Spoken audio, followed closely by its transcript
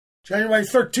January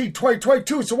 13th,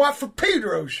 2022. It's a Watt from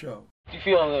Pedro Show. Do you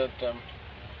feel that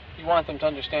you want them to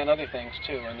understand other things,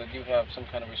 too, and that you have some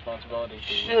kind of responsibility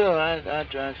to... Sure, I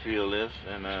try to feel this,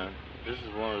 and this is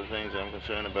one of the things I'm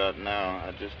concerned about now.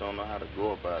 I just don't know how to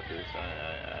go about this.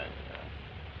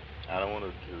 I don't want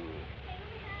to do...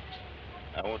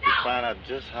 I want to find out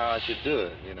just how I should do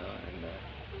it, you know, and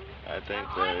I think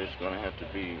it's going to have to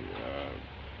be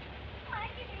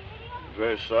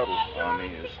very subtle. I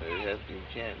mean, you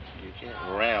can't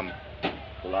ram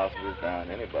philosophies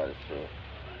down anybody's throat,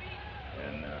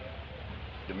 and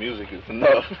the music is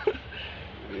enough,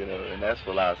 you know, and that's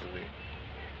philosophy.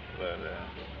 But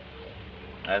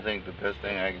I think the best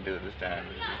thing I can do this time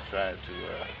is just try to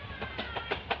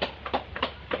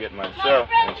get myself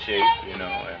in shape, you know,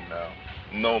 and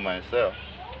know myself.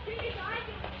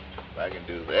 If I can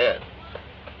do that,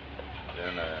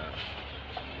 then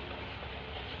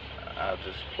I'll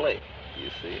just play, you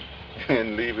see,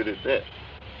 and leave it at that.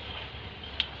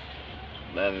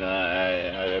 And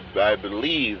I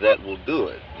believe that will do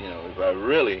it, you know, if I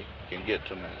really can get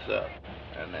to myself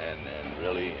and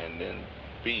then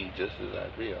be just as I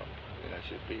feel I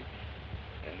should be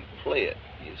and play it,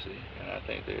 you see, and I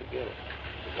think they'll get it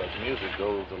because music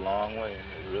goes a long way.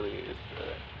 It really is.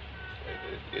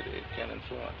 It can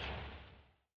influence.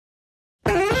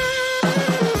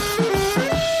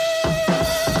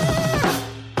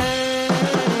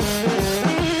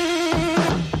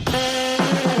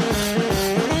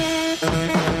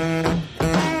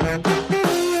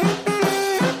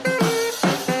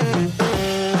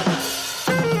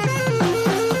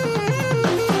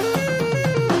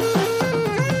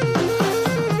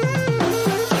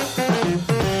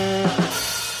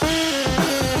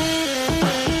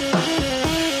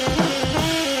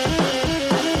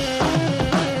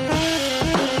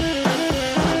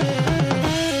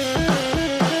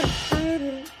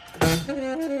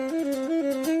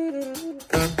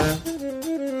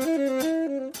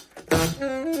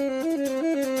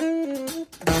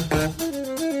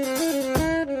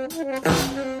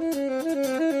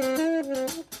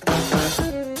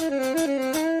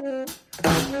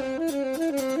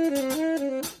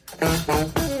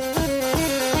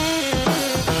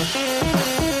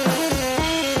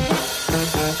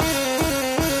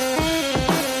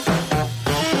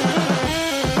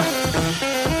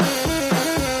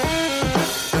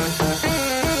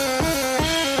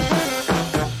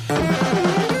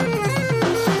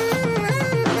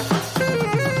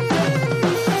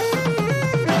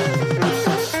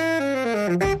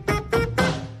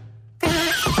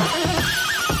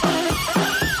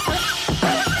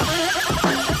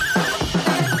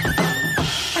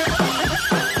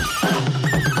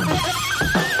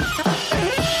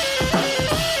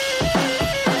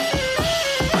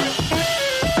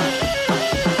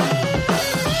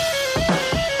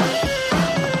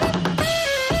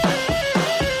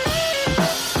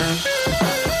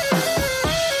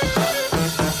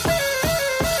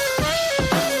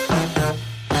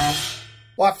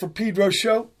 Watt from Pedro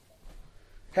Show.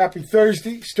 Happy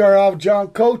Thursday. Start off with John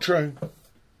Coltrane.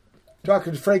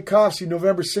 Talking to Frank Kofsky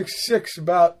November 66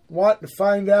 about wanting to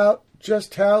find out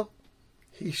just how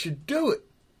he should do it.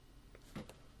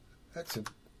 That's a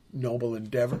noble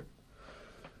endeavor.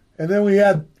 And then we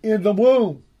had In the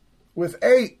Womb with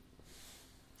 8.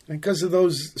 And because of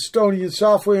those Estonian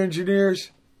software engineers,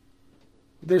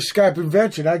 their Skype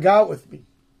invention I got with me,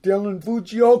 Dylan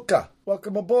Fujioka.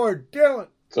 Welcome aboard, Dylan.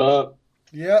 What's up?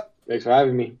 Yep. Thanks for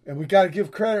having me. And we got to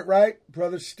give credit, right?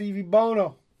 Brother Stevie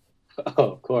Bono.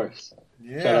 Oh, of course.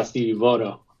 Yeah. Shout out Stevie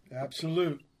Bono.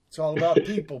 Absolute. It's all about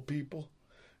people.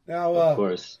 Now, of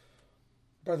course.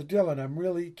 Brother Dylan, I'm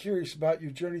really curious about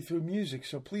your journey through music,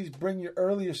 so please bring your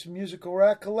earliest musical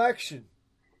recollection.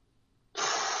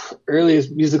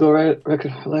 Earliest musical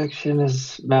recollection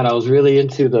is, man, I was really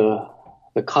into the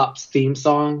Cops theme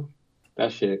song.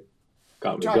 That shit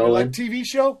got me going. Like TV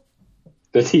show?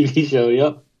 The TV show,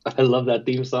 yep. I love that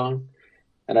theme song.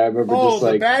 And I remember just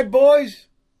like... the Bad Boys?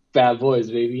 Bad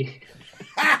Boys, baby.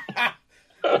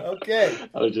 Okay.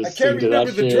 I was just I can't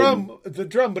remember the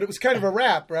drum, but it was kind of a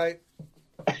rap, right?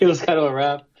 It was kind of a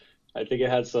rap. I think it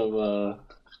had some...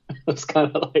 it was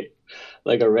kind of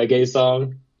like a reggae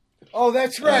song. Oh,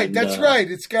 that's right. Right.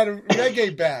 It's got a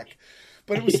reggae back.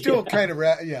 But it was still kind of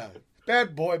rap. Yeah.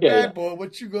 Bad boy,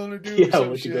 what you gonna do? Yeah,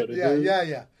 some what shit. you gonna do?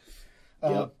 Yeah.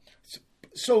 Yep.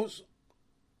 So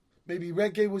maybe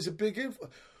reggae was a big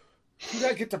influence. Who did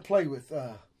I get to play with?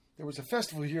 There was a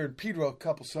festival here in Pedro a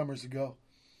couple summers ago.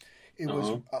 It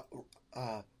was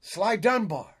Sly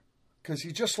Dunbar, because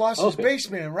he just lost his bass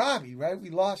man, Robbie, right? We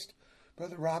lost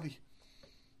Brother Robbie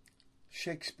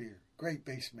Shakespeare, great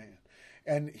bass man.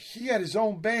 and he had his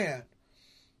own band.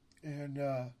 And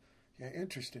yeah,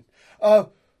 interesting.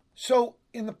 So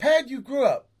in the pad you grew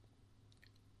up,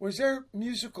 was there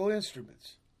musical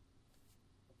instruments?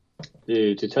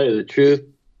 Dude, to tell you the truth,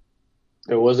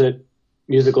 there wasn't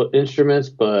musical instruments,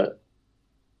 but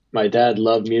my dad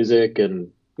loved music,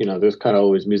 and there's kind of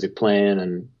always music playing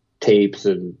and tapes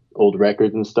and old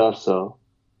records and stuff. So,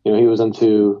 he was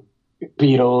into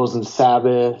Beatles and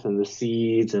Sabbath and the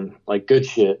Seeds and like good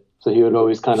shit. So he would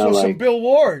always kind of some Bill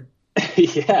Ward.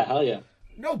 Yeah, hell yeah.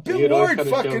 No, Bill Ward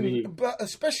fucking,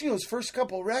 especially those first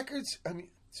couple records. I mean,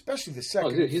 especially the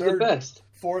second, dude, he's third, the best.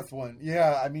 Fourth one.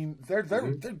 Yeah, I mean, they're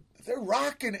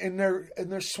rocking and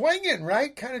they're swinging,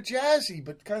 right? Kind of jazzy,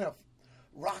 but kind of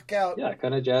rock out. Yeah,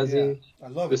 kind of jazzy. Yeah, I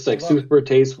love Just it. like super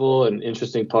tasteful and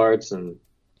interesting parts. And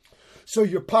so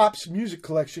your pop's music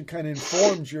collection kind of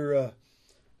informed your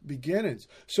beginnings.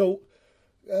 So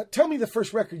tell me the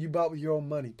first record you bought with your own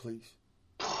money, please.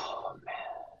 Oh man,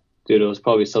 dude, it was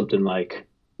probably something like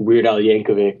Weird Al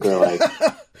Yankovic or like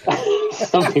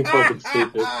something fucking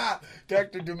stupid.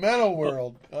 Dr. Demento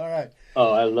world. All right.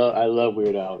 Oh, I love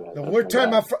Weird Al. Man.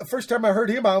 The first time I heard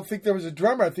him, I don't think there was a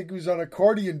drummer. I think he was on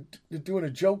accordion doing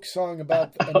a joke song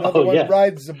about another one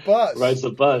rides the bus. Rides the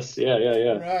bus. Yeah.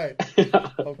 Right.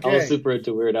 Okay. I was super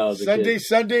into Weird Al as a kid.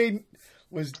 Sunday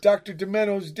was Dr.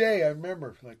 Demento's day. I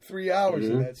remember like 3 hours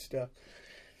of that stuff.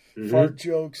 Fart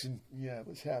jokes and it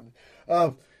was happening.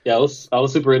 Yeah, I was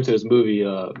super into his movie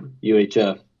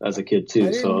UHF as a kid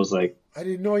too. So I was like, I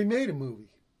didn't know he made a movie.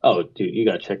 Oh, dude, you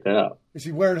gotta check that out. Is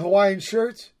he wearing Hawaiian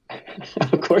shirts?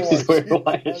 Of course he's wearing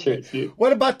Hawaiian shirts, dude.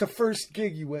 What about the first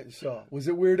gig you went and saw? Was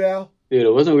it Weird Al? Dude,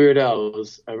 it wasn't Weird Al.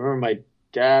 I remember my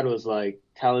dad was like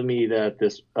telling me that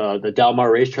the Del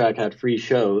Mar racetrack had free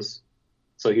shows.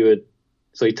 So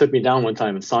he took me down one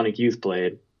time and Sonic Youth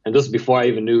played. And this was before I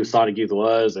even knew who Sonic Youth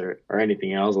was or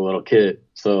anything. I was a little kid.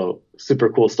 So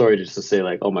super cool story just to say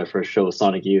like, oh, my first show was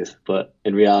Sonic Youth. But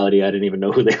in reality, I didn't even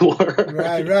know who they were.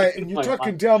 Right. And you're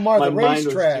talking Del Mar, the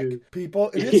racetrack,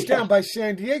 people. And it's down by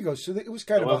San Diego. So it was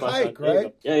kind of a hike,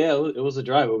 right? Yeah. It was a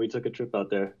drive, but we took a trip out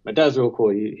there. My dad's real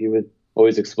cool. He would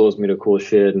always expose me to cool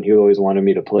shit, and he always wanted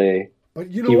me to play.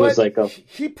 But you know what? Was like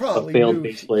he probably failed knew.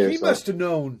 bass player. He must have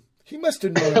known. He must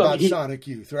have known about Sonic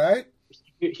Youth, right?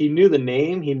 He knew the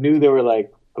name. He knew they were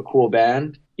like a cool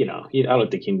band. I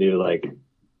don't think he knew like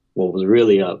what was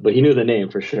really up, but he knew the name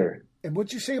for sure. And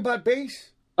what'd you say about bass?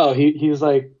 Oh, he was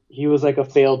like a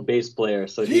failed bass player.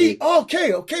 So okay.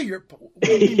 What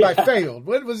do you mean by failed?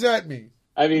 What does that mean?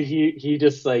 I mean, he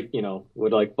just like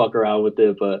would like fuck around with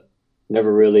it, but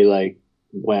never really like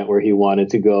went where he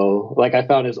wanted to go. Like I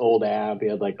found his old amp. He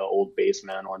had like an old bass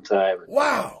man one time.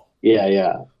 Wow.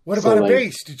 Yeah. What about a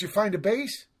bass? Did you find a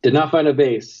bass? Did not find a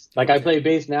bass. Like I play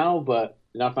bass now, but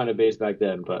did not find a bass back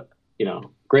then. But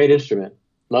great instrument.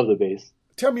 Love the bass.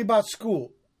 Tell me about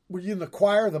school. Were you in the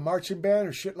choir, the marching band,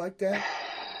 or shit like that?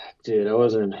 Dude, I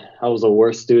wasn't. I was a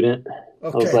worst student. I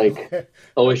was like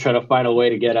always trying to find a way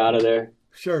to get out of there.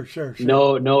 Sure.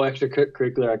 No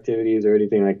extracurricular activities or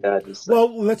anything like that.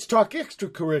 Let's talk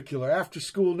extracurricular. After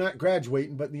school, not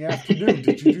graduating, but in the afternoon,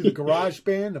 did you do the garage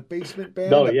band, the basement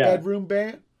band, bedroom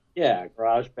band? Yeah,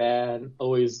 garage band.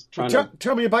 Always trying to.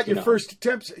 Tell me about your first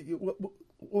attempts. What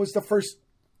was the first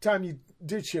time you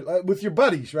did shit with your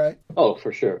buddies, right? Oh,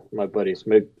 for sure, my buddies.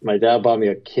 My dad bought me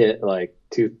a kit like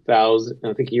 2000.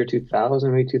 I think year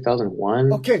 2000, maybe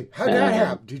 2001. Okay, how did that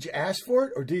happen? Did you ask for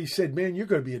it, or did he said, "Man, you're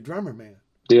going to be a drummer, man"?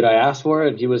 Dude, I asked for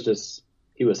it. He was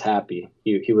happy.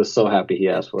 He was so happy he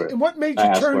asked for it. And what made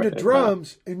you turn to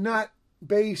drums and not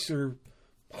bass or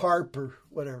harp or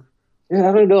whatever? Yeah,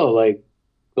 I don't know. Like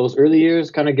those early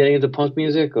years, kind of getting into punk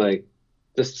music, like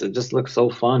it just looked so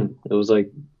fun. It was like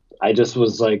I just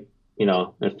was like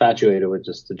infatuated with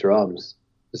just the drums.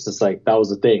 It's just like that was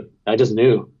the thing. I just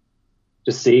knew,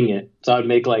 just seeing it. So I'd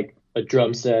make like a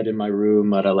drum set in my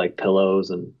room out of like pillows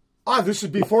and. This is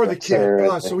before the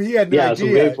kid. So he had an idea. So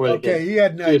way before the kid. He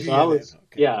had an idea. So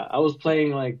I was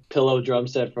playing like pillow drum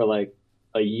set for like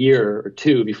a year or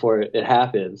two before it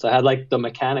happened. So I had like the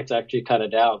mechanics actually cut it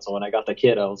down. So when I got the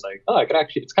kit, I was like, I could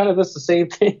actually, it's kind of just the same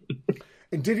thing.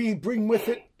 And did he bring with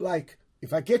it, like,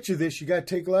 if I get you this, you got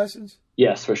to take lessons?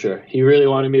 Yes, for sure. He really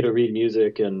wanted me to read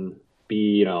music and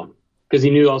be, because he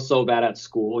knew I was so bad at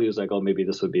school. He was like, maybe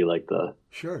this would be like the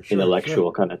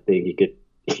intellectual kind of thing. He could,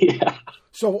 yeah.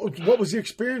 So what was the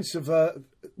experience of,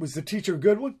 was the teacher a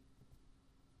good one?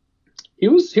 He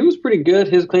was pretty good.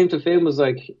 His claim to fame was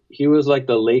like, he was like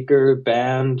the Laker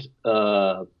band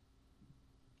drum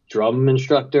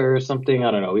instructor or something.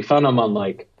 I don't know. We found him on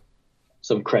like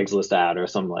some Craigslist ad or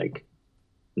some like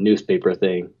newspaper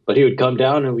thing. But he would come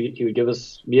down and he would give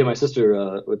us, me and my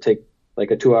sister would take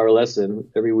like a 2-hour lesson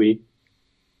every week.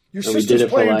 Your And we sister's did it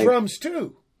for, playing like- drums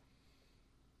too.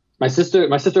 My sister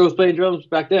was playing drums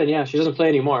back then. Yeah, she doesn't play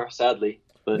anymore, sadly.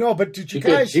 But No, but did you she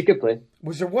guys? she could play.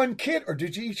 Was there one kit, or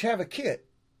did you each have a kit?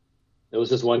 It was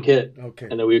just one kid. Okay.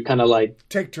 And then we would kind of like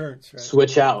Take turns, right?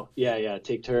 switch out. Yeah,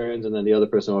 take turns, and then the other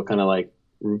person would kind of like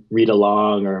read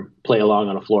along or play along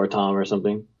on a floor tom or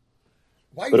something.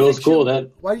 Why do But you it was think cool. She,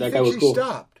 That why do you that think guy was she cool.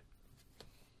 stopped?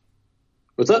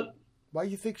 What's up? Why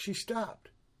do you think she stopped?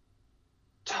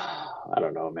 I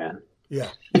don't know, man. Yeah.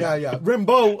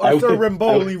 Rimbaud, Arthur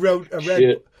Rimbaud only wrote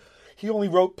Shit. he only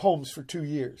wrote poems for 2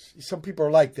 years. Some people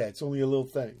are like that. It's only a little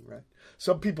thing, right?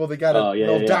 Some people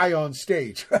they'll die on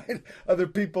stage, right? Other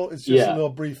people it's just a little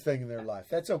brief thing in their life.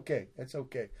 That's okay.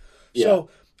 Yeah. So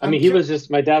I mean,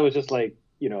 my dad was just like,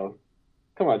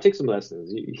 come on, take some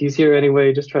lessons. He's here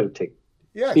anyway. Just try to see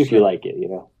if you like it,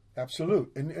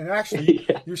 Absolute. And actually,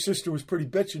 Yeah. your sister was pretty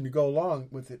bitching to go along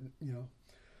with it,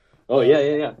 Oh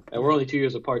yeah. And we're only 2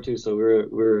 years apart too, so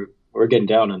we're getting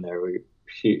down in there.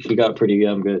 She got pretty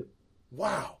good.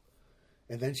 Wow.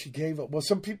 And then she gave up. Well,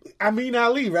 some people, Amin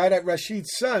Ali, right, at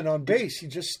Rashid's son on bass, he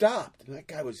just stopped. And that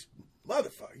guy was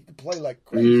motherfucker. He could play like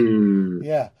crazy.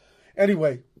 Yeah.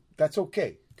 Anyway, that's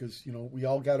okay because, we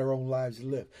all got our own lives to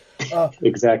live.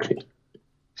 Exactly.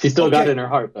 She still got it in her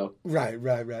heart, though. Right.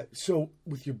 So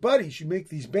with your buddies, you make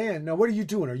these bands. Now, what are you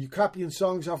doing? Are you copying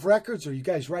songs off records or are you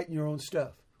guys writing your own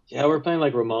stuff? Yeah, we're playing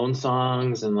like Ramon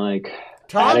songs and like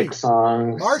Tommy. Attic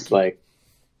songs. Marky. Like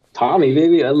Tommy,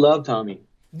 baby. I love Tommy.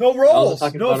 No rolls,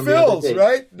 no fills,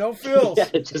 right? No fills. Yeah,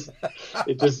 it's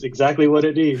just exactly what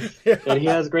it needs. Yeah. And he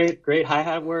has great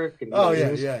hi-hat work. And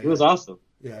he was awesome.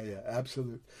 Yeah,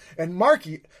 absolutely. And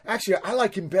Marky, actually, I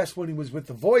like him best when he was with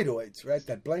the Voidoids, right?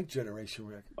 That Blank Generation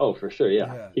record. Oh, for sure,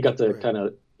 yeah. He got to kind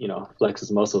of, flex his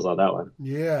muscles on that one.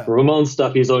 Yeah. Ramon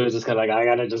stuff, he's always just kind of like, I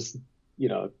gotta just,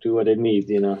 do what it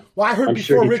needs, Well, I heard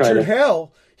before Richard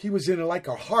Hell, he was in like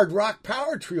a hard rock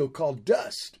power trio called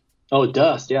Dust. Oh,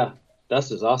 Dust, yeah.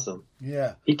 Dust is awesome.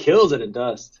 Yeah. He kills it in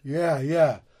Dust.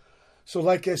 Yeah. So,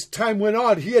 like, as time went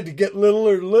on, he had to get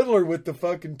littler with the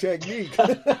fucking technique.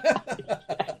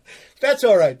 That's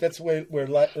all right. That's where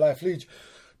life leads.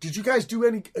 Did you guys do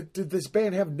any? Did this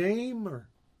band have name or?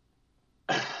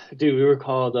 Dude, we were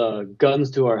called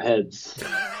Guns to Our Heads.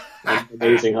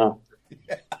 Amazing, huh?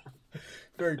 Yeah.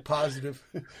 Very positive.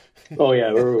 Oh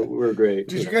yeah, we're great.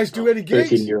 Did you guys do any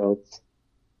gigs? 13-year-olds.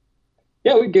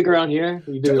 Yeah, we gig around here.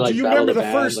 We do you remember the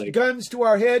first Guns to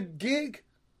Our Head gig?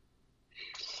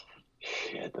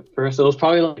 Yeah, the first. It was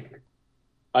probably like.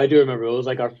 I do remember. It was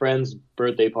like our friend's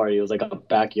birthday party. It was like a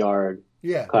backyard.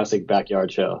 Yeah. Classic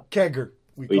backyard show. Kegger.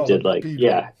 We did like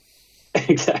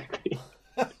exactly.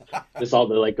 Just all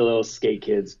the little skate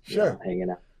kids. Hanging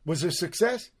out. Was it a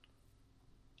success?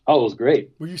 Oh, it was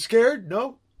great. Were you scared?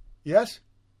 No? Yes?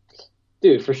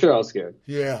 Dude, for sure I was scared.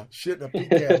 Yeah, shit in a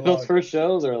pecan Those first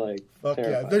shows are like fuck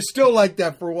terrifying. Yeah. They're still like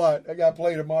that for what? I got to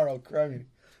play tomorrow. Crying.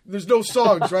 There's no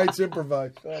songs, right? It's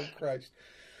improvised. Oh, Christ.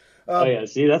 Oh, yeah.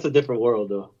 See, that's a different world,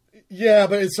 though. Yeah,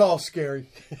 but it's all scary.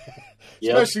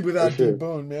 Especially without sure. Deep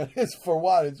Boone, man. It's for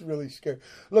what? It's really scary.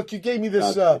 Look, you gave me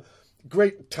this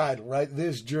great title, right?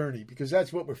 This Journey, because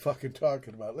that's what we're fucking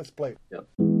talking about. Let's play it. Yep.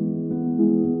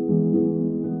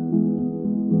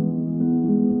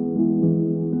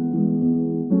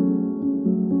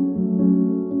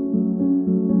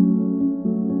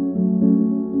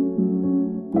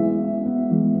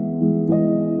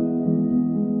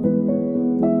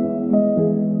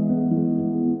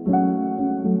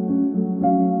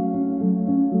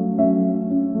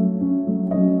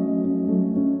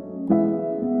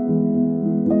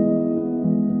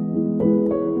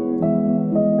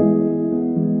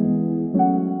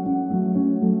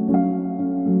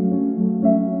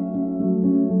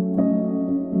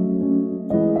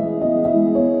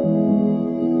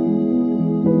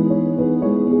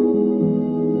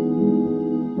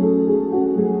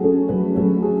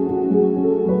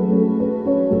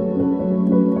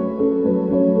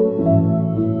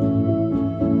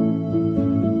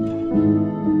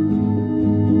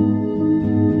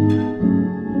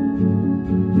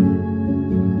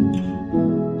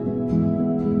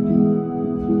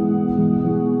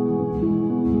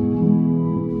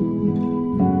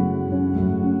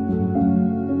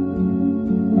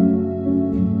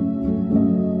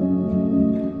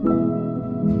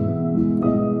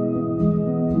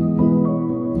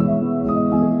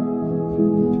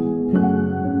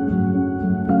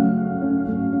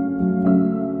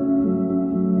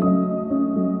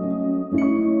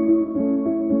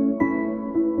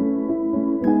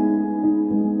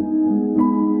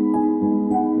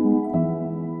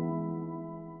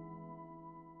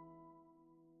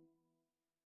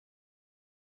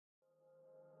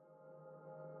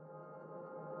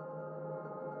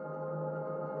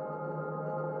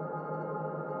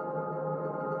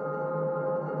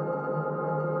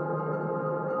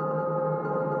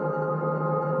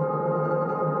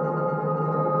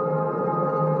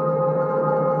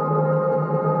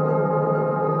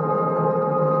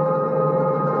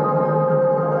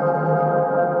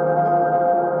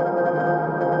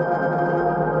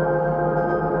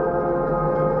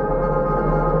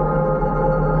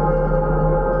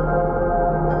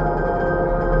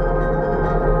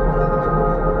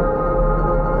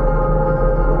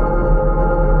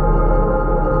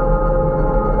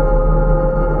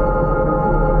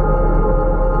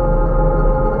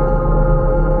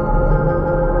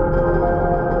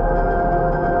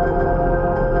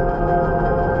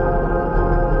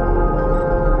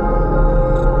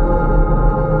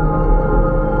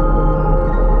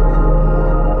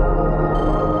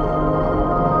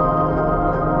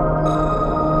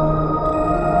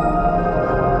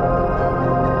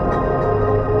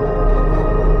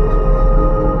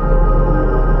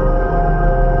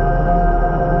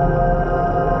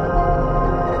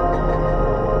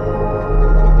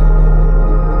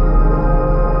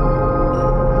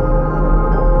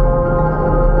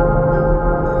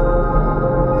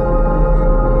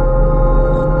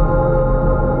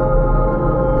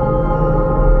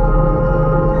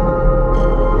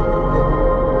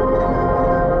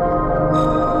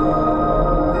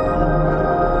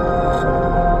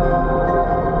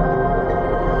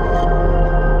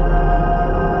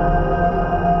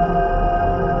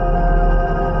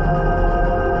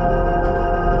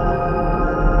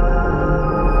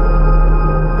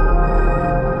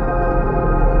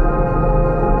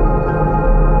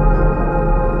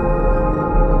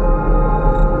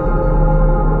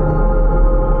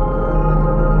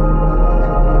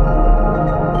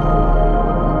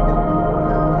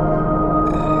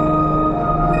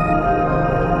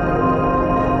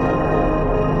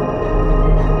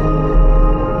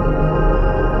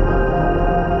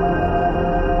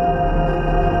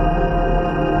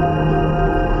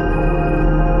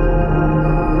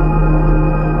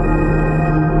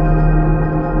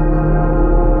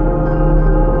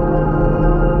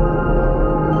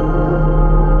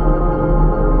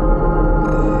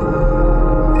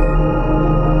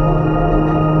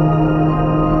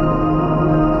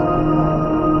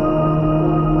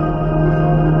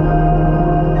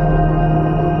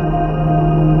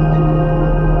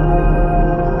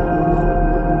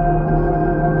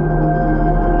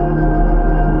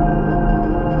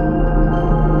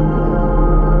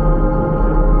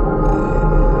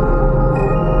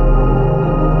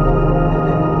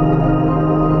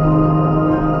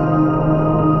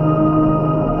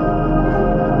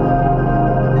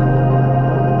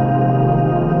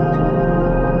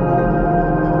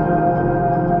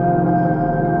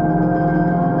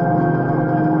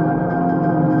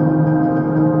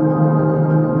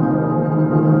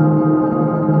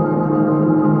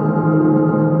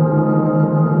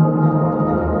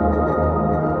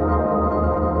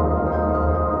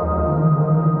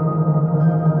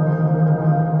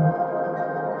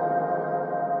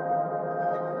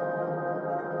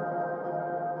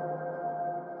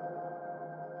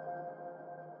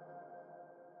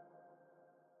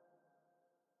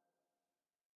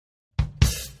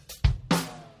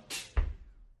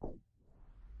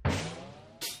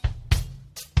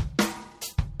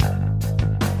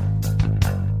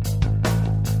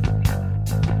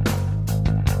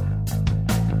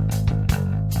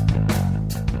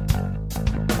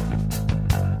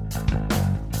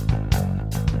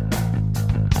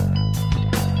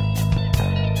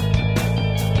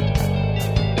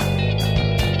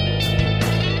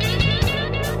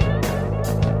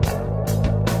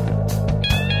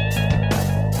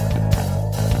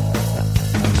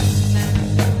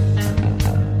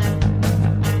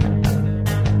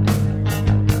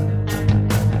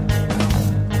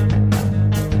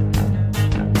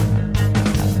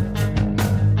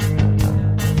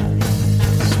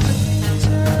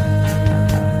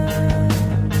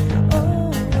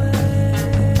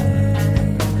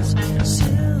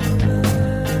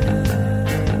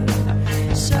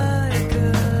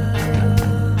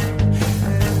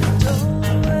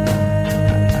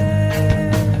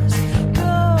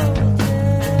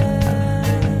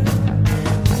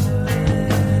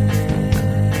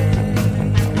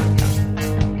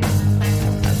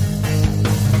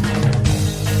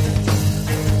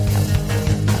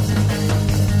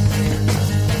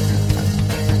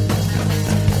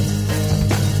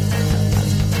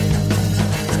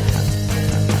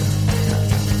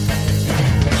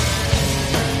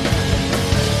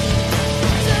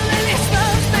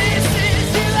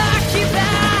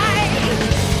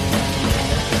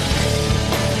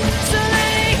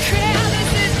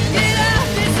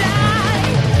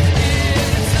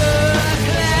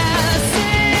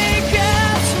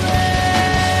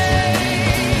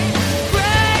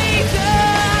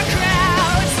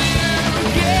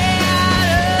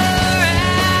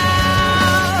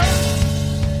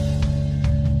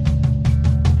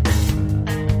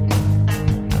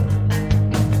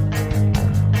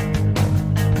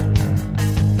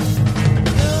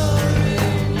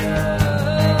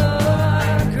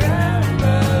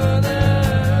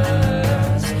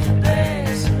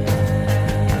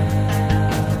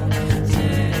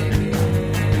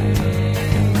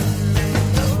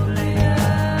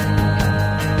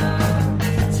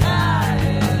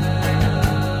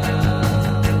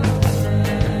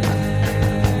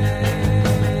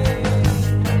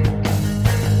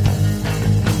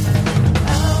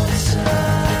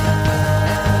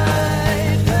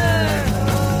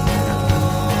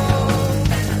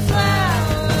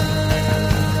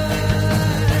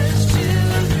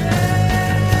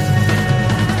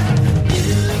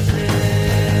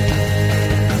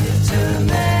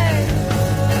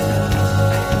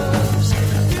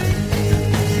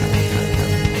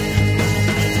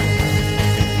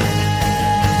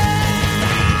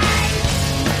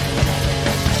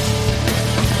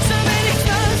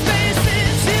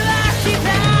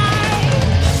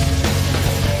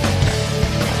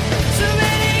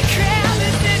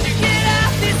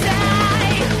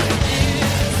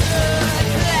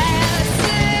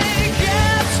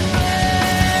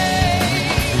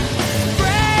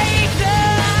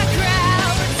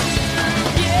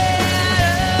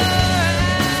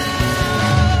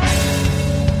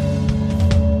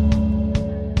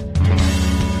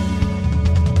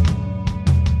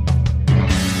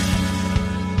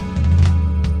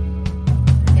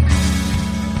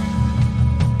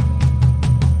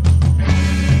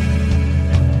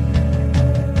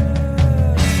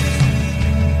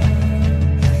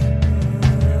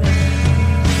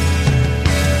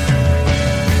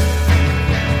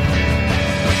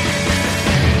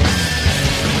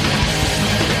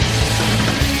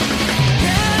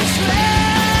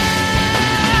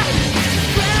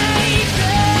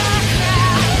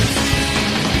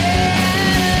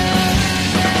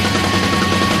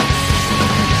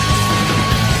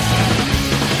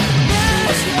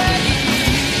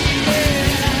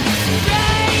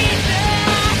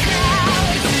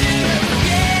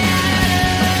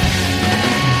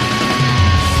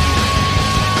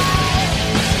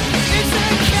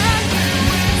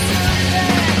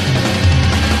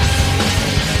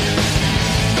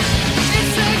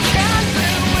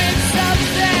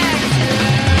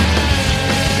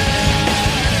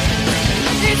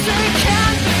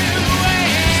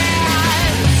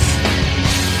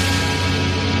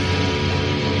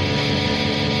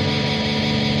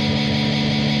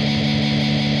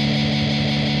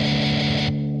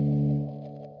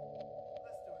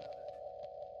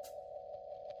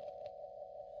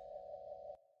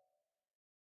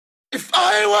 If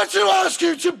I were to ask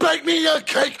you to bake me a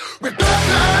cake with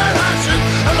butter and ashes,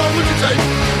 how long would you take?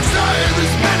 Stay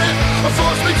this minute or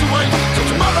force me to wait till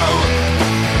tomorrow?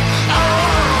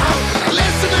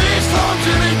 Listen to these thoughts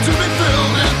you need to be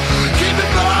filled in. Keep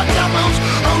it black camels,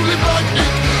 only black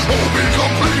ink. All be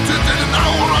completed in an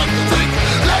hour, I think.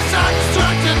 Less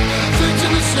abstracted, things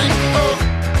in the sink. Oh,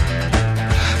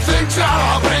 things are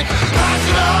happening.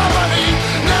 Passion already,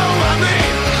 know what I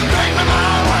mean. Make my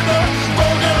mind wonder,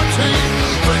 for guarantee.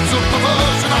 Things of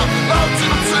perversion, I'm out to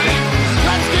the scene.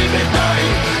 Let's keep it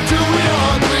going till we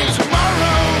are clean.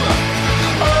 Tomorrow,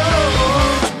 oh,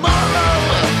 tomorrow.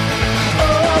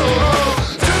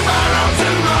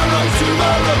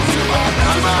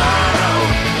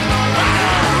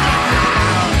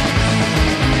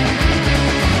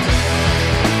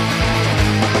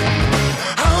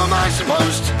 How am I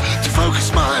supposed to focus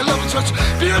my love on such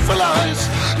beautiful eyes?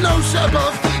 No set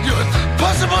above your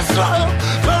impossible smile,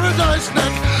 paradise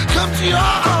neck. Come to your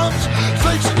arms,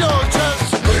 face in your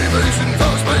chest. Babies in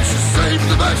fast spaces, save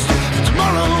the best for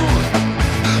tomorrow.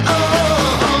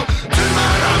 Oh,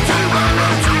 tomorrow,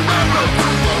 tomorrow, tomorrow,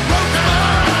 tomorrow, tomorrow.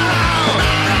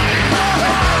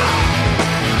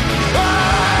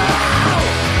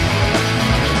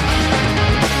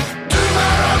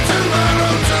 Tomorrow,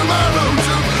 tomorrow, tomorrow,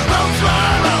 tomorrow,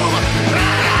 tomorrow.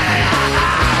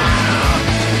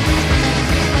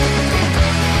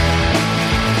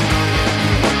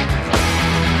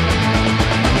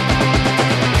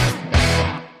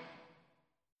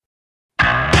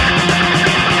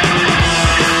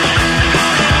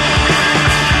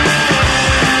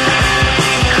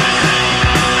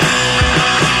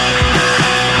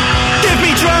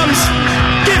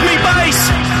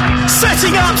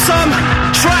 Setting up some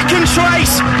track and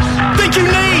trace. Think you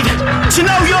need to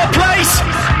know your place?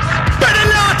 Better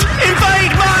not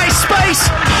invade my space.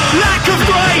 Lack of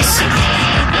grace.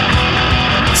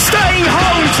 Staying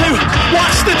home to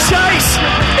watch the chase.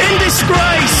 In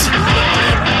disgrace.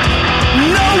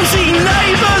 Nosy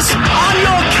neighbours on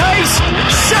your case.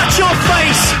 Shut your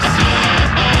face.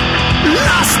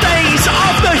 Last days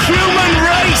of the human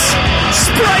race.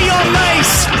 Spray your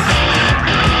mace.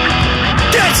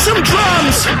 Get some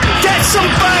drums, get some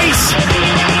bass.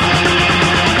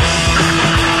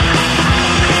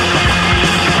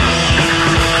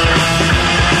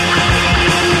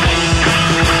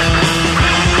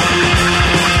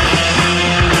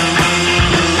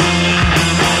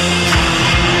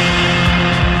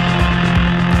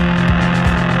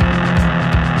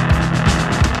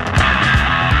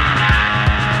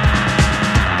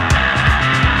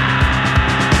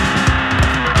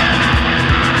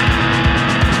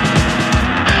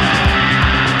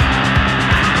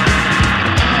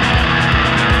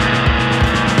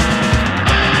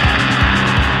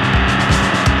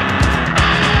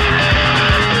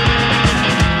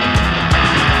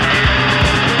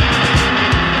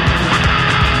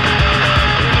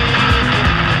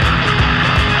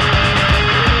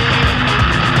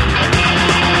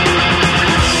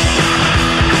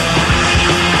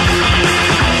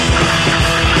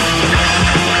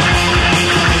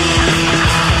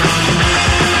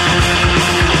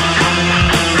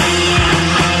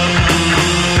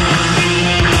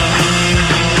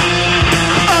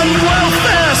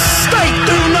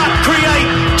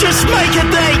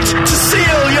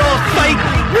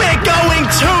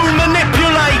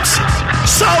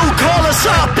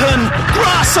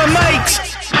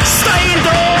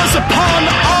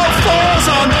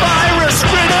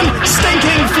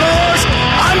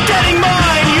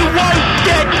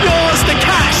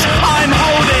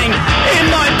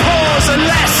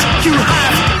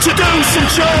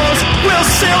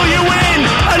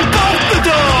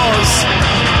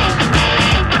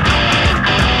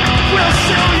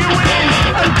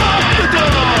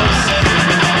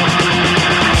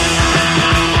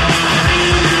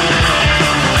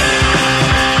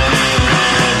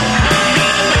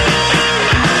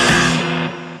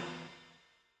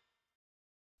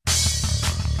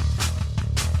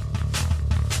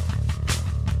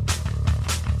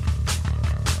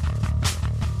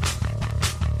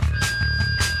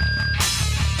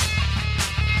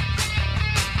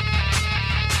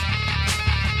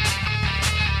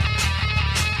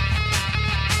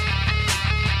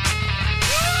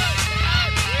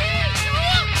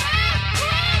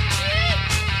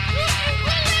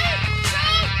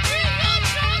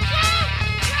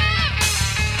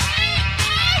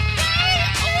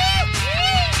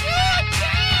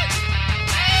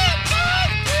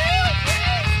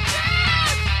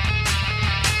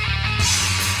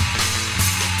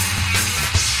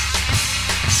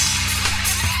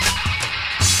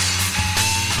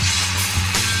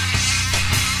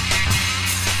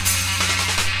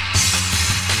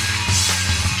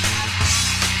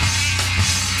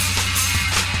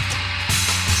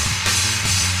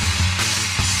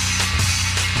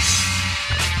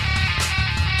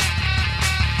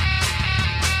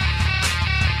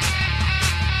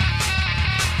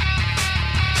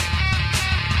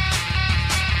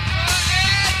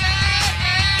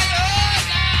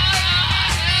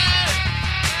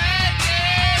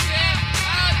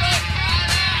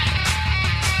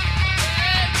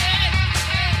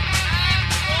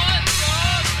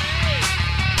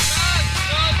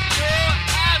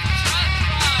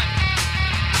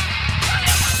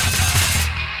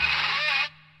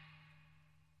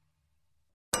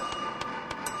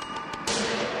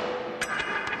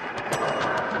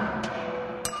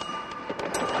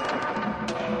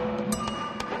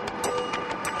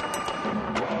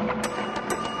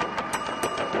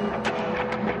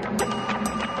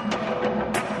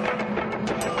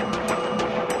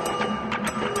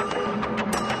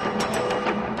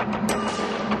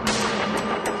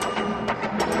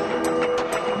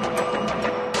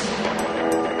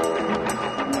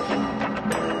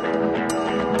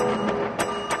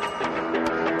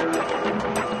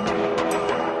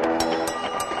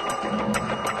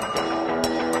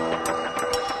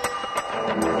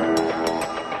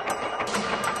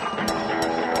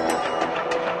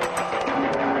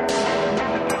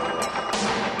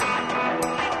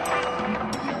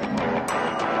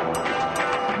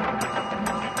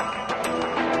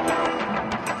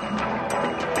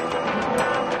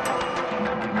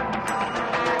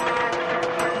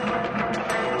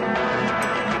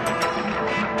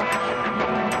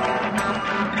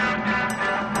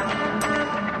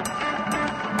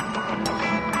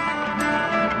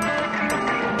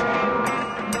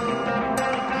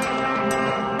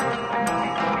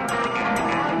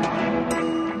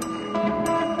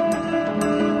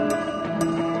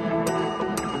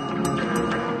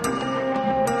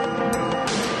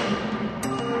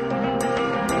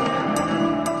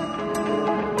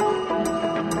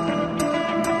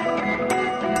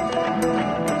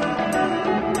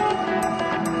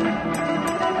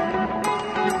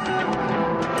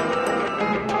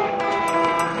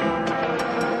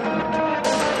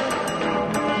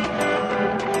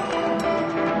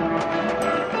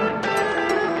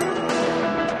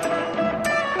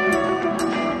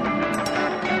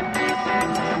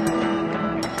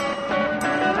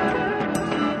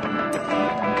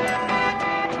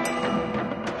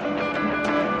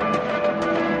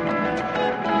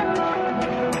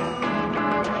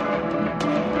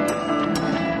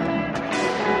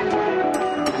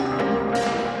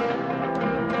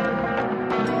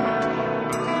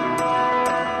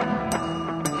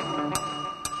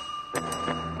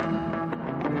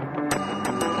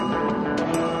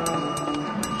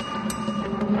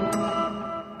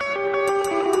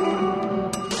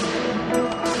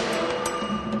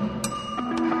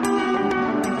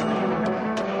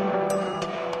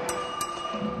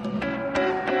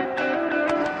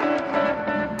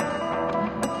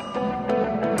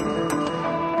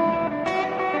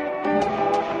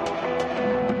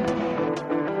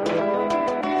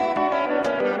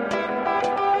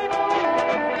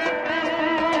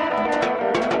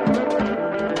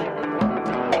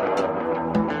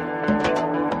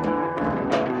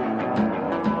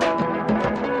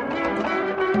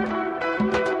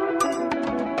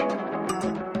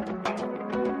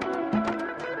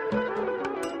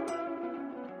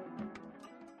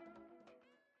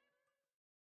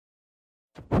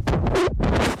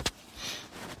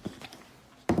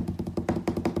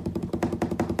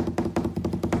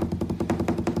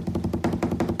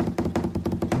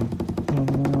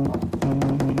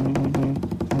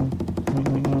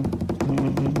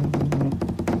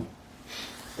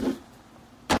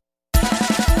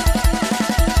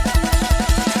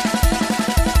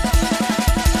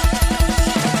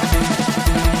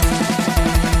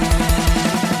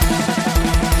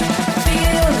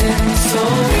 Feeling so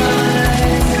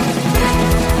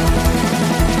fine.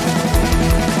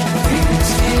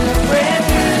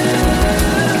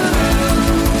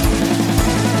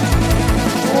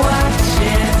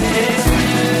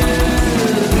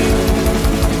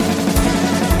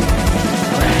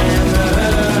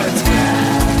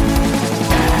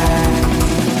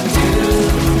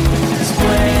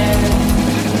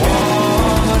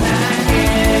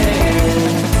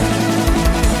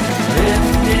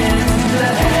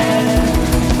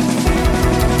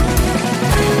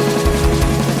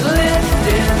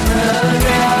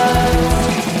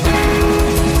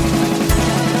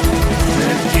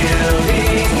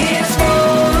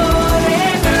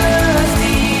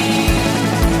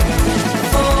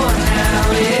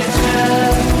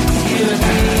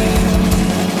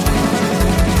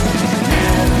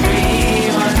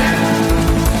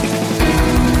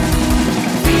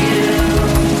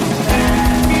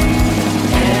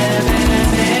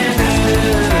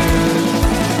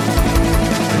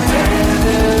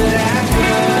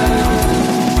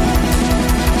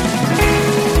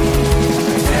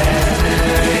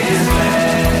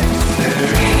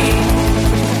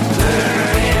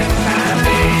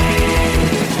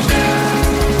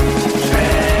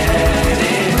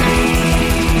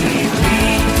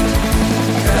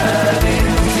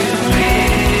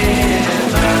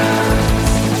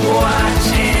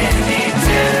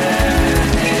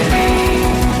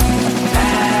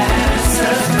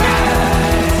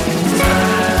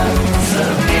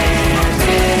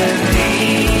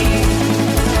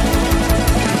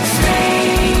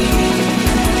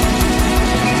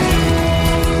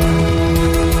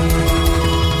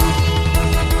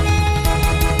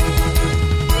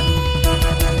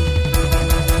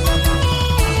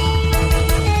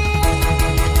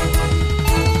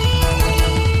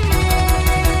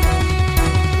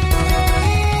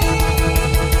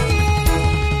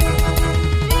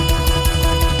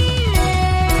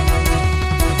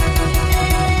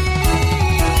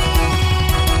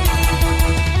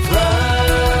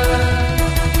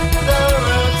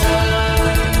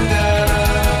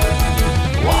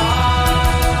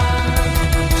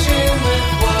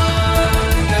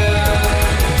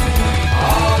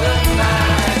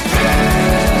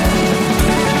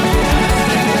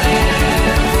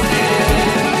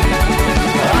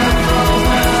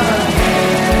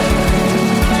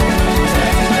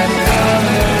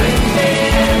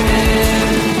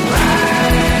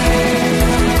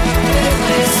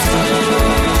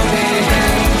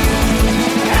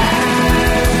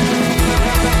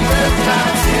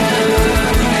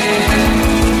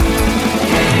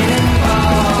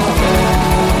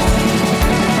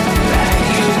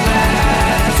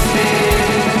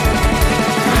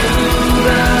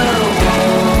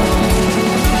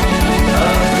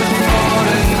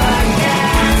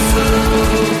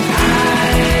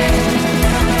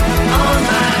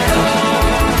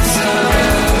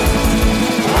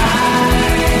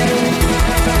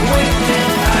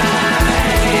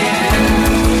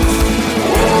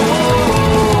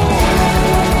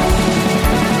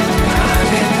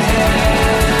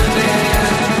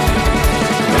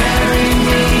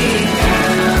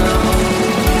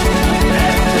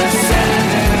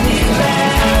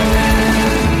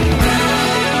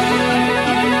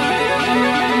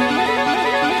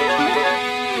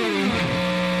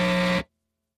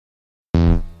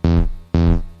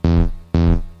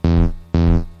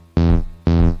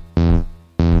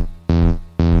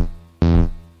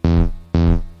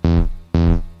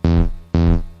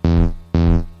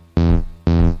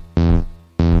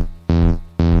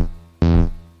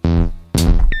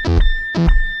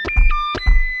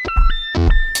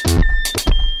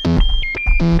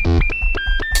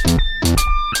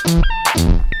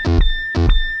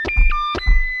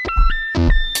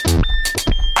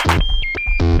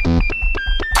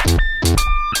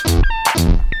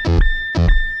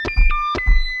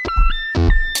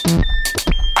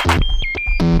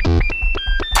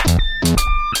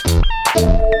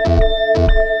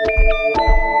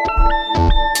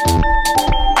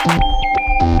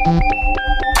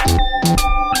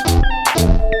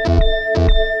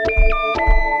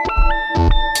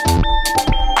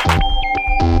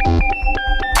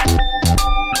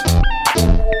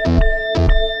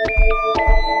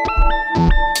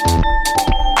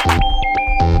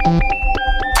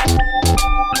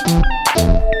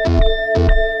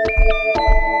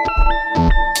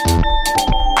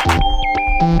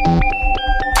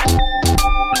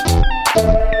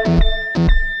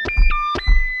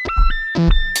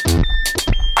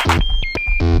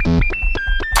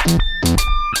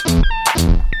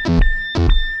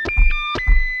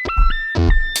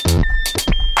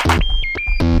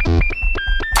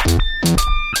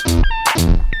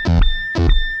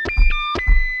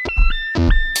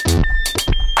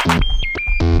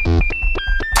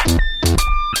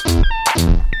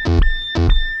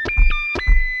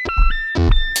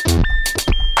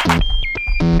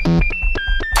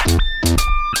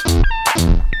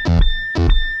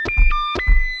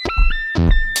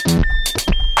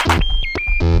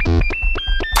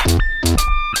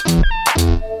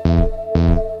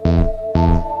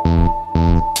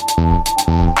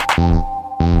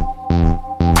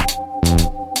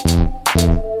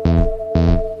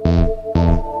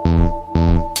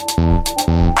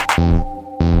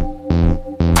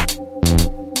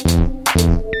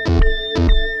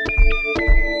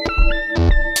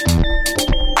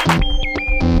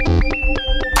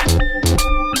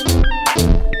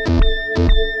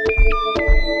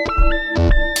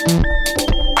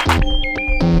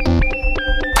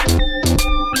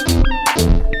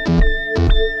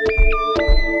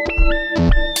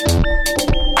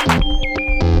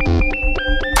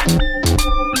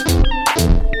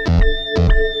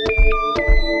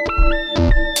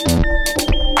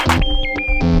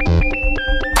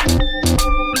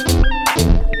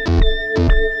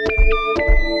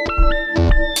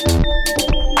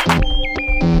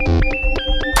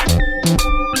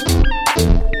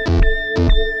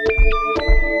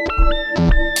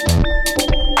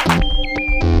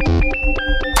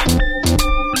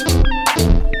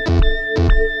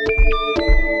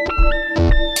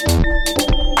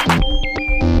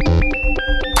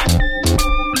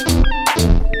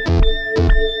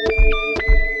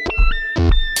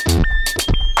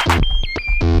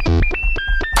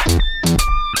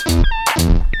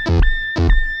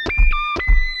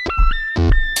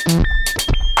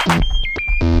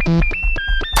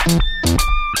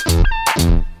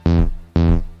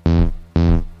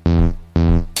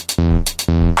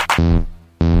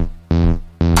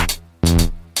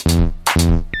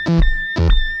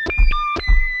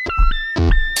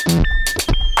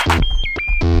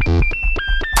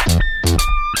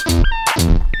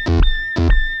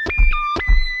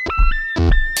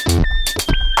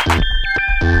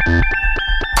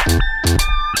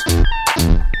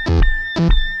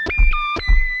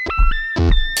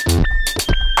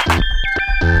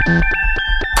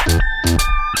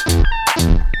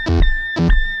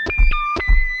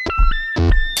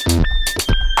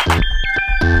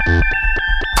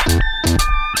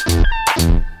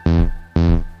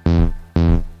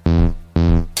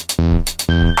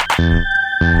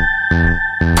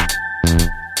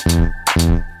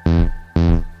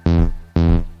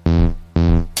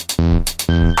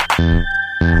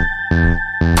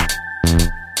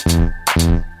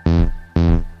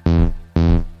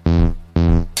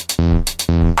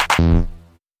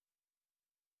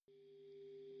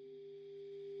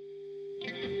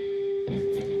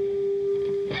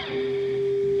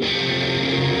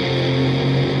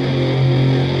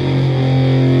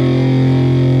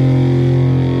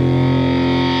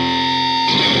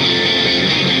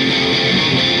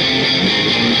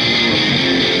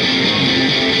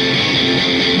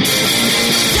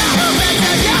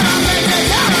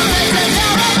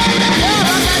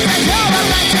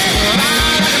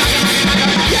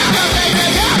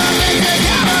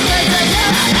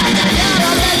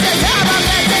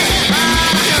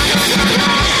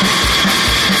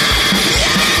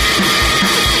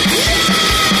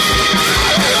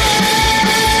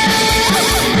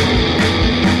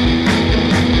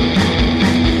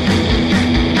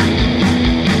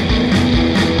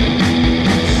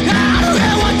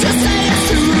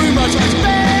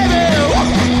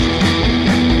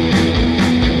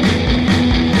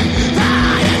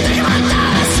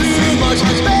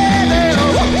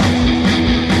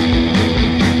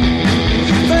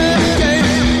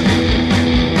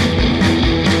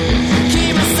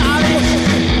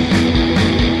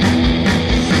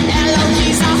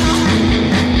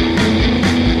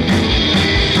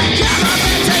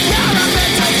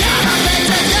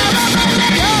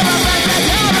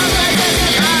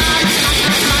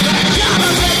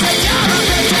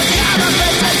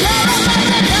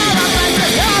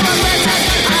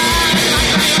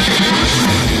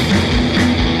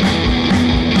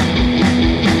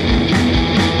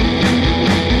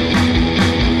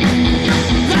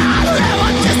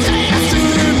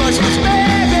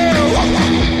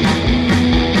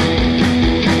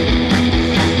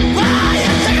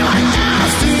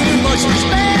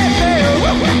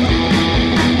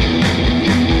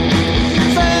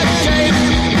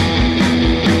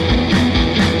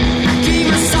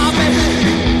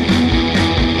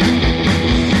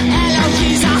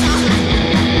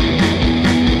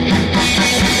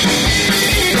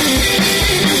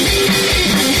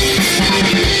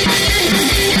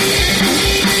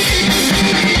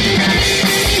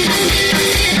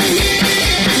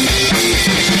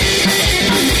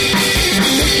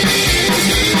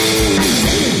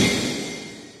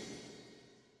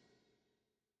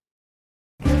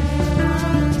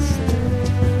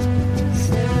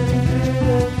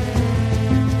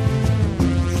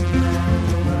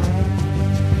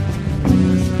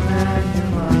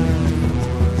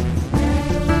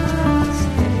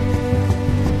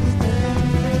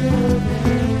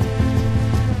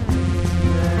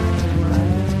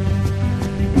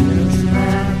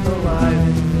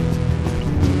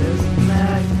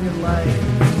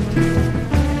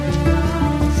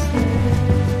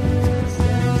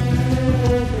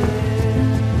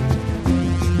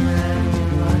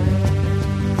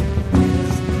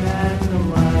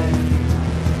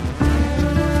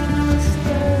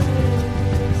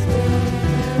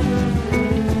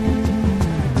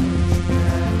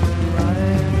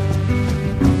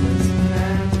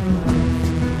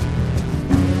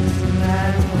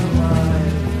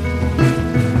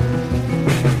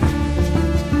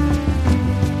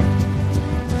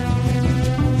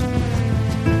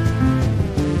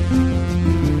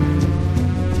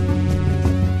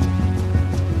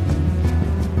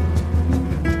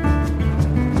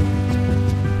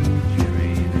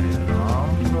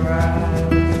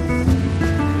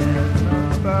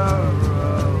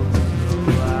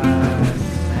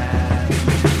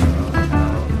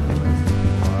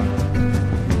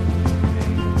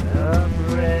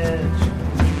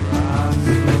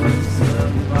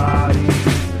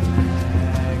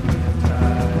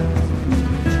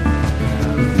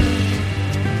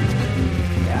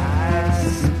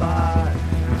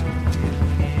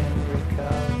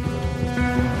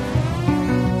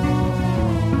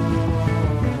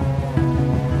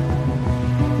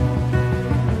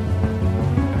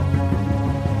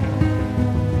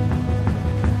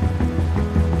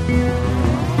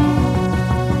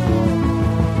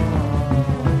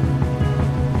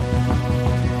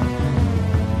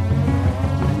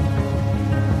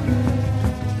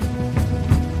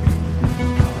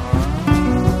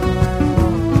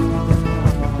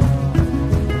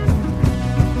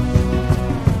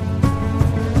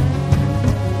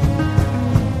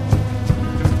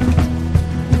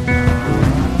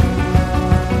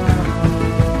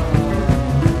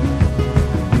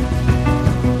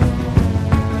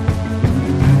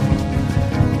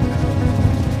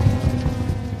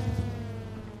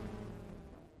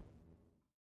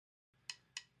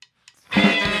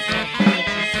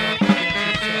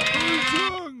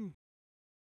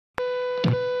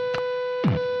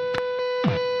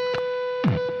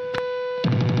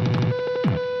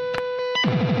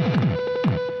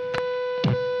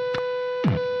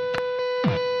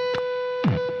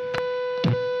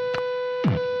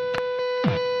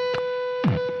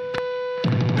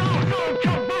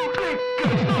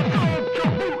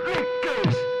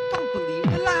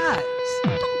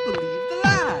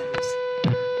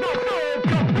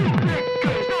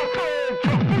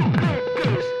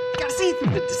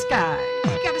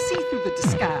 the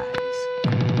disguise.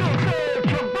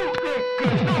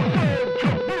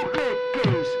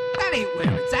 That ain't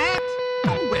where it's at.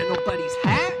 Don't wear nobody's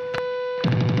hat.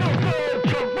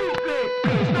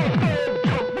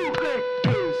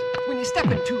 When you step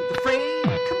into the fray,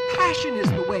 compassion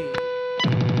is the way.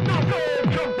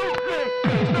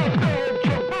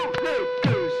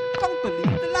 Don't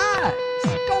believe the lies.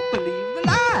 Don't believe the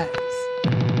lies.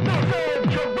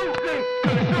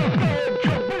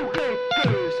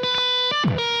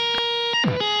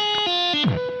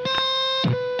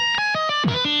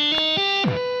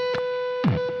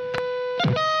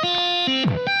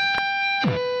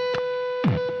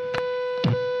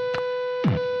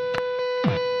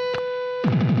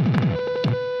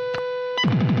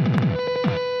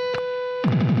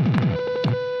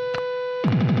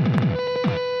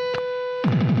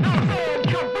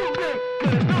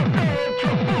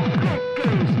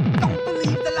 Don't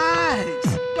believe the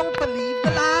lies. Don't believe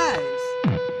the lies.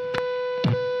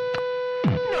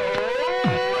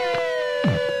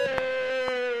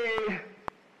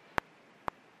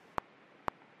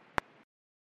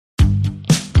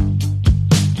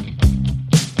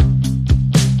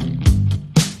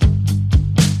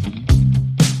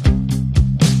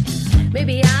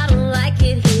 Maybe I don't like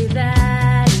it here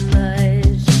that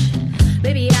much.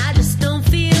 Maybe I just don't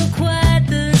feel quite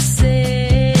the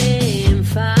same.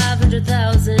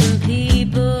 500,000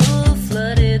 people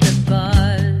flooded the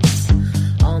bars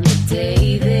on the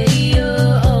day they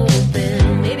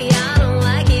open. Maybe I don't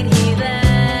like it here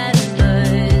that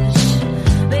much.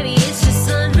 Maybe it's just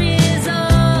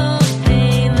unresolved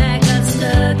pain that got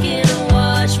stuck in a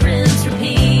wash, rinse,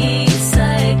 repeat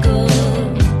cycle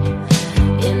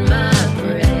in my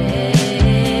brain.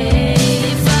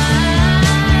 If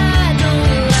I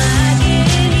don't like it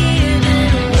here,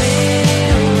 then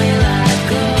where will I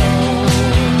go?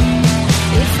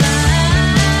 If I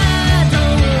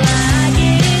don't like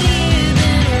it here,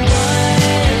 then what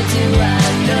do I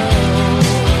know?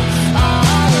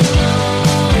 All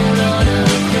alone on a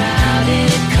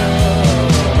crowded coast.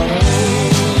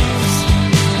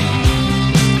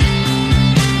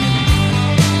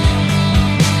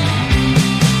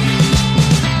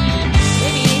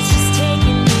 Maybe it's just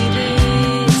taking me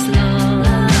this long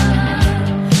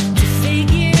to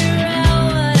figure out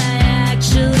what I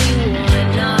actually want.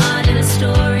 Not in a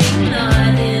story,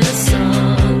 not in a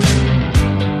song,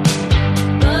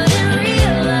 but in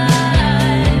real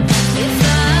life. If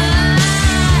I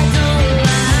don't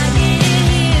like it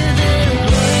here, then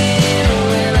where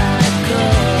will I go?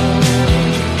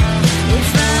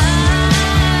 If I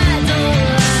don't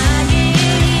like it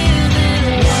here, then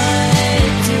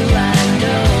what do I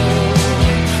know?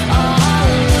 All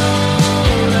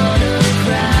alone on a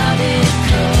crowded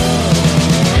coast.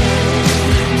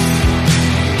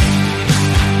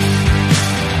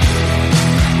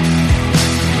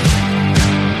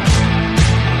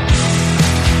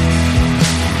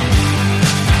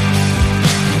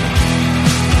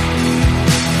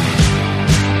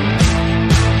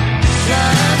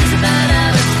 Love is about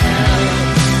out of town.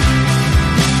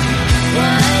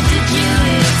 What did you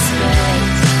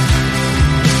expect?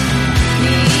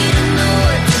 Need to know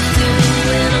what to do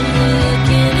when I'm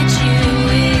looking at you,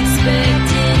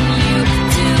 expecting you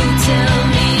to tell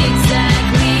me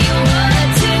exactly what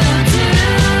to do.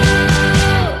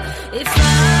 If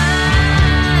I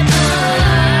don't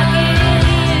like it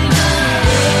here, then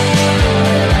where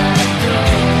will I go?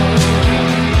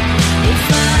 If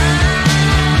I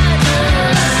don't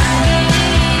like it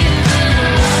here, then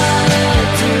what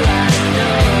do I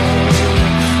know?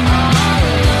 All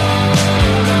alone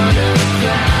on a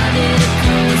crowded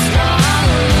coast, all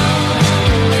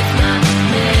alone with my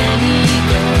many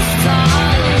ghosts,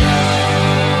 all alone.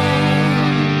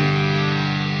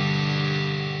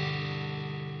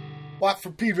 Watt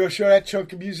from Pedro Show. That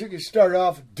chunk of music is started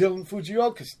off with Dylan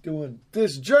Fujioka doing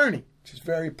This Journey, which is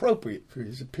very appropriate for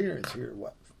his appearance here at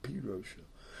Watt from Pedro Show.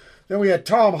 Then we had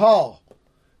Tom Hall,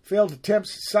 Failed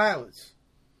Attempts at Silence.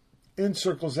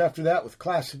 Incircles after that with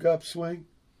Classic Upswing.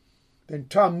 Then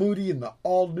Tom Moody and the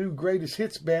all-new Greatest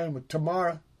Hits Band with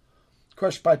Tamara.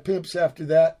 Crushed by Pimps after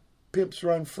that. Pimps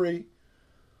Run Free.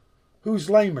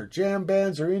 Who's Lamer? Jam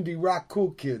bands or indie rock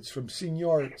cool kids from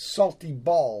Senor Salty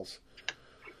Balls.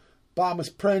 Bomis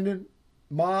Prendin,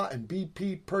 Ma and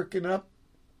BP Perking Up.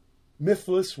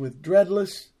 Mythless with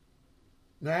Dreadless.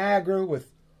 Niagara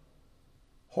with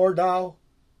Jordao.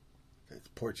 That's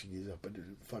Portuguese up, but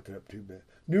didn't fuck it up too bad.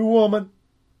 New Woman.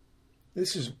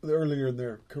 This is earlier in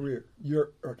their career.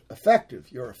 You're effective.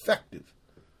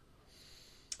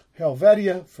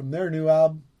 Helvetia from their new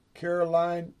album.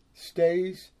 Caroline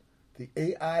Stays. The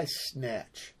AI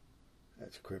Snatch.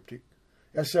 That's cryptic.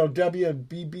 SLW and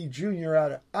bbjr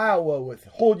out of Iowa with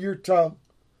Hold Your Tongue.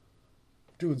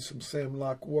 Doing some Sam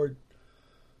Lockwood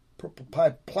Purple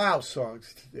Pipe Plow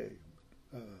songs today.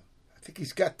 I think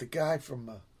he's got the guy from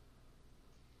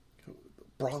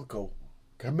Bronco.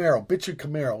 Camaro, Bitchin'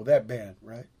 Camaro, that band,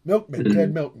 right? Milkman,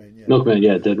 Dead Milkman, yeah. Milkman,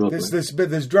 yeah, Dead Milkman.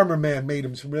 This drummer man made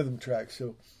him some rhythm tracks,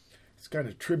 so it's kind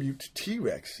of tribute to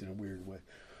T-Rex in a weird way.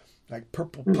 Like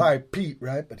Purple Pie Pete,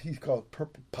 right? But he's called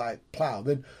Purple Pie Plow.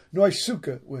 Then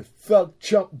Noisukka with Thug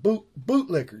Chump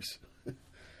Bootlickers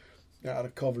out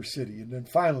of Culver City. And then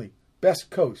finally, Best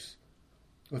Coast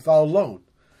with All Alone.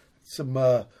 Some,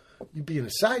 you being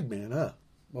a sideman, huh?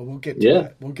 Well, we'll get to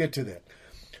that. We'll get to that.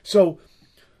 So,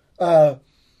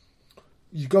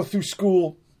 you go through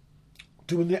school,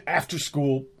 doing the after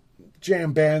school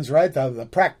jam bands, right? The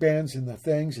prac bands and the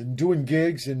things, and doing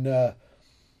gigs. And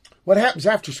what happens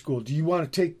after school? Do you want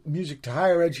to take music to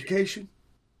higher education?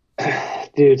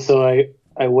 Dude, so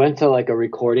I went to like a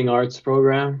recording arts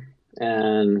program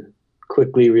and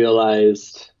quickly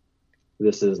realized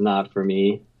this is not for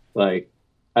me. Like,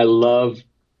 I love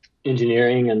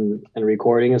engineering and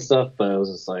recording and stuff, but I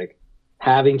was just like,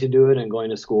 having to do it and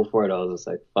going to school for it, I was just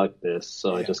like, fuck this.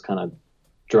 So I just kind of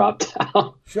dropped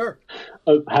out. Sure.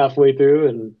 Halfway through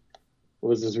and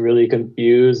was just really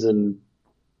confused and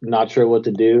not sure what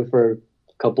to do for a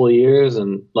couple of years.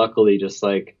 And luckily just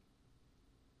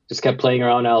kept playing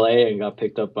around LA and got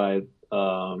picked up by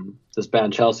this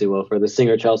band Chelsea Wolf, or the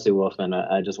singer Chelsea Wolf. And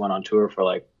I just went on tour for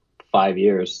like 5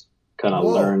 years, kind of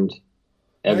learned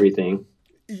everything.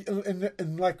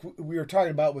 And like we were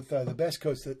talking about with the Best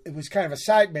Coast, that it was kind of a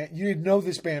side band. You didn't know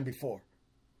this band before.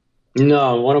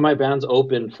 No, one of my bands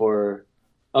opened for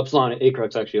Upsilon and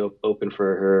Acrux, actually opened for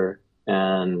her,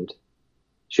 and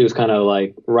she was kind of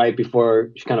like right before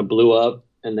she kind of blew up,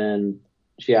 and then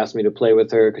she asked me to play with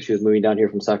her because she was moving down here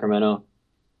from Sacramento,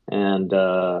 and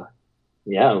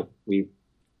we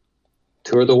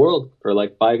toured the world for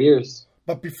like 5 years.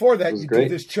 But before that, you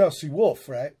did this Chelsea Wolf,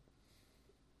 right?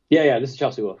 Yeah, this is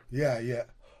Chelsea Wolf. Yeah.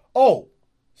 Oh,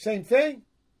 same thing?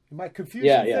 Am I confusing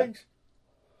things?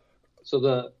 So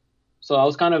I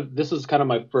was this was kind of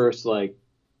my first like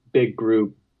big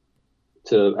group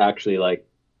to actually like,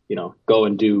 go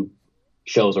and do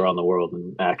shows around the world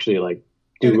and actually like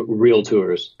do real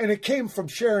tours. And it came from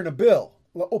sharing a bill,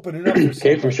 opening up. It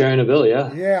came from sharing a bill,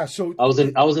 yeah. Yeah, so I was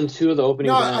in two of the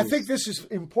opening bands. I think this is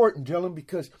important, Dylan,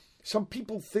 because some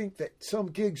people think that some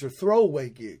gigs are throwaway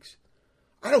gigs.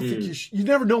 I don't think you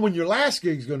never know when your last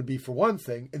gig is going to be, for one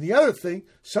thing. And the other thing,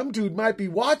 some dude might be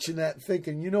watching that and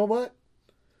thinking, you know what?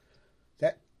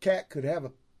 That cat could have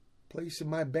a place in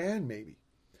my band, maybe.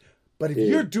 But if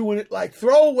you're doing it like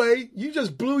throwaway, you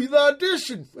just blew the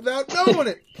audition without knowing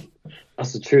it.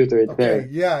 That's the truth right there.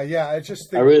 Yeah.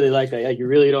 I really like that. Yeah, you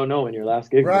really don't know when your last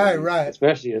gig is. Right.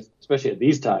 Especially at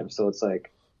these times. So it's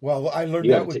like. Well, I learned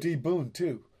that with D. Boone,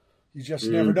 too. You just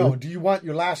never know. Do you want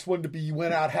your last one to be you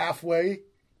went out halfway?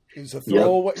 Is a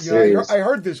throwaway. Yep, I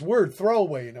heard this word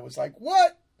throwaway, and it was like,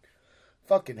 what?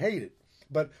 Fucking hate it.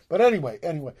 But anyway,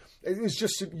 it was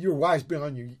just you're wise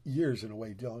beyond your years in a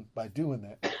way, Dylan, by doing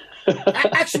that.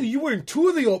 Actually, you were in two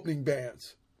of the opening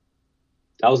bands.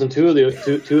 I was in two of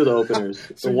the openers.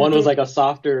 So one was like a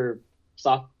softer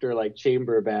like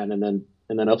chamber band, and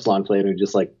then Upsilon played who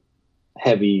just like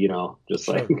heavy,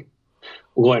 like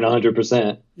going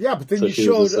 100%. Yeah, but then you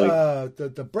showed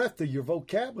the breadth of your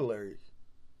vocabulary.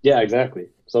 Yeah, exactly.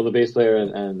 So the bass player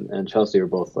and Chelsea were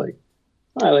both like,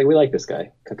 all right, like we like this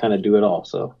guy, can kind of do it all.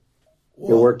 So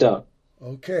it worked out.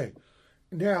 Okay.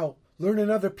 Now, learning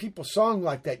other people's song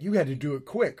like that, you had to do it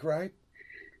quick, right?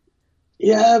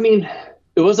 Yeah, I mean,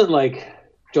 it wasn't like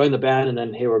join the band and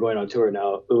then, hey, we're going on tour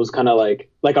now. It was kind of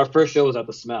like our first show was at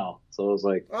the Smell. So it was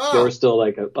like, they were still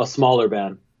like a smaller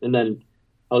band. And then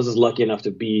I was just lucky enough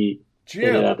to be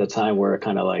in it at the time where it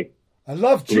kind of like, I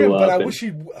love Jim, but I wish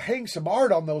he'd hang some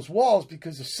art on those walls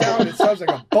because it sounds like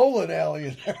a bowling alley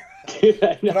in there.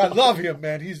 Yeah, but I love him,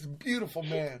 man. He's a beautiful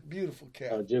man. Beautiful cat.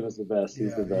 Oh, Jim is the best.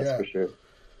 He's the best for sure.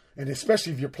 And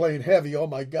especially if you're playing heavy, oh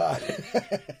my God.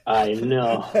 I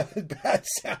know. Bad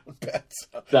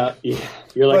sound.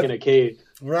 You're like in a cave.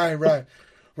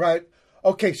 Right.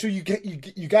 Okay, so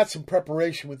you got some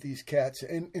preparation with these cats,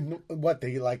 and what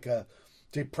they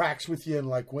they practiced with you and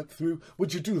like went through.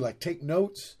 What'd you do? Like take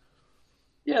notes?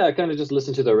 Yeah, I kind of just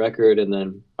listened to the record, and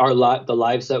then the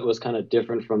live set was kind of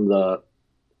different from the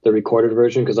recorded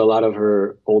version because a lot of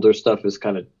her older stuff is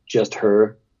kind of just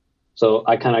her. So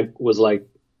I kind of was like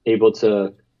able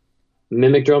to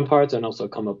mimic drum parts and also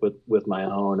come up with my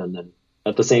own. And then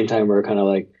at the same time, we were kind of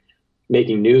like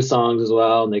making new songs as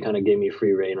well, and they kind of gave me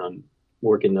free rein on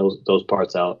working those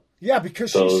parts out. Yeah,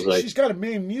 because she's got a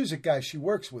main music guy she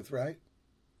works with, right?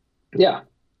 Yeah.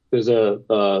 There's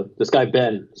this guy,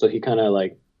 Ben. So he kind of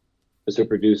like is her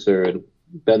producer, and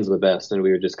Ben's the best. And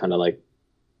we were just kind of like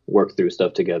work through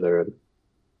stuff together. And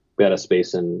we had a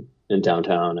space in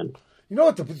downtown. And you know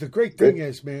what the great thing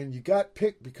is, man? You got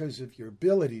picked because of your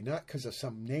ability, not because of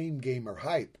some name, game, or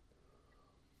hype.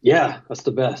 Yeah, that's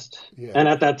the best. Yeah. And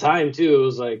at that time, too, it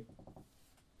was like,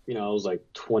 you know, I was like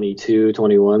 22,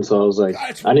 21. So I was like,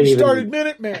 that's when we started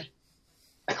Minuteman.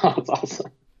 Oh, that's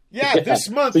awesome. Yeah, this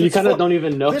month. So you kind of don't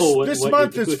even know this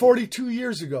month is 42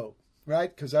 years ago,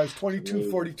 right? Because I was 22,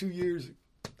 42 years ago.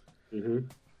 Mm-hmm.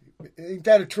 Ain't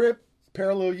that a trip?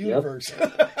 Parallel universe.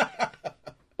 Yep.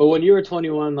 But when you were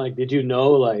 21, like, did you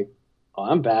know, like, oh,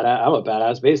 I'm a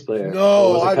badass bass player?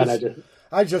 No,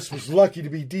 I just was lucky to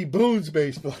be D. Boone's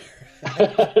bass player.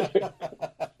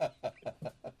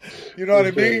 You know what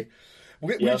I mean?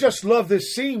 We just love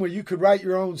this scene where you could write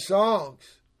your own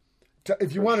songs.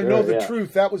 If you want to know the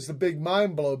truth, that was the big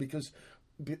mind blow, because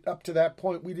up to that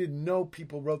point, we didn't know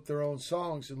people wrote their own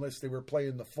songs unless they were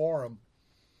playing the Forum.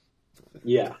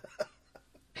 Yeah.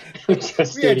 We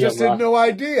just had no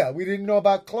idea. We didn't know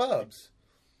about clubs.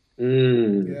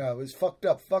 Yeah, it was fucked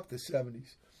up. Fuck the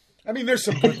 70s. I mean, there's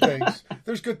some good things.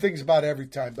 There's good things about every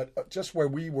time, but just where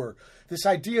we were, this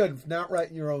idea of not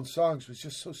writing your own songs was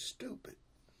just so stupid.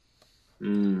 I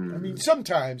mean,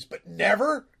 sometimes, but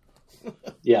never.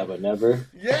 Yeah, but never.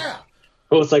 Yeah.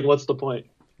 Well, it's like, what's the point?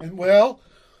 And well,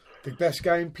 the best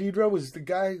guy in Pedro was the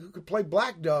guy who could play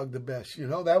Black Dog the best. You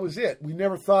know, that was it. We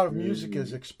never thought of music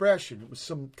as expression. It was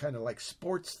some kind of like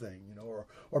sports thing, you know,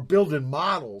 or building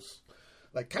models.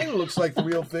 Like, kind of looks like the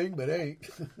real thing, but ain't.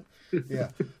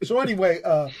 Yeah. So anyway,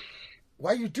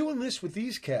 while you're doing this with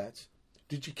these cats,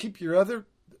 did you keep your other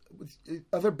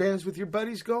bands with your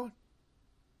buddies going?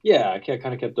 Yeah, I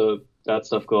kind of kept that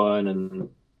stuff going, and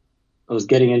I was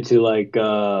getting into like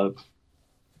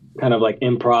kind of like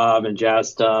improv and jazz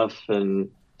stuff, and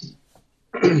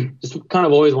just kind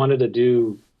of always wanted to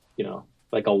do, you know,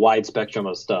 like a wide spectrum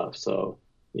of stuff. So,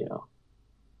 you know,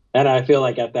 and I feel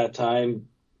like at that time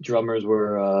drummers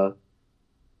were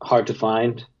hard to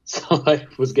find, so I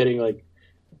was getting like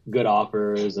good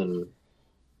offers and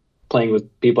playing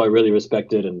with people I really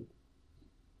respected, and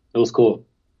it was cool.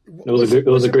 It was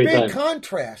a great time. Big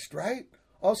contrast, right?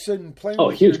 All of a sudden playing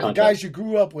with huge the guys you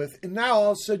grew up with, and now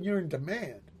all of a sudden you're in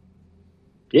demand.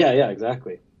 Yeah,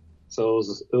 exactly. So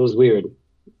it was weird.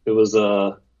 It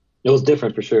was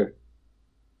different for sure.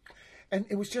 And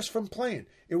it was just from playing.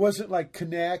 It wasn't like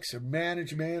connects or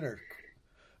management or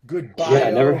good bio. Yeah,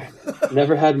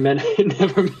 never had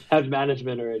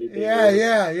management or anything.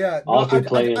 Yeah. All through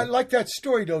playing. I like that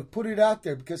story though. Put it out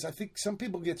there, because I think some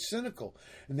people get cynical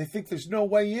and they think there's no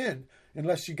way in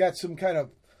unless you got some kind of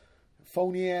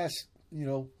phony ass, you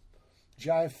know,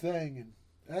 jive thing, and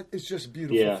that is just a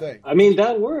beautiful thing. I mean,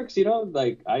 that works, you know.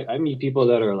 Like I meet people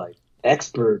that are like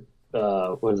expert.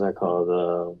 What is that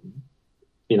called?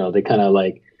 You know, they kind of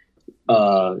like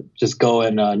just go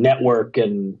and network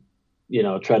and, you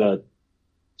know, try to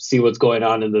see what's going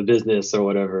on in the business or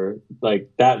whatever.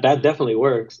 Like that definitely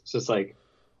works. It's just like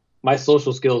my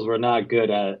social skills were not good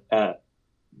at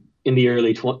in the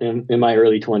in my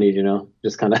early 20s, you know,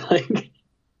 just kind of like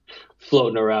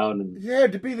floating around. And yeah,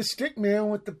 to be the stick man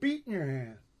with the beat in your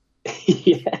hand.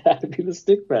 Yeah, to be the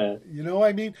stick man. You know what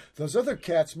I mean? Those other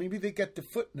cats, maybe they get the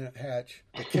foot in the hatch,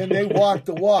 but can they walk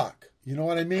the walk? You know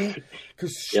what I mean?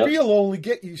 Because spiel will only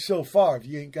get you so far if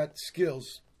you ain't got the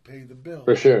skills. Pay the bill.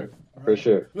 For sure. Right. For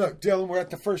sure. Look, Dylan, we're at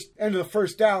the end of the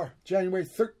first hour. January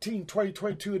 13,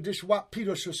 2022 edition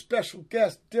Pedro Show special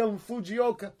guest, Dylan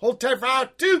Fujioka. Hold tight for hour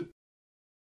 2.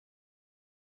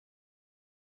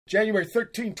 January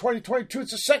 13, 2022.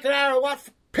 It's the second hour of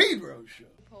Pedro Show.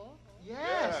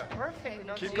 Yes,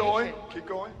 perfect. Keep going.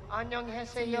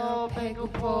 안녕하세요.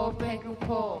 배고파.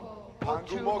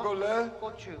 방구 먹을래?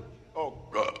 고추.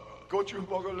 고추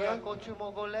먹을래? 고추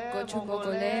먹을래.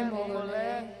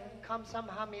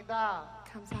 감사합니다.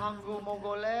 방구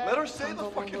먹을래? Let her say the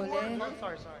fucking word. I'm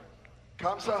sorry.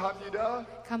 감사합니다.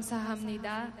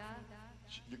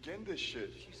 You're getting this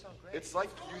shit. It's like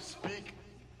you speak.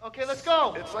 Okay, let's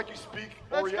go. It's like you speak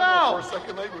Let's Oriental go. for a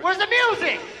second language. Where's the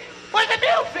music? Yeah,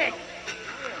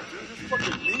 dude, this is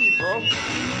fucking me, bro.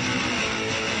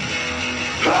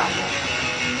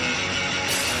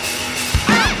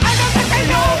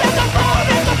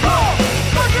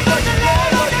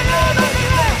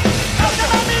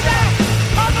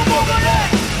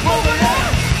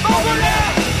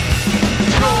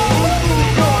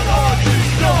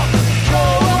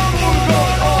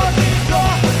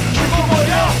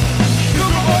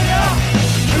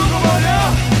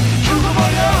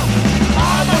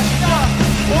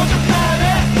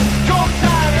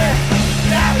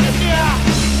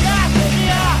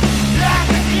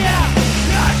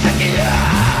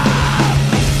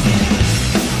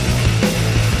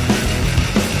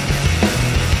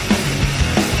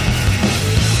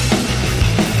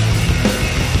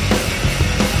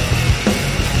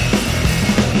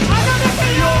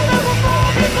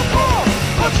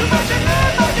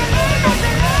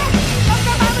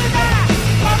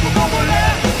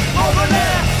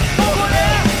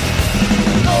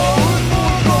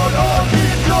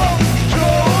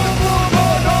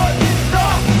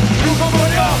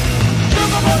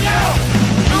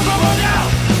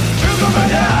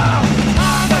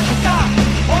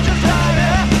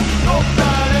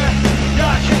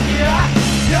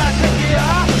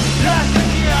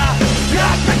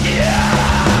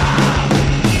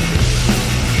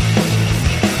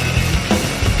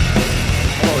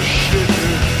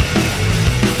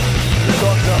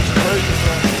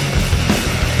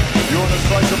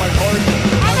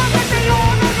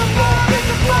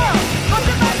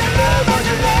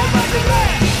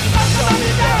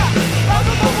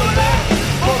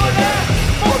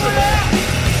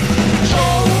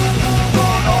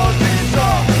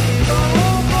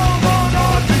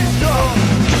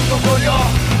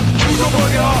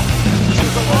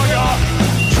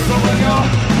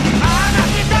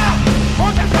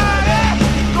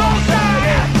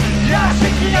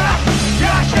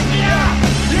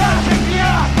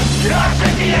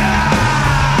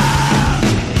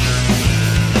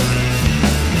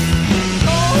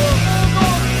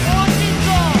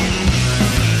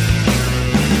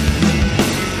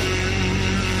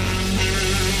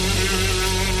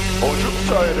 좀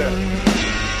써야 돼.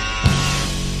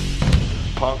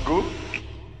 방구?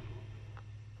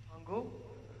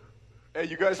 Hey,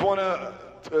 you guys want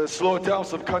to slow it down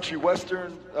some country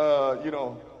western, you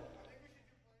know.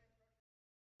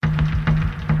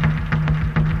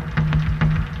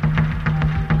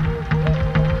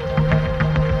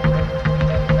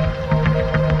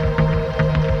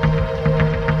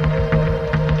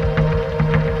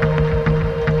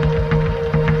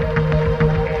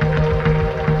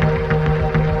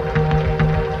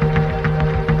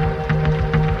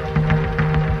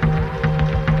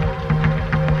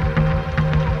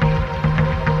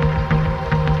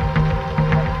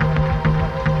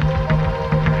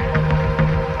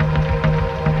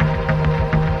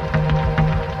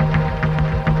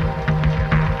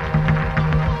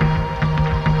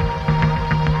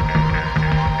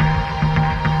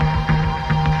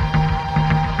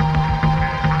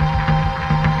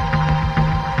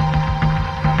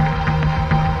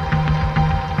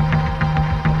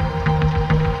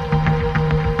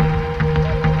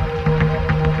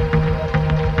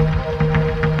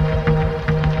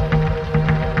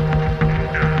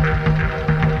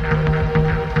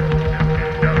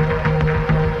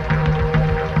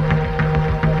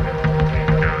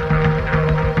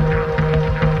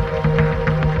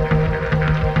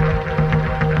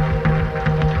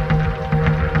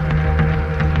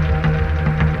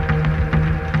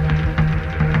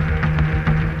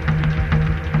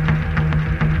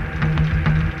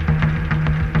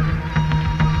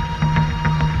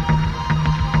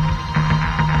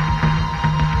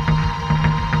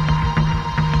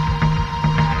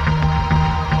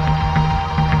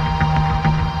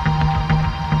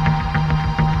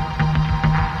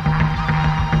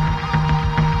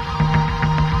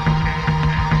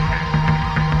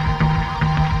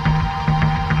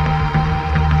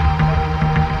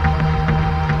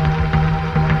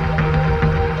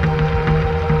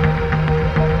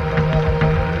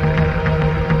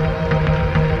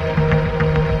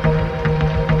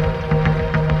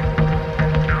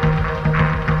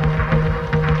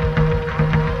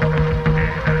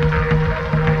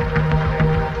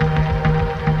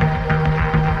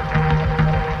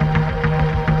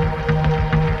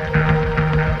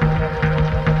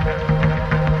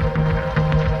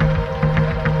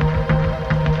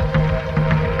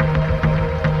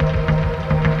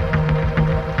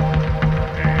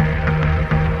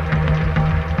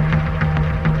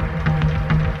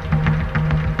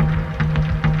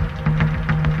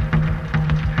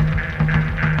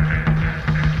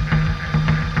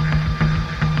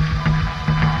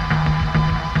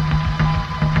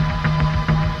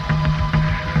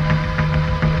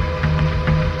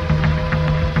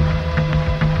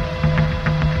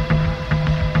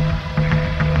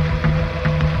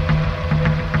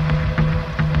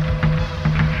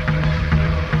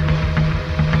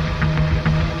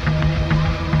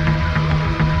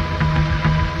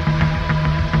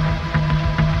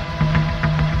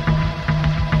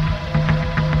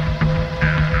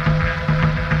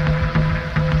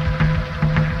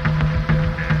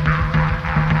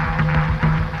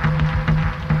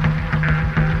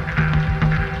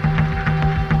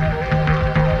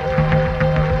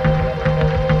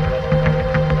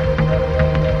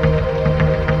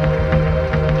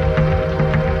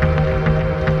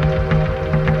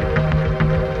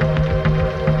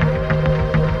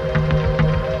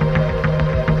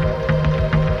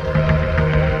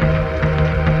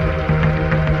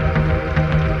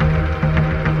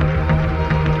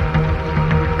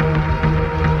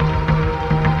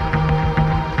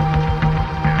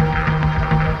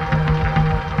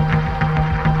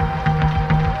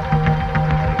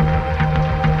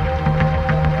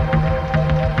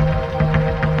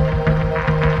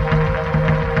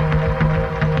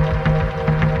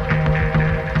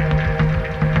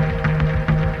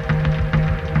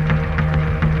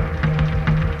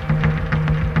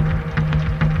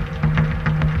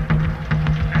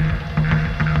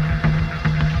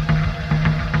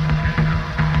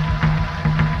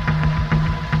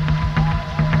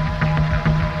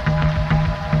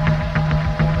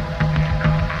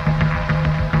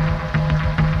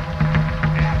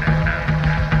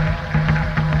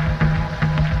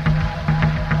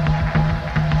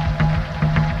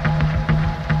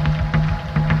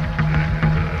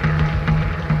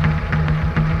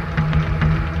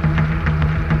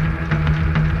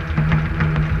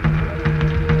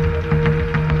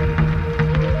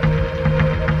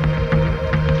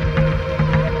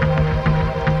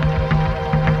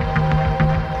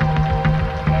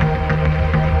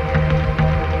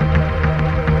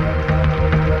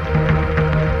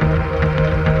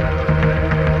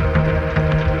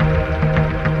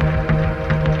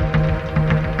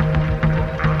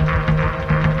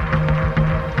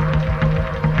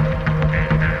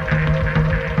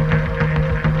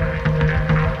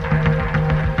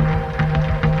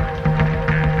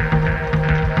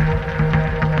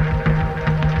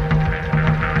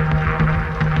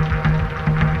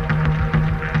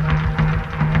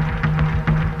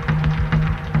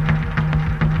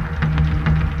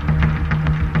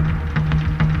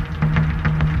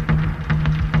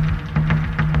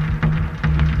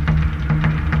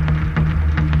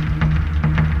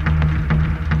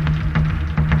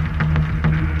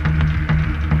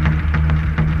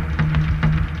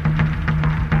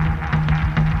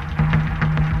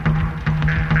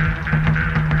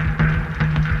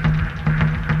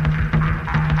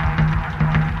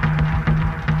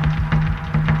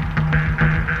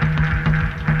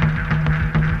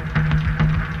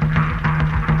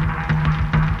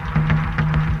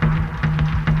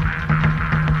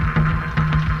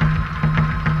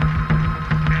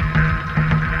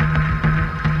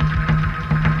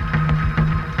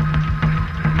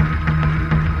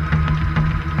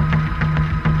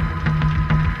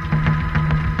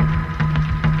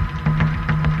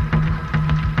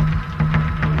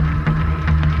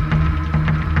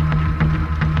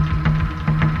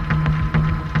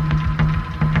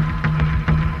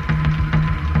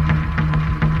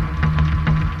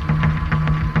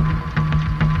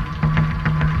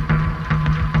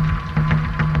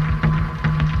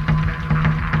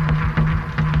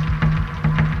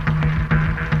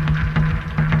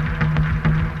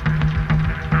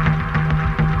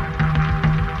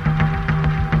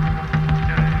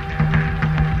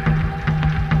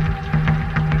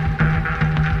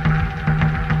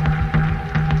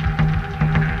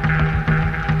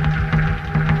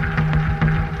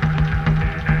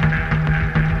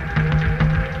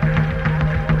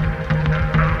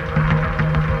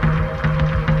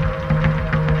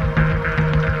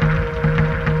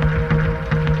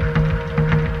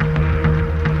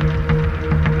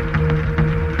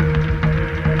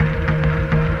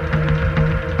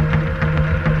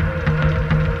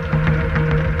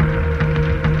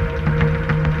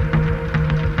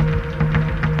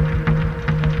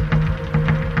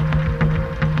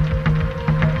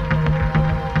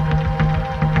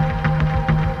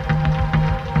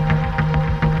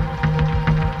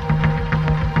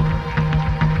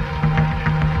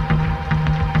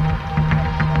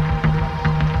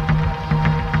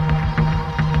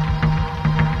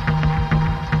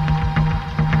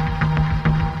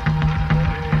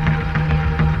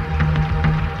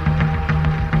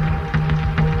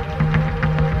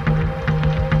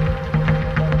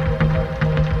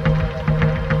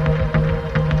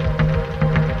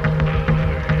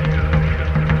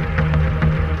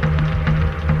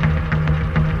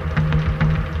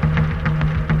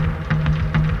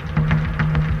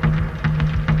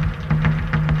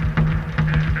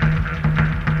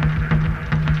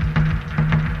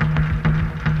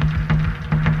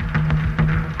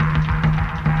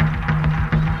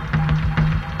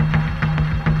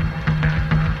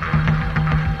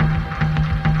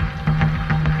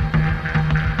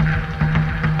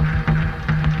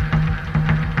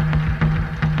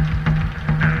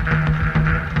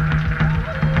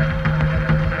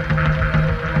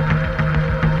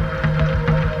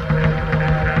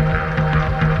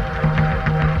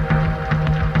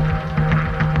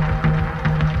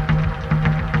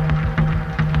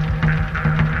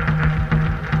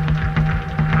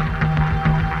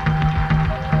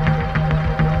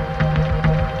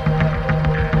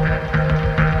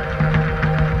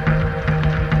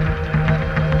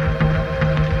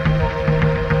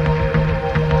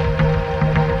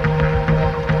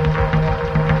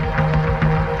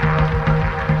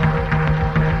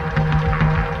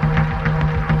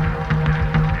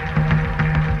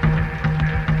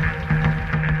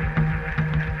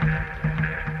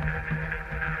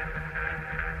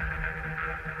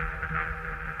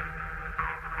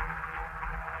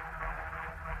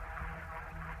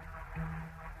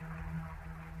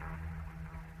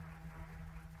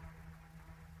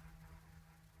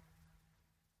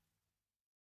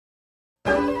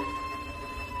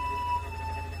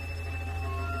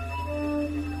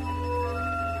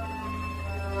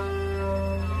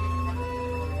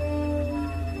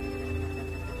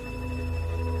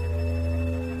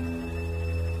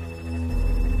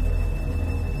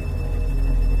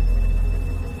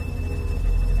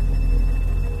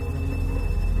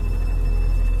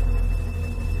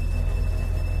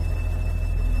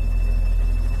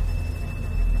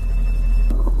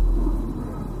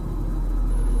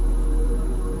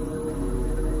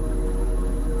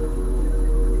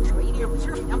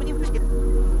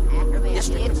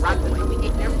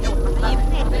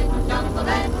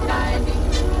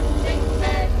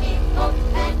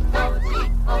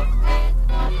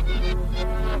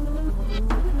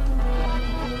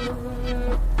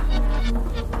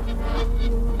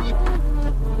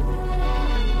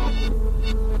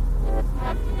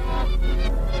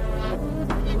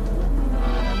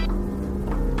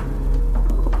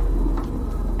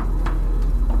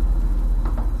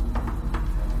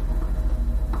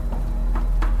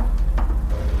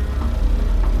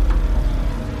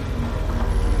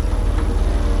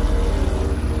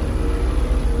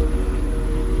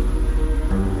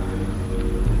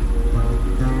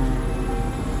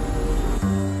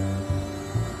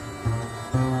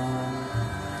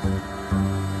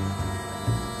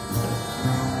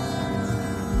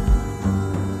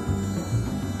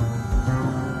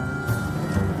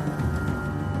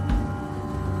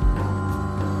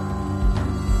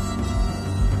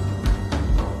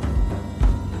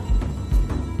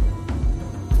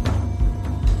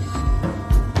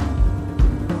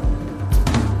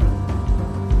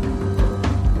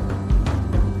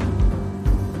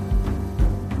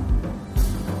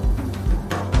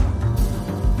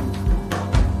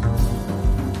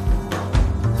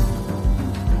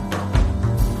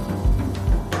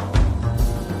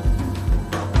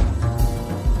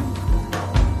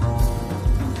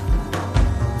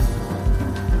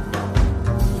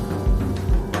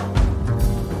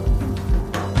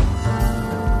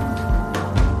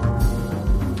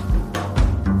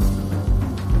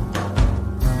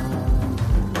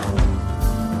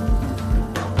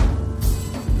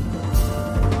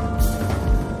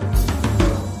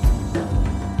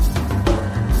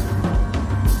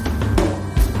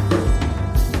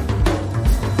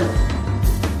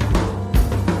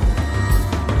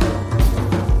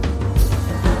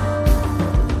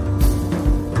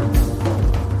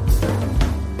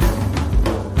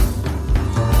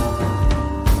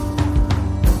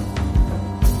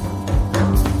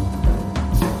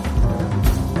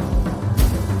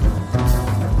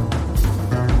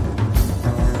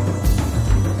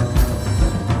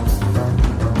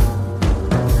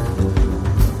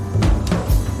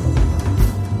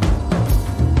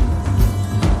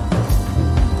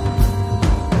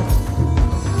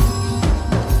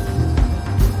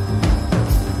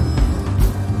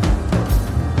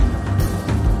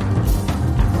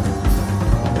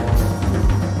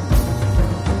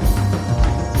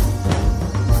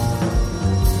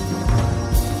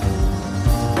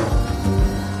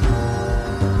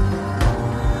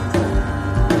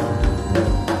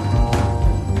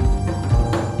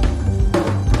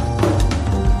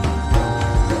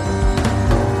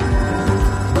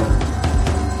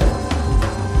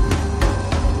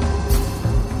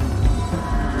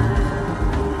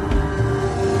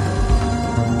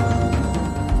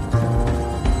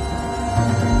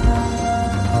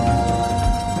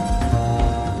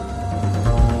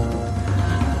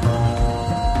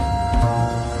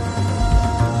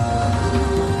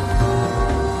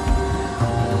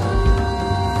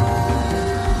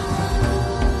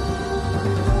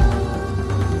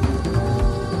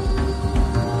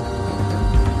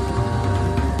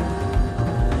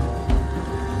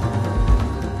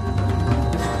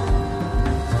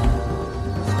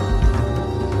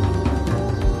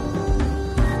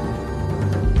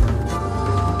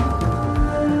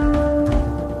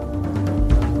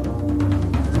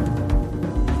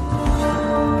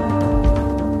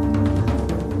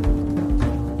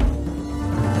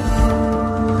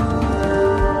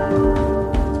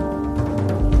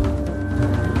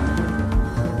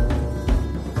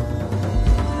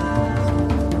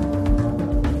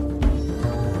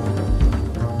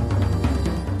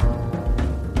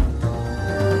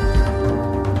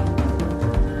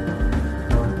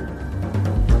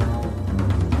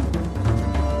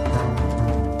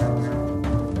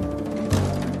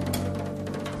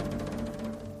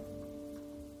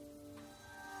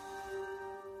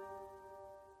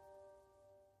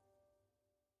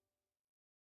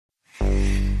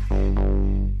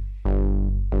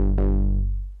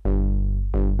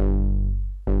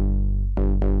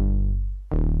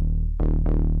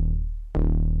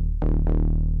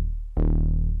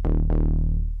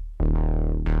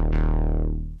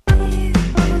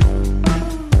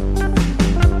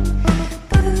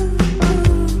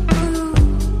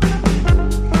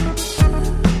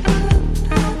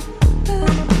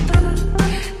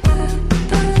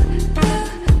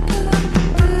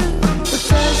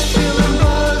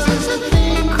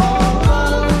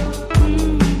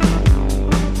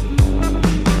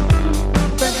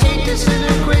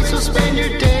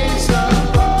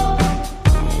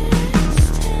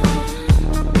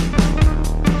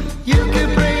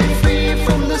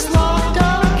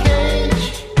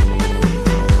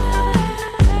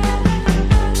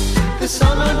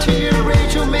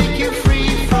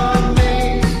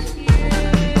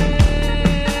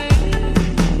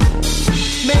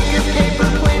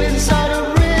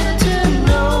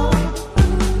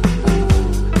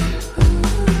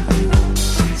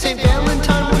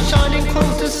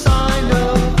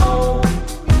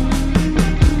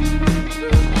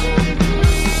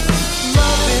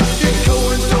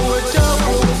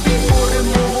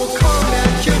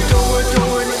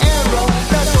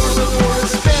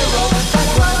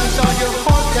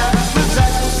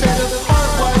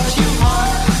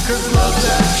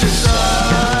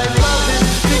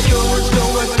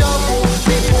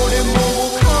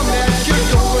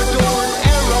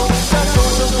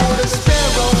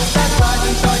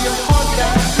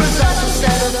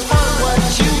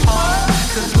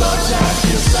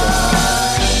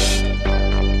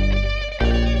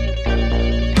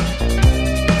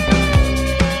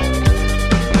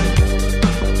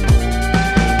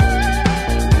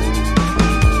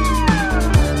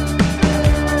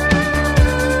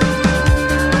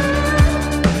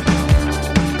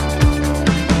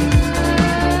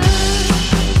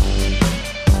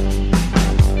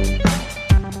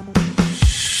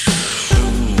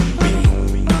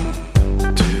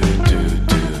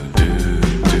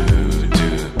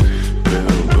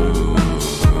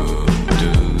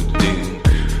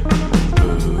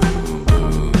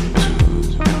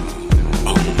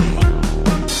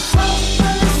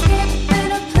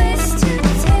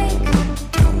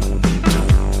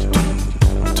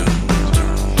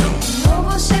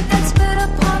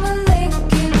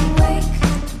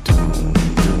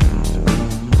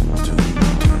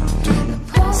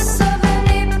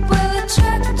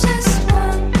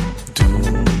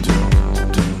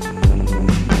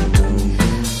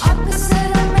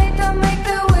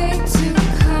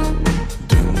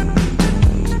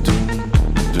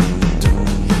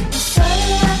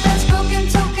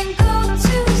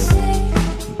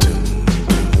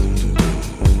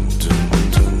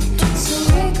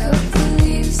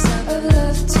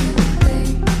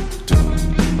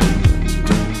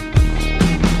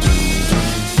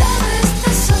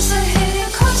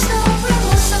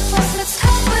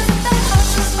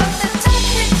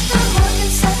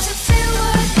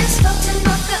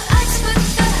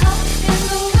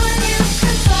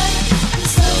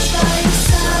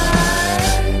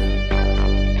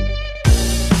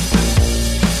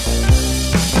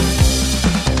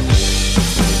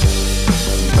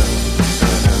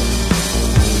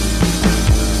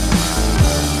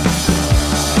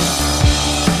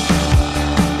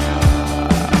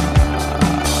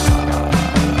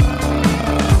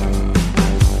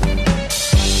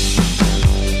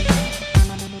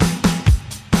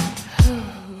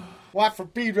 Watt from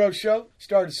Pedro Show.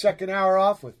 Started second hour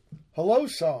off with Hello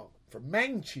Song from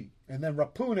Mangchi. And then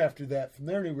Rapoon after that from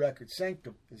their new record,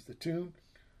 Sanctum, is the tune.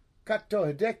 Kato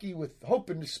Hideki with Hope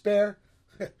and Despair.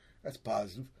 That's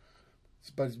positive. It's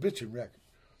about his bitchin' record.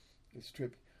 It's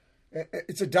trippy.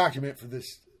 It's a document for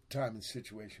this time and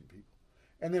situation, people.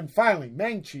 And then finally,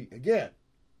 Mangchi, again,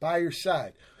 By Your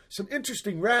Side. Some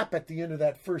interesting rap at the end of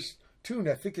that first tune.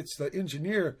 I think it's the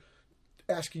engineer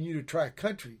asking you to try a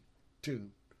country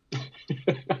tune.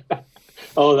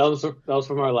 Oh, that was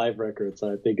from our live record.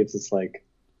 So I think it's just like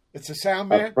it's a sound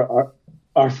man.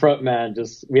 Our front man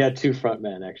we had two front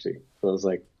men actually. So it was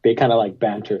like they kind of like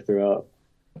banter throughout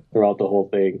the whole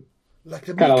thing. Like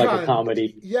the kind of like a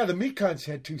comedy. Yeah, the Mekons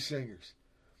had two singers.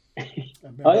 Oh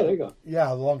yeah, there you go.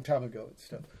 Yeah, a long time ago and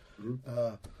stuff.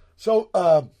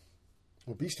 Mm-hmm.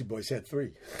 Well, Beastie Boys had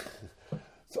three.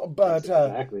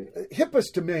 Exactly. Hip us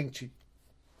to Mangchi.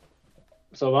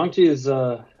 So Mangchi is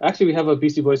actually we have a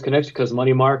Beastie Boys connection because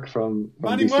Money Mark from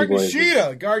Money Beastie Mark Boys.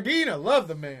 Nishida, Gardena, love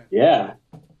the man. Yeah,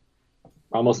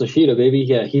 almost Nishida, baby.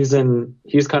 Yeah, he's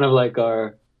kind of like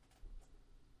our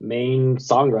main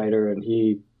songwriter, and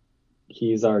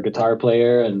he's our guitar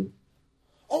player, and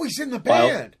he's in the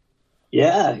band.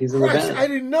 Yeah, he's in the band. I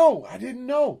didn't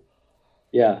know.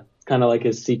 Yeah, it's kind of like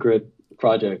his secret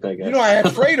project, I guess. You know, I had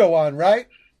Fredo on, right?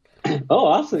 Oh,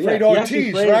 awesome! Yeah. Fredo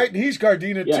Ortiz, right? And he's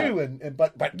Gardena too,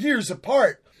 but years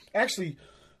apart. Actually,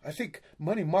 I think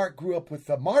Money Mark grew up with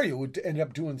Mario, who ended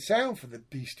up doing sound for the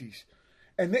Beasties.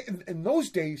 And in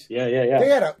those days, yeah, they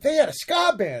had a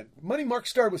ska band. Money Mark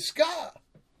started with ska.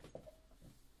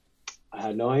 I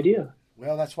had no idea.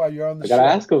 Well, that's why you're on the show. I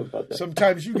gotta ask him about that.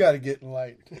 Sometimes you gotta get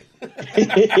enlightened.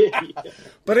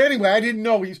 But anyway, I didn't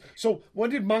know So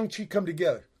when did Mangchi come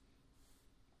together?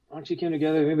 Mangchi came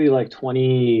together maybe like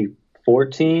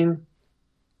 2014,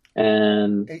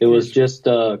 and it was just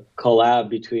a collab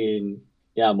between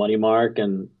Money Mark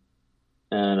and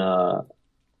a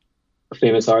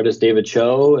famous artist David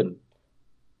Cho, and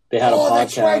they had a podcast. Oh,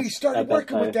 that's right. He started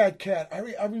working with that cat. I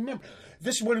remember.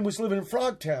 This is when he was living in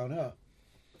Frogtown, huh?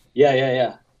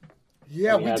 Yeah.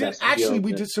 Yeah,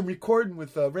 we did some recording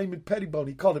with Raymond Pettibone.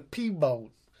 He called it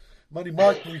P-Bone. Money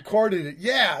Mark recorded it.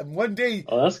 Yeah, and one day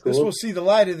that's cool. This will see the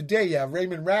light of the day. Yeah,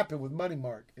 Raymond rapping with Money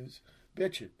Mark is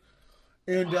bitching.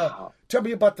 And tell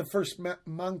me about the first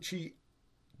Mangchi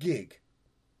gig.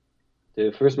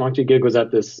 The first Mangchi gig was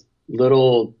at this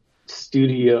little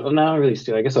studio. Not really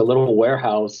studio. I guess a little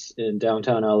warehouse in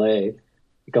downtown LA.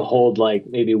 It could hold like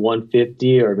maybe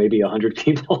 150 or maybe 100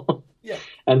 people. Yeah.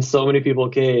 And so many people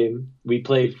came. We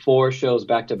played 4 shows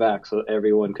back to back, so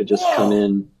everyone could just come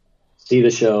in, see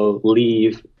the show,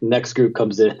 leave. Next group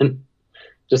comes in,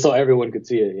 just so everyone could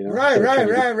see it. You know.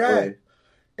 Right.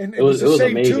 And it was the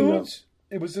same amazing, tunes.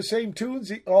 Though. It was the same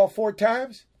tunes all 4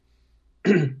 times.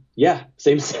 Yeah,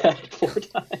 same set 4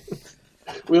 times.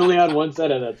 We only had 1 set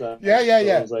at that time.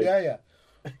 Yeah.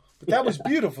 But that was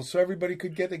beautiful, so everybody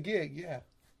could get a gig. Yeah.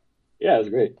 Yeah, it was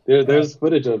great. There's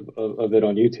footage of it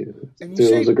on YouTube.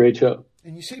 It was a great show.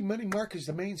 And you say Money Mark is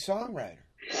the main songwriter.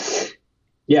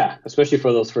 Yeah, especially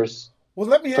for those first. Well,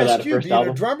 let me ask you, being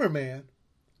album. a drummer, man,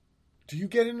 do you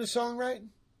get into songwriting?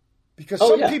 Because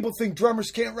some people think drummers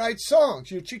can't write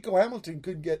songs. Chico Hamilton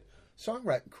couldn't get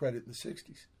songwriting credit in the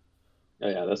 60s. Oh,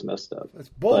 yeah, that's messed up. That's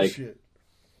bullshit.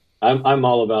 Like, I'm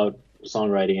all about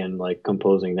songwriting and like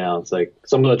composing now. It's like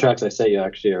some of the tracks I sent you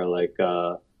actually are like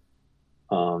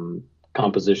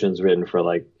compositions written for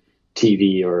like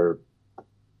TV or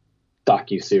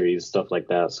docu-series, stuff like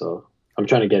that. So I'm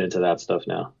trying to get into that stuff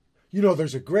now. You know,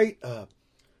 there's a great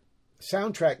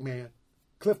soundtrack man,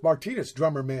 Cliff Martinez,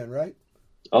 drummer man, right?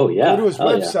 Oh, yeah. Go to his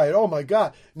website. Yeah. Oh, my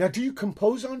God. Now, do you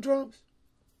compose on drums?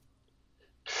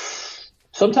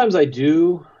 Sometimes I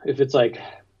do. If it's like,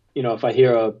 if I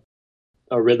hear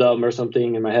a rhythm or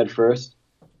something in my head first.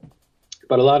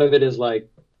 But a lot of it is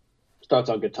like, starts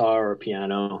on guitar or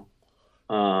piano.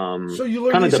 So you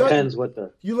learn kind of depends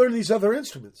you learn these other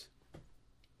instruments.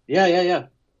 Yeah.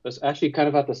 It's actually kind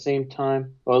of at the same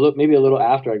time, or maybe a little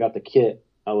after I got the kit.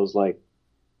 I was like,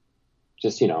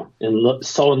 just so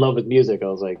in love with music. I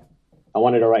was like, I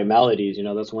wanted to write melodies.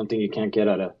 That's one thing you can't get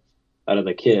out of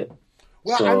the kit.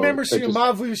 Well, so I remember seeing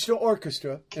Mahavishnu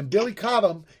Orchestra, and Billy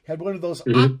Cobham had one of those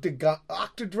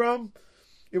octadrum.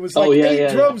 It was like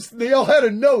 8 drums. Yeah. They all had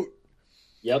a note.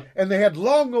 Yep. And they had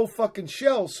long old fucking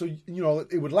shells, so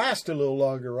it would last a little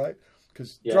longer, right?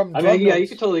 Because drum you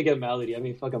could totally get melody. I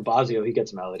mean, fucking Basio, he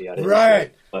gets melody out of it.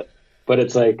 Right. But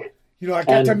it's like, I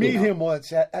got to meet him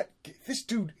once. This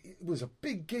dude, it was a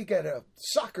big gig at a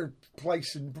soccer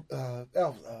place in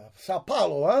Sao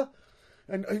Paulo, huh?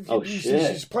 And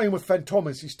he's playing with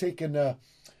Fantomas. He's taking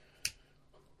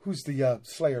who's the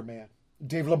Slayer man?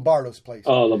 Dave Lombardo's place.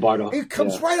 Oh, Lombardo. He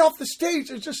comes right off the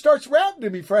stage and just starts rapping to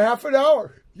me for half an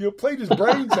hour. Played his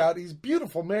brains out. He's a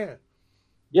beautiful man.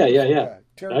 Yeah.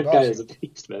 Terry That guy is a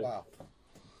beast, man. Wow.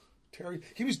 Terry,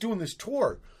 he was doing this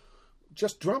tour,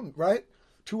 just drum, right?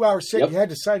 2 hour set. Yep. You had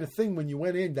to sign a thing when you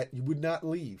went in that you would not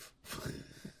leave.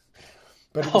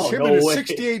 But it was him in a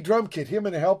 68 drum kit, him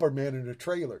and a helper man in a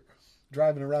trailer,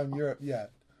 driving around Europe. Yeah.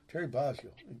 Terry Bozzio,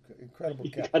 incredible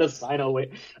guy. You got to sign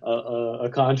a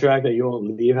contract that you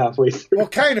won't leave halfway through. Well,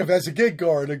 kind of as a gig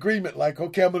goer, an agreement like,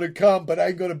 okay, I'm going to come, but I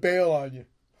ain't going to bail on you.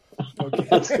 Okay.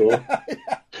 That's cool.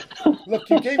 Look,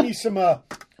 you gave me some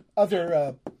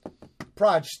other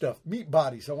proj stuff,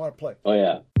 meatbodies. I want to play. Oh,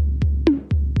 yeah.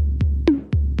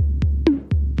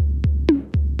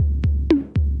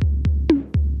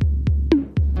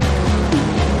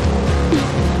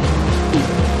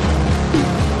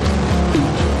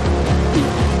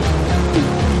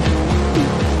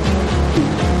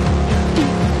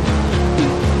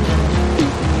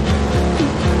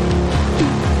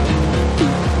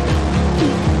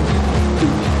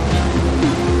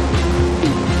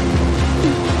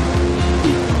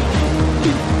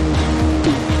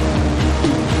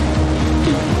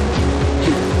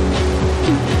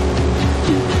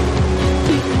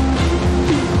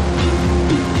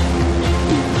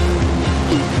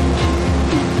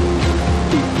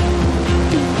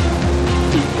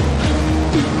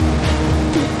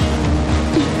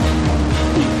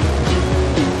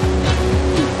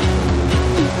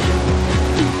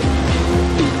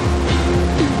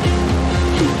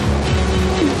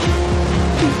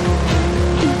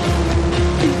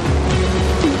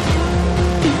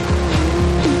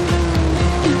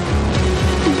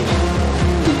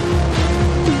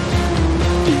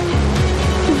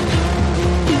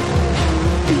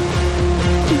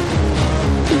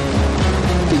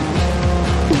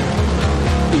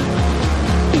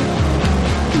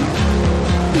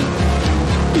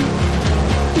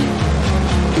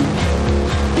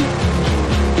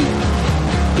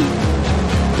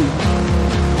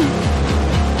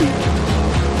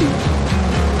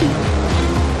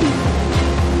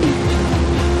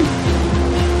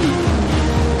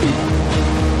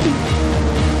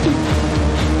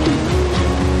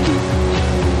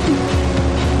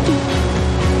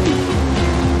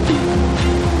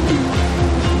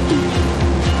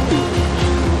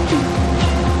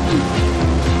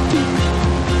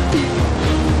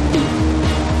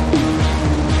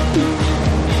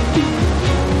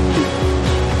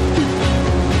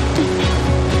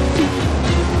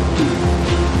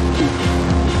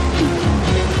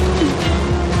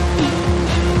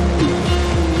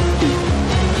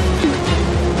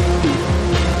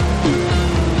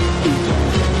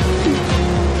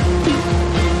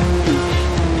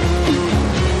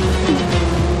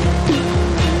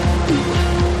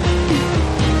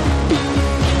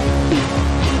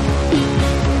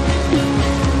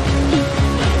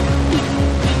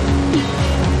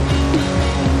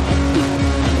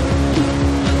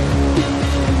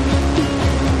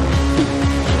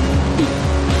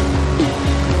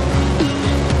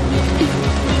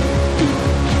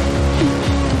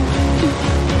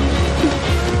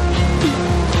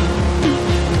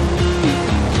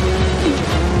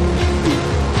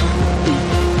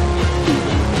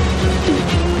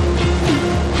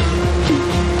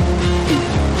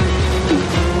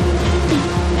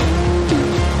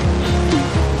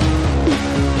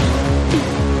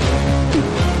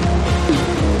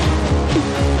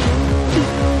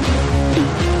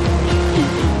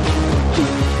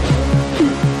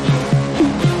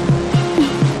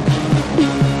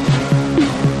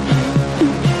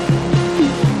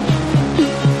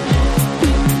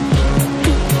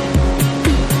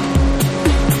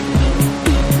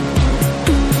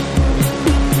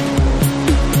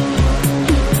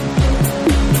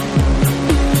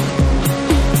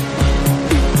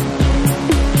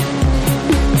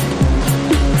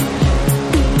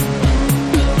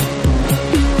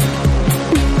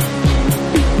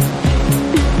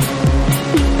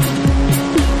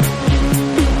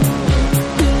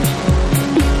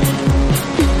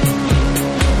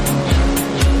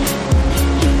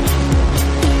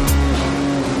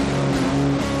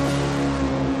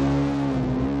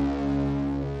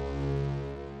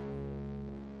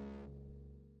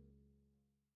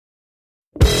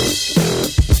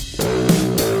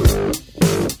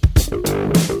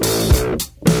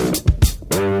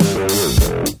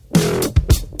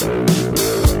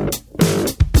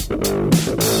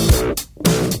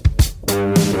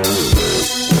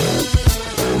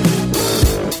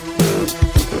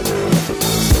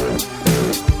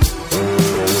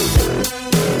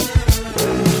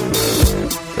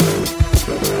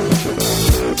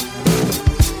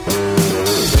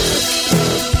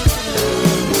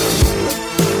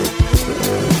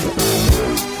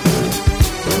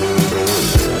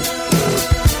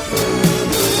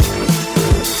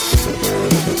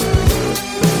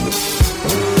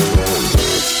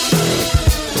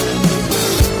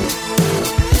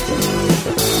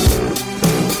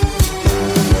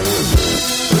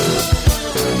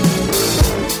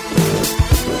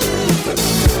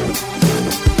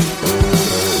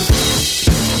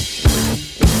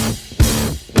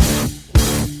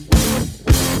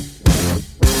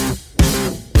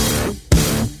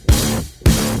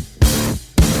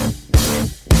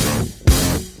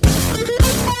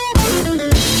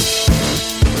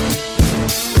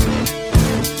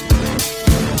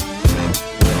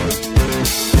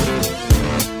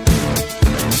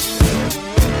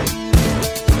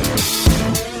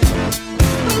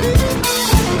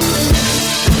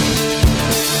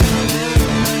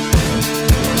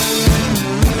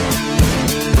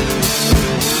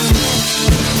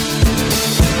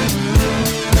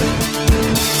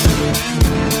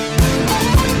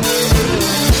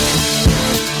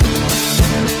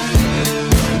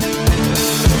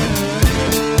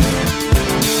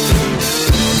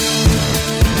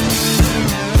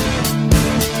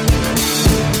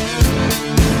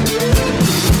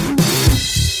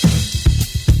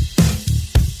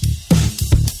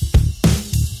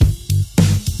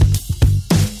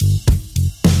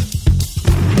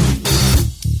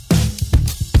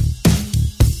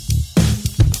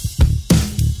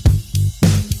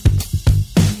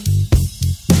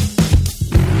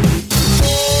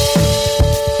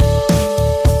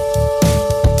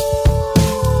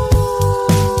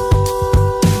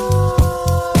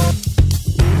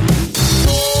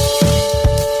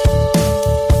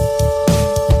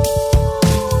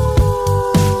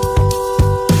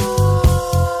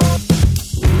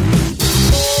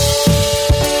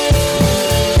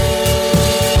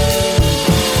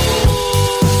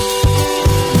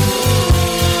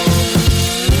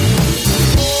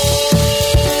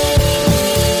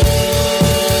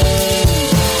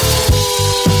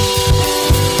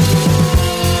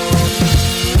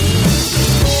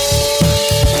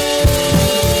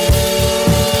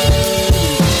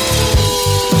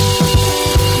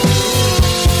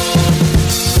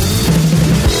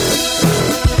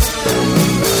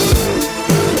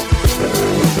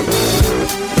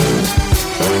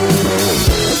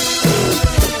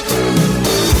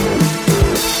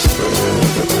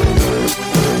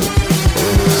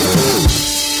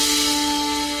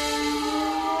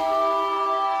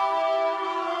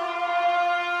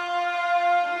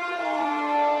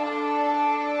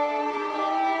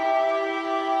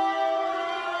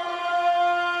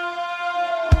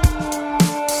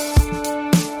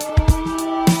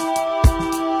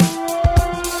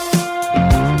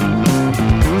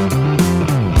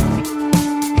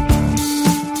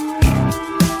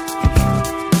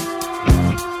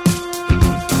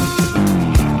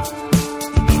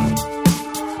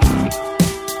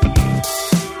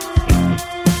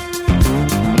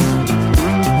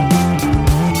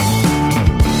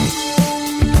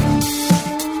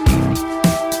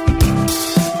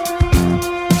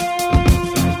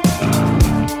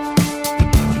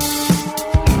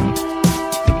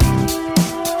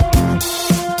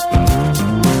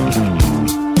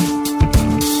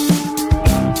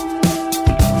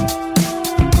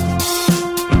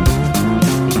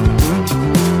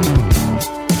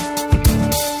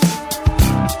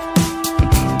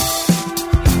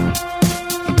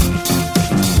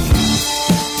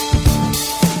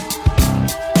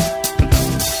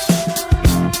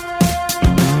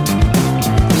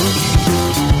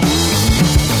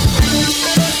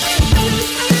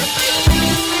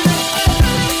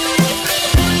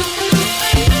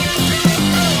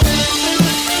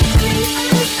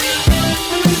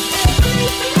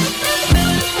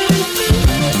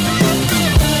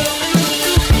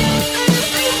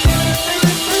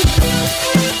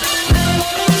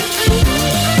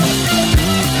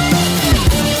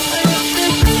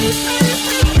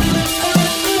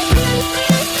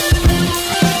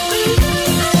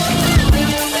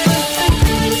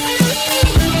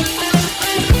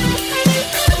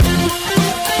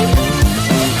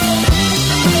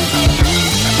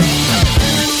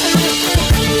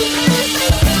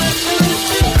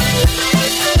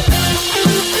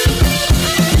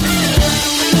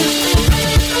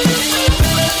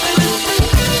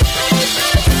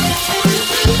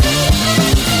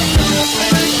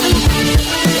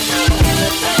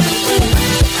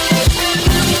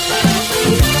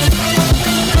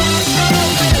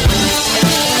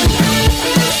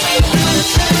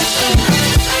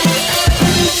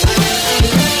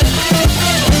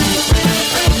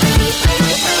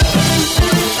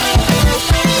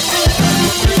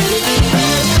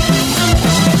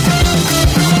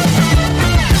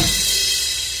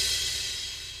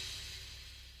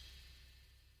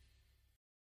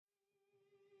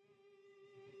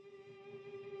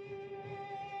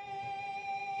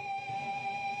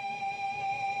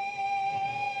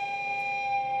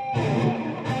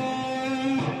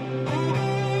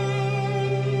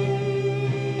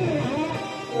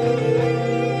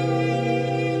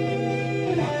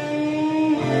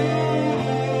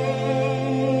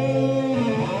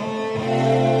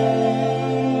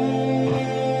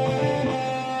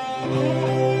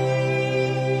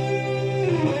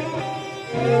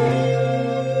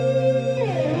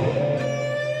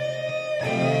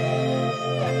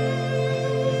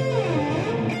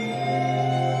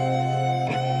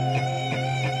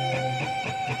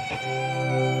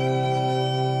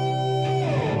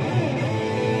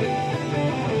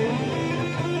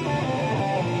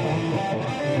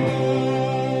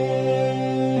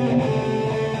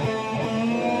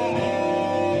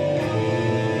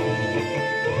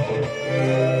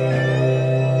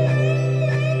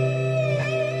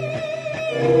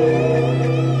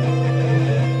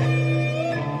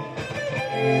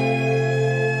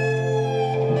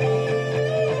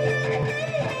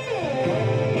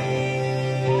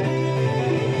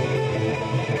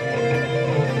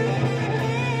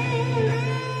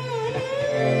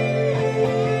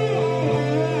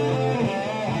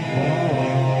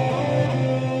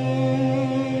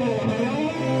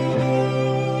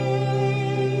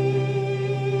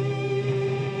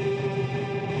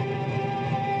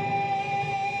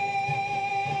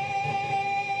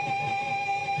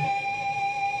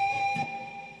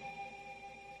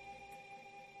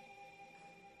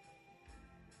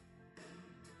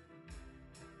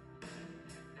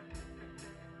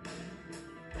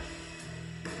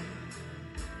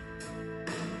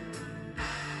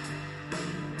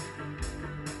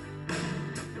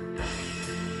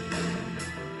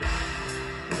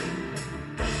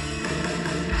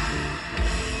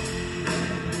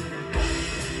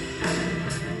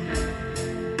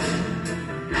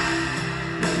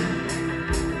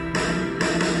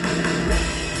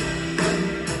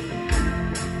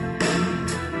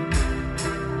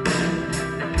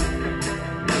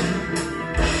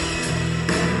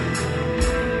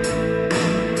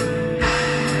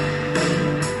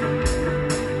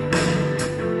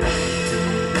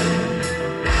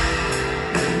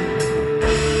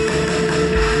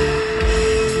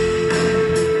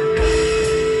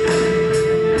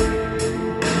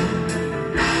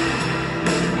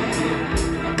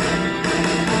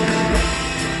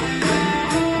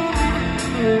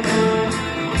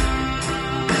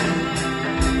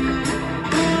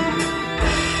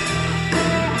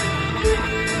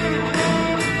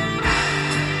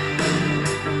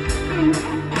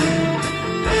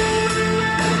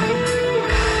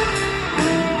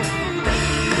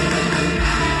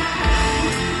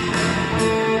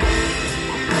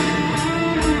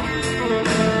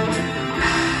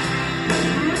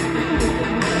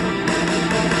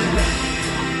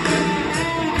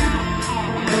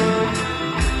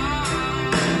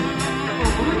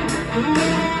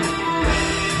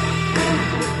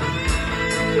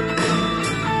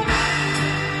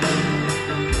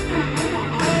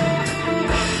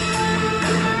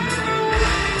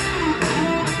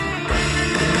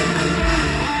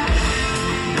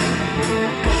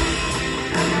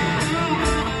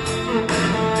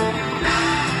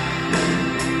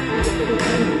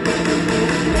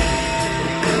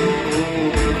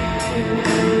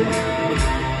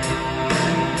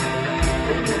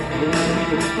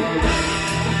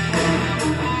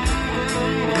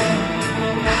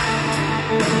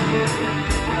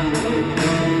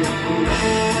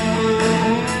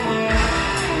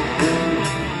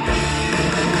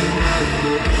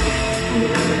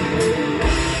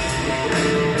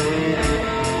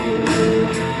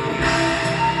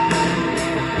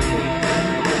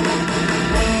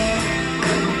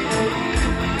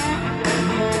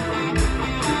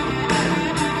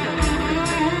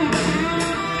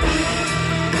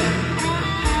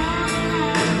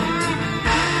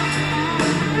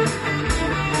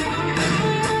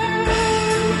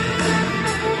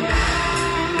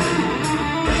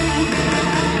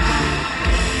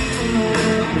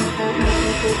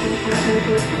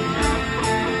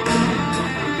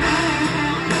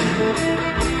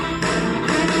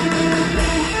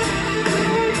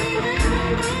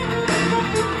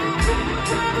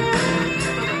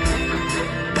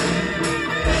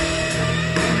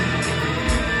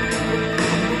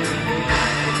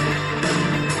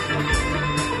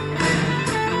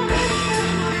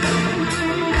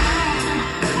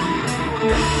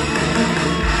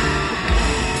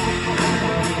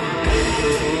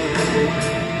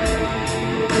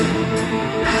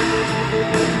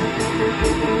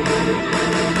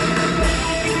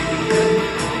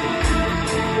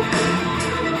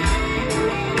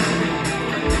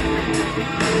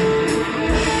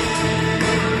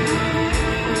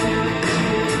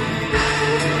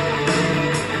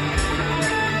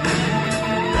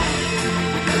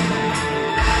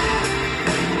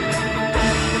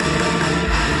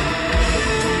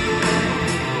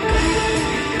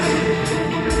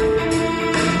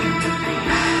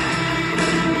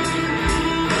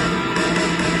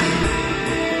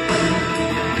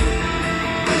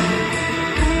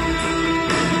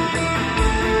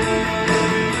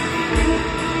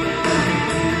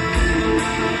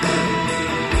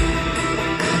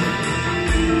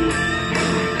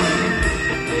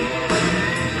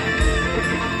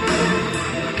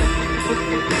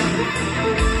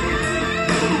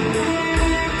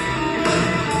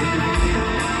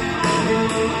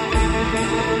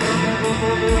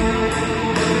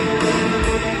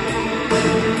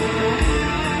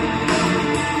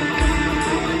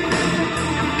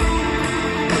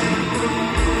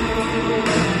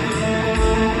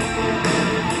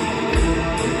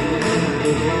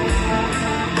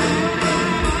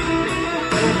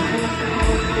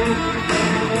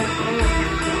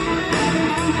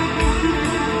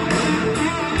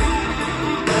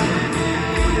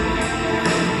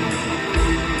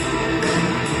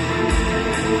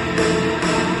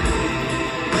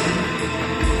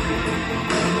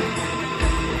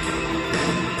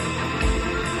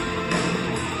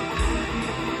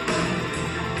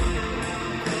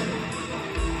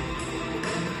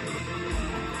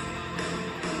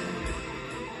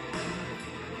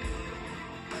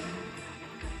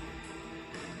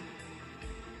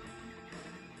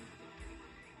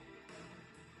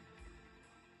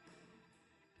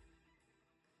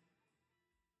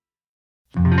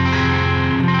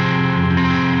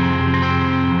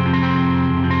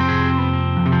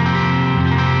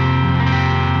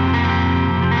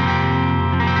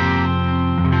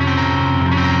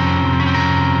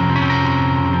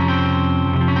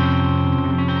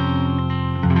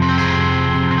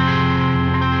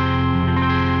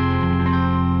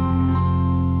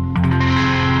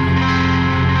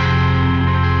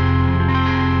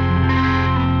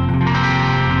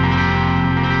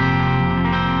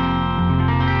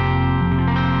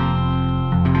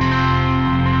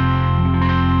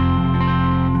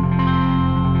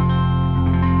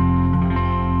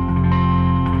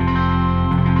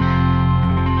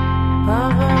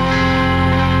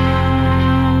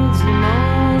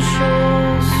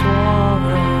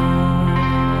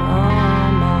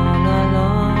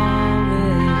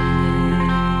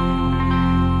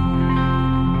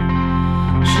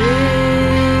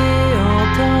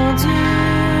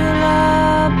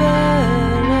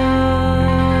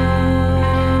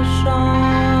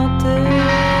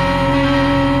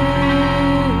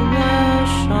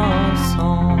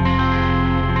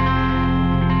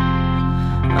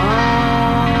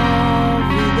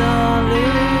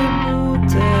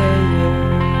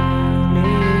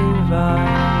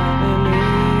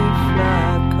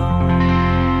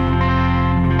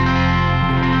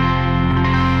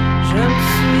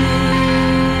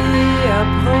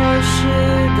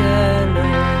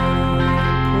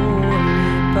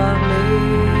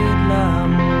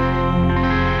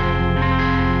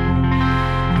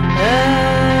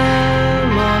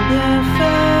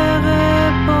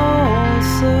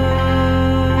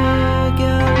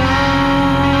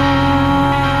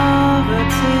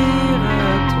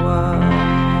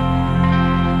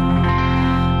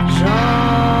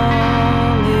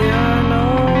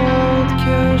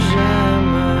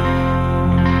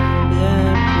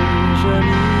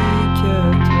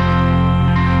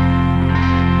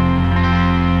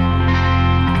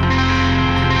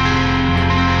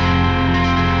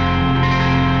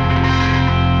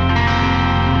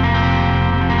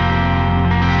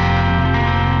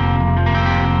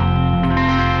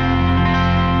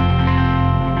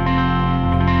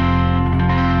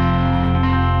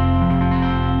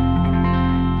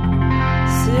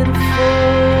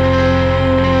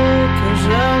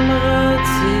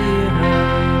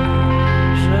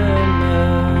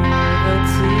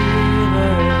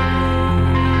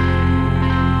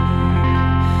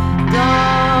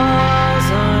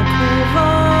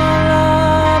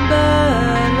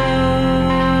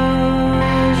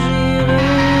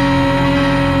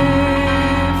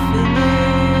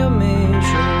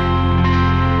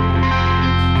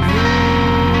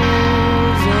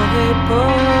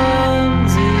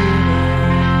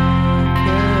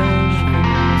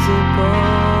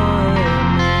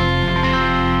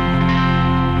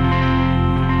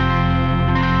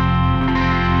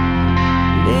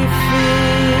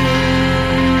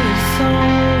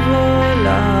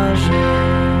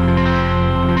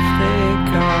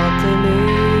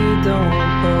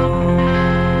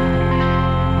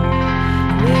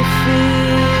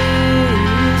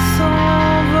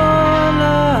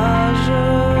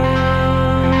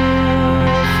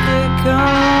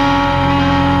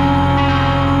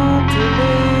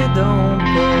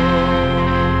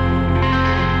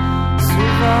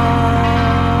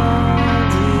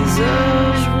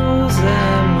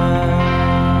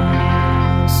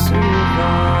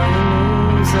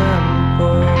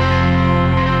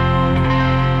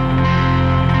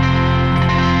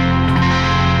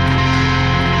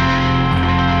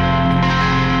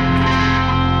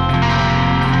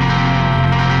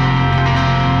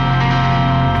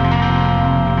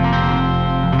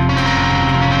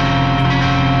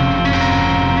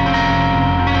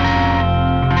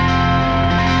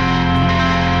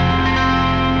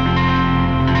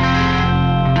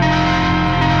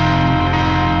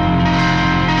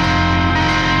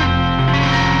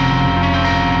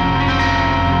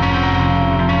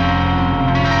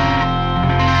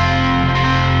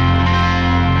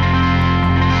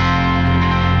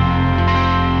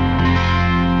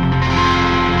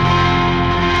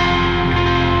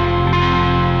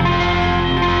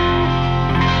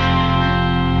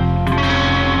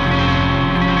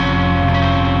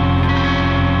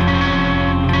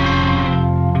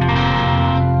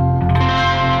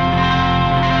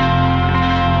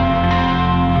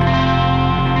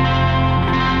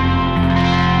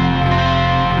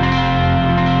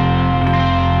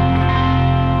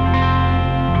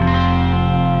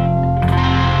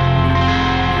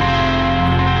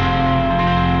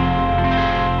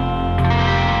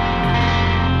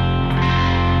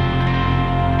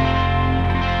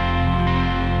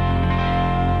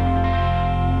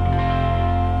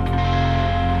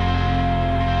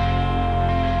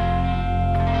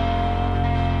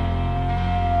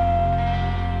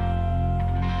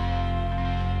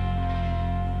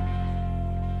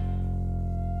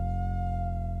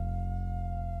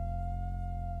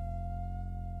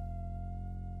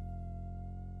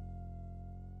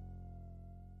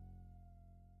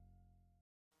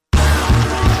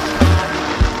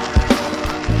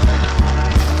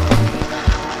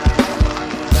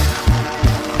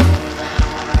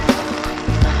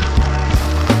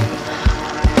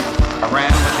 I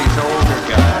ran with these older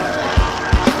guys,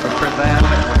 but for them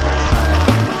it was the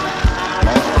same.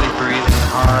 Mostly breathing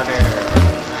hard air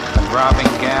and robbing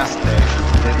gas stations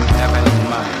that didn't have any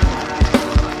money.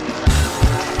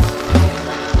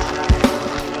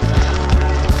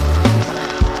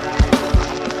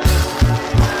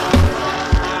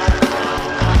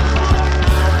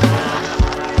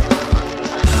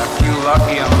 And a few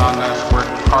lucky among us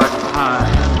worked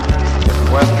part-time with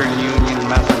Western Union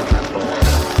messenger boys.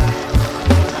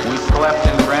 We slept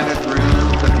in rented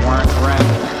rooms that weren't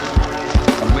rented,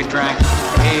 and we drank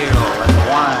ale and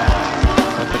wine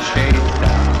with the shades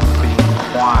down, being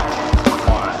quiet.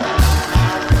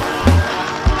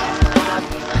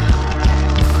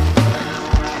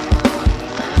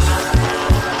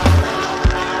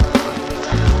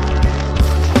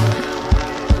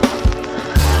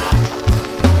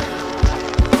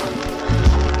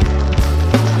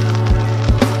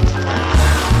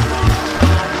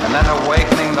 And then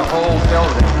awakening the whole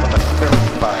building with a spirit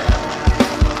fire,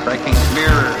 breaking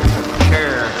mirrors and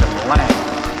chairs and lamps,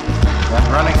 then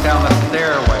running down the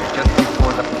stairway just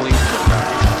before the police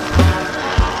arrived.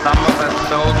 Some of us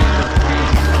soldiers of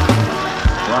peace,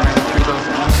 running through those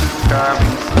empty,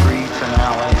 starving streets and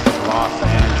alleys of Los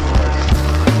Angeles.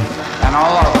 And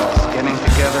all of us getting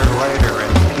together later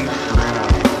in Pete's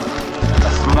room,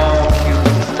 a small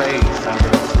cute space under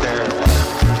a stairway.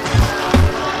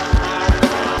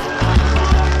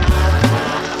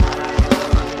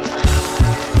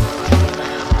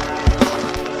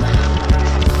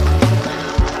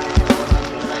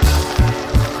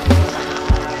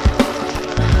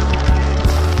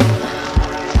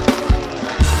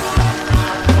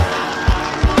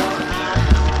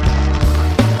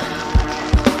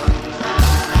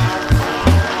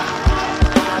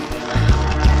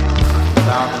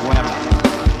 Without women,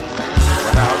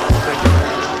 without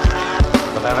cigarettes,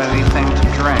 without anything to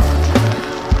drink,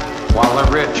 while the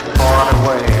rich pawed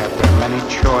away at their many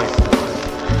choices,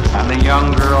 and the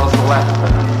young girls left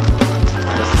them,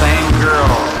 the same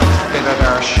girls who spit at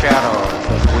our shadows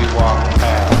as we walked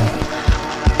past.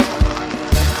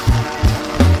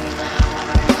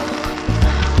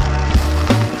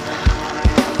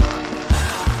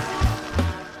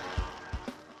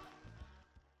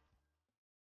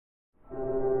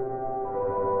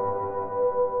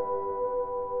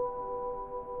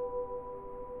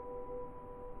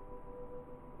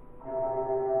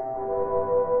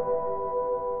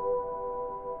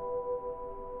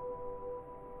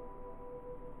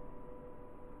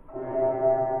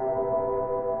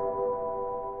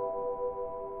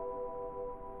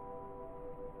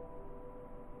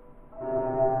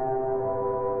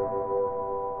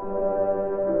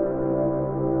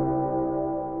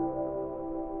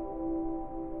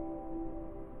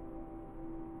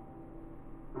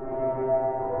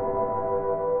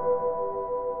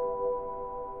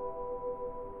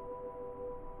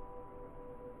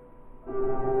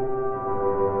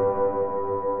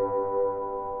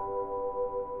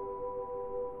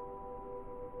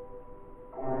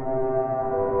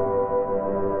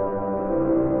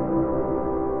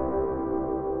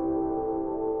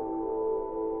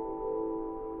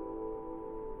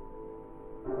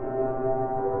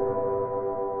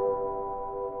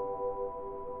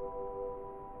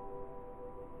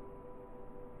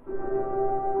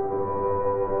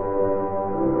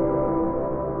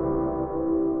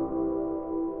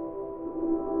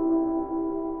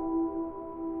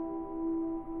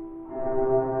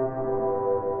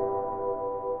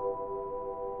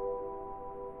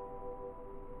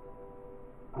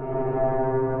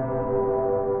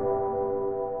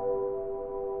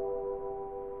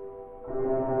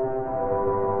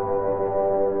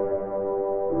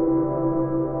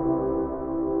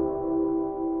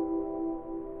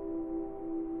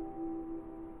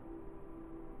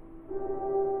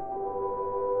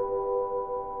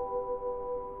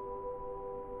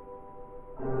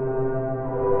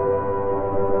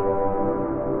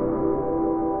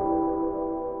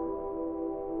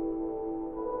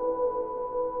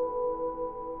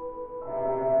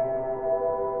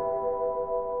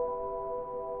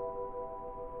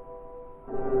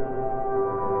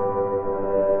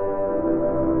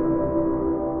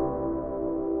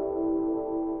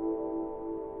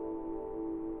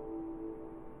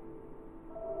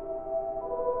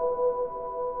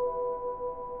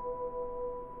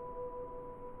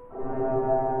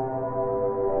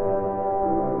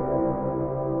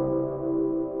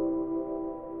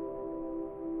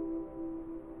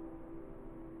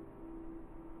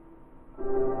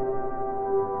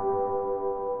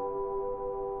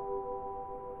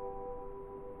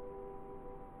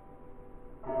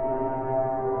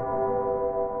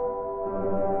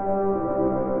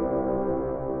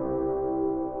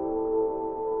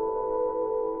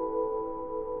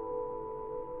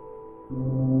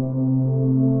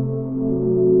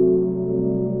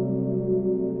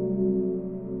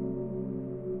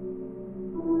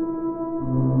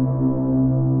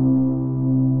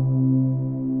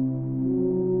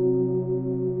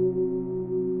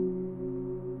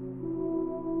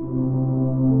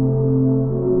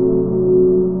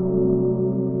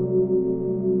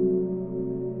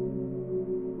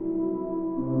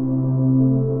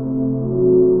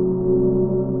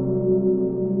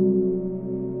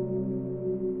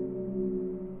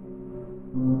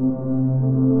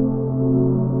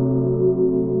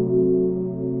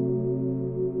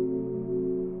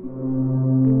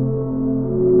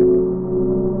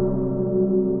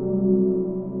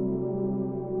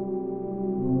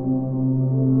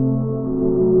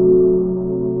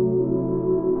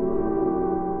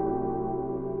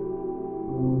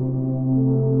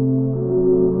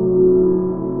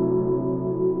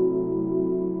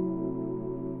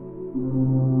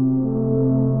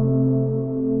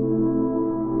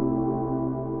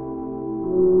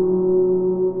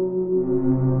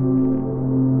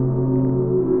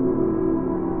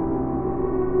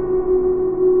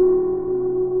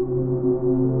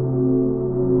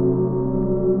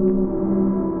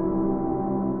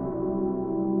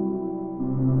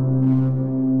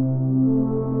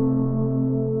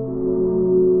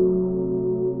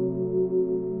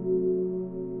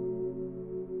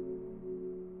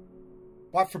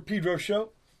 Watt for Pedro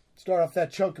Show. Start off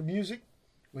that chunk of music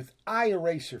with Eye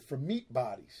Eraser from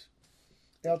Meatbodies.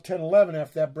 L1011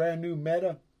 after that brand new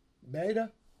Metta?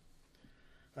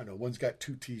 I know, one's got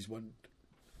two T's, one.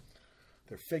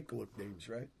 They're fake look names,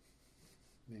 right?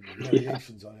 Maybe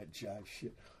variations on that jive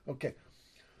shit. Okay.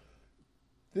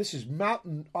 This is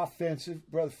Mountain Offensive,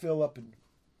 Brother Phil up in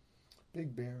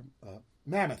Big Bear.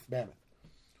 Mammoth.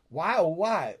 Why, oh,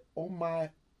 why? Oh, my.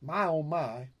 Oh,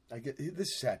 my. I get this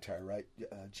is satire, right?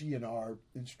 GNR,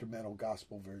 instrumental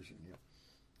gospel version. Yeah.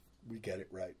 We get it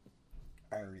right.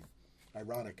 Irony.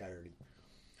 Ironic irony.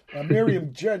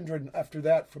 Myriam Gendron after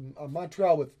that from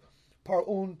Montreal with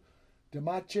Par-un,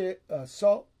 dimanche,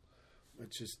 salt,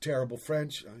 which is terrible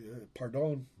French.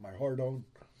 Pardon, my heart on.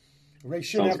 Ray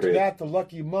Shin after great. That, The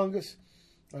Lucky Among Us.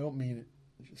 I don't mean it.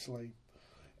 It's just lame.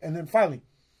 And then finally,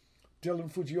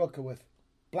 Dylan Fujioka with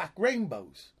Black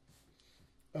Rainbows.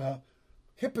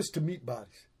 Hip us to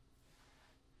Meatbodies.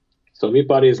 So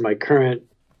Meatbodies is my current,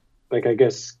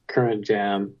 current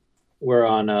jam.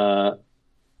 We're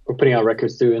putting out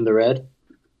records through In the Red.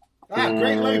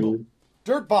 Great label.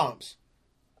 Dirt Bombs.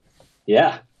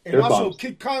 Yeah. And Dirt also Bombs.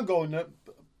 Kid Congo and the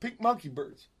Pink Monkey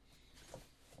Birds.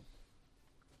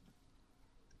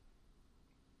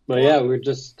 But yeah, we're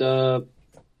just, they're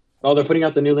putting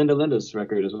out the new Linda Linda's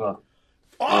record as well.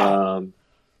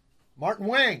 Martin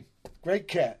Wang. Great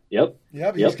cat. Yep.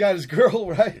 He's got his girl,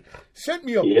 right? Sent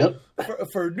me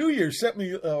for New Year's, sent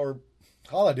me, or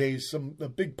holidays, a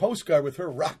big postcard with her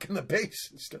rocking the bass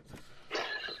and stuff.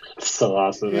 So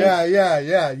awesome. Man.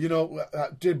 Yeah. You know,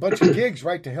 did a bunch of gigs,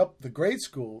 right, to help the grade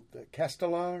school, the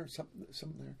Castellan or something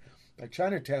there, like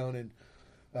Chinatown.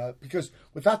 And because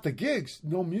without the gigs,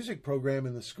 no music program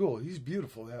in the school. He's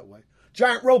beautiful that way.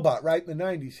 Giant Robot, right? In the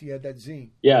 90s, he had that zine.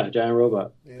 Yeah, Giant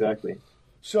Robot. Yeah. Exactly.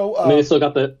 So they still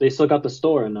got the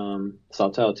store in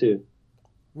Saltel too.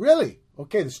 Really?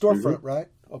 Okay, the storefront, right?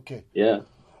 Okay. Yeah.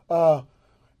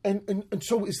 And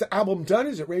so is the album done?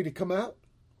 Is it ready to come out?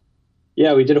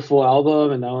 Yeah, we did a full album,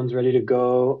 and that one's ready to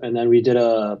go. And then we did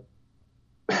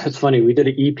it's funny, we did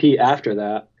an EP after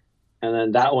that, and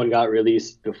then that one got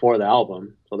released before the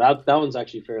album. So that one's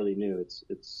actually fairly new.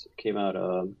 It's came out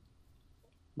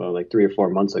like 3 or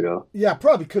 4 months ago. Yeah,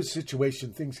 probably because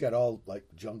situation, things got all like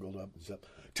jungled up and stuff.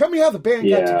 Tell me how the band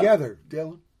got together,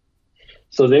 Dylan.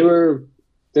 So they were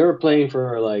playing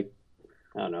for like,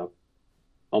 I don't know,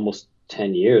 almost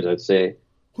 10 years, I'd say.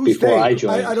 Who's before they? I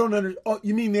joined. I don't understand. Oh,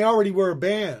 you mean they already were a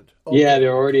band? Okay. Yeah, they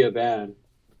were already a band.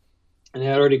 And they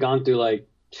had already gone through like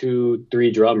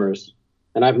 2-3 drummers.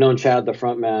 And I've known Chad, the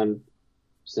front man,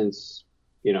 since,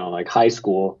 like high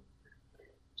school.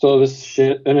 So this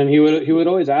shit, and then he would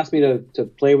always ask me to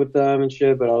play with them and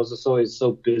shit, but I was just always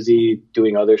so busy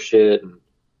doing other shit and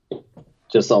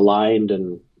just aligned,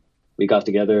 and we got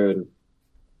together and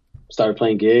started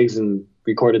playing gigs and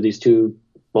recorded these the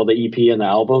EP and the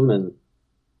album, and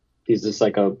he's just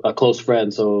like a close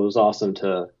friend, so it was awesome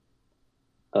to,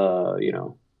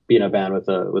 be in a band with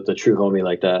a true homie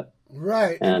like that.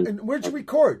 Right. And where'd you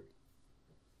record?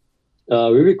 We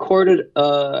recorded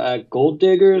at Gold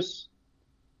Digger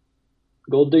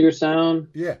Sound.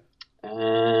 Yeah.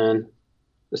 And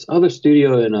this other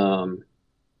studio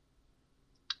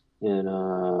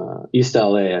in East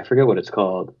LA. I forget what it's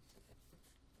called.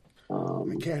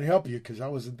 I can't help you because I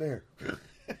wasn't there.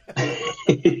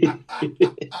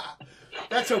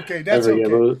 That's okay. That's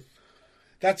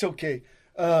okay.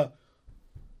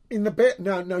 In the band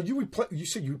now you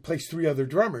said you replaced 3 other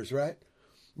drummers, right?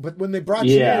 But when they brought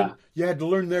you in, you had to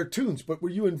learn their tunes. But were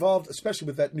you involved, especially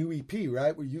with that new EP,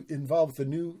 right? Were you involved with the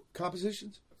new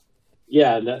compositions?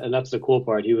 Yeah, and that's the cool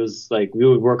part. He was like, we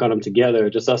would work on them together,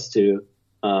 just us two,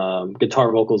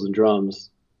 guitar, vocals, and drums.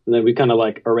 And then we kind of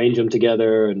like arrange them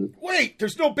together. And wait,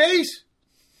 there's no bass?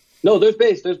 No, there's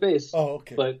bass. Oh,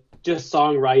 okay. But just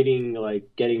songwriting,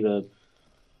 like getting the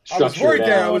structure I was worried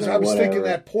there. I was thinking whatever.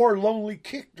 that poor lonely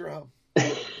kick drum.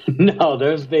 No,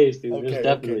 there's bass, dude. Okay, there's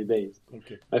definitely bass.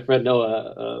 Okay. My friend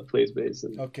Noah plays bass,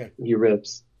 and he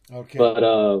rips. Okay. But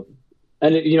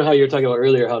and you know how you were talking about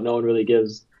earlier, how no one really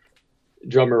gives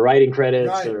drummer writing credits,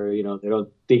 right. Or they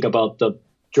don't think about the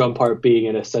drum part being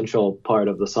an essential part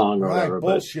of the song or whatever.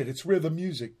 Bullshit. It's rhythm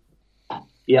music.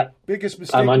 Yeah. Biggest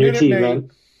mistake I'm on your team,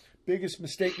 man. Biggest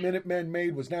mistake Minutemen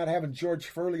made was not having George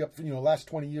Furley up for the last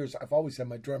 20 years. I've always had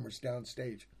my drummers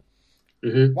downstage.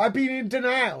 Mm-hmm. Why be in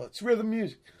denial? It's rhythm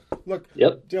music. Look,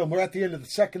 Dylan, we're at the end of the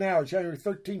second hour, January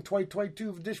 13, 2022,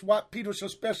 of Dish Watt Pedro Show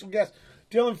special guest,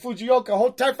 Dylan Fujioka.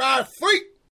 Hold tight for hour 3.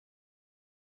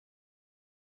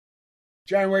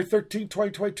 January 13,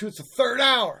 2022, it's the third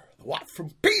hour. The Watt from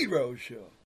Pedro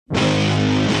Show.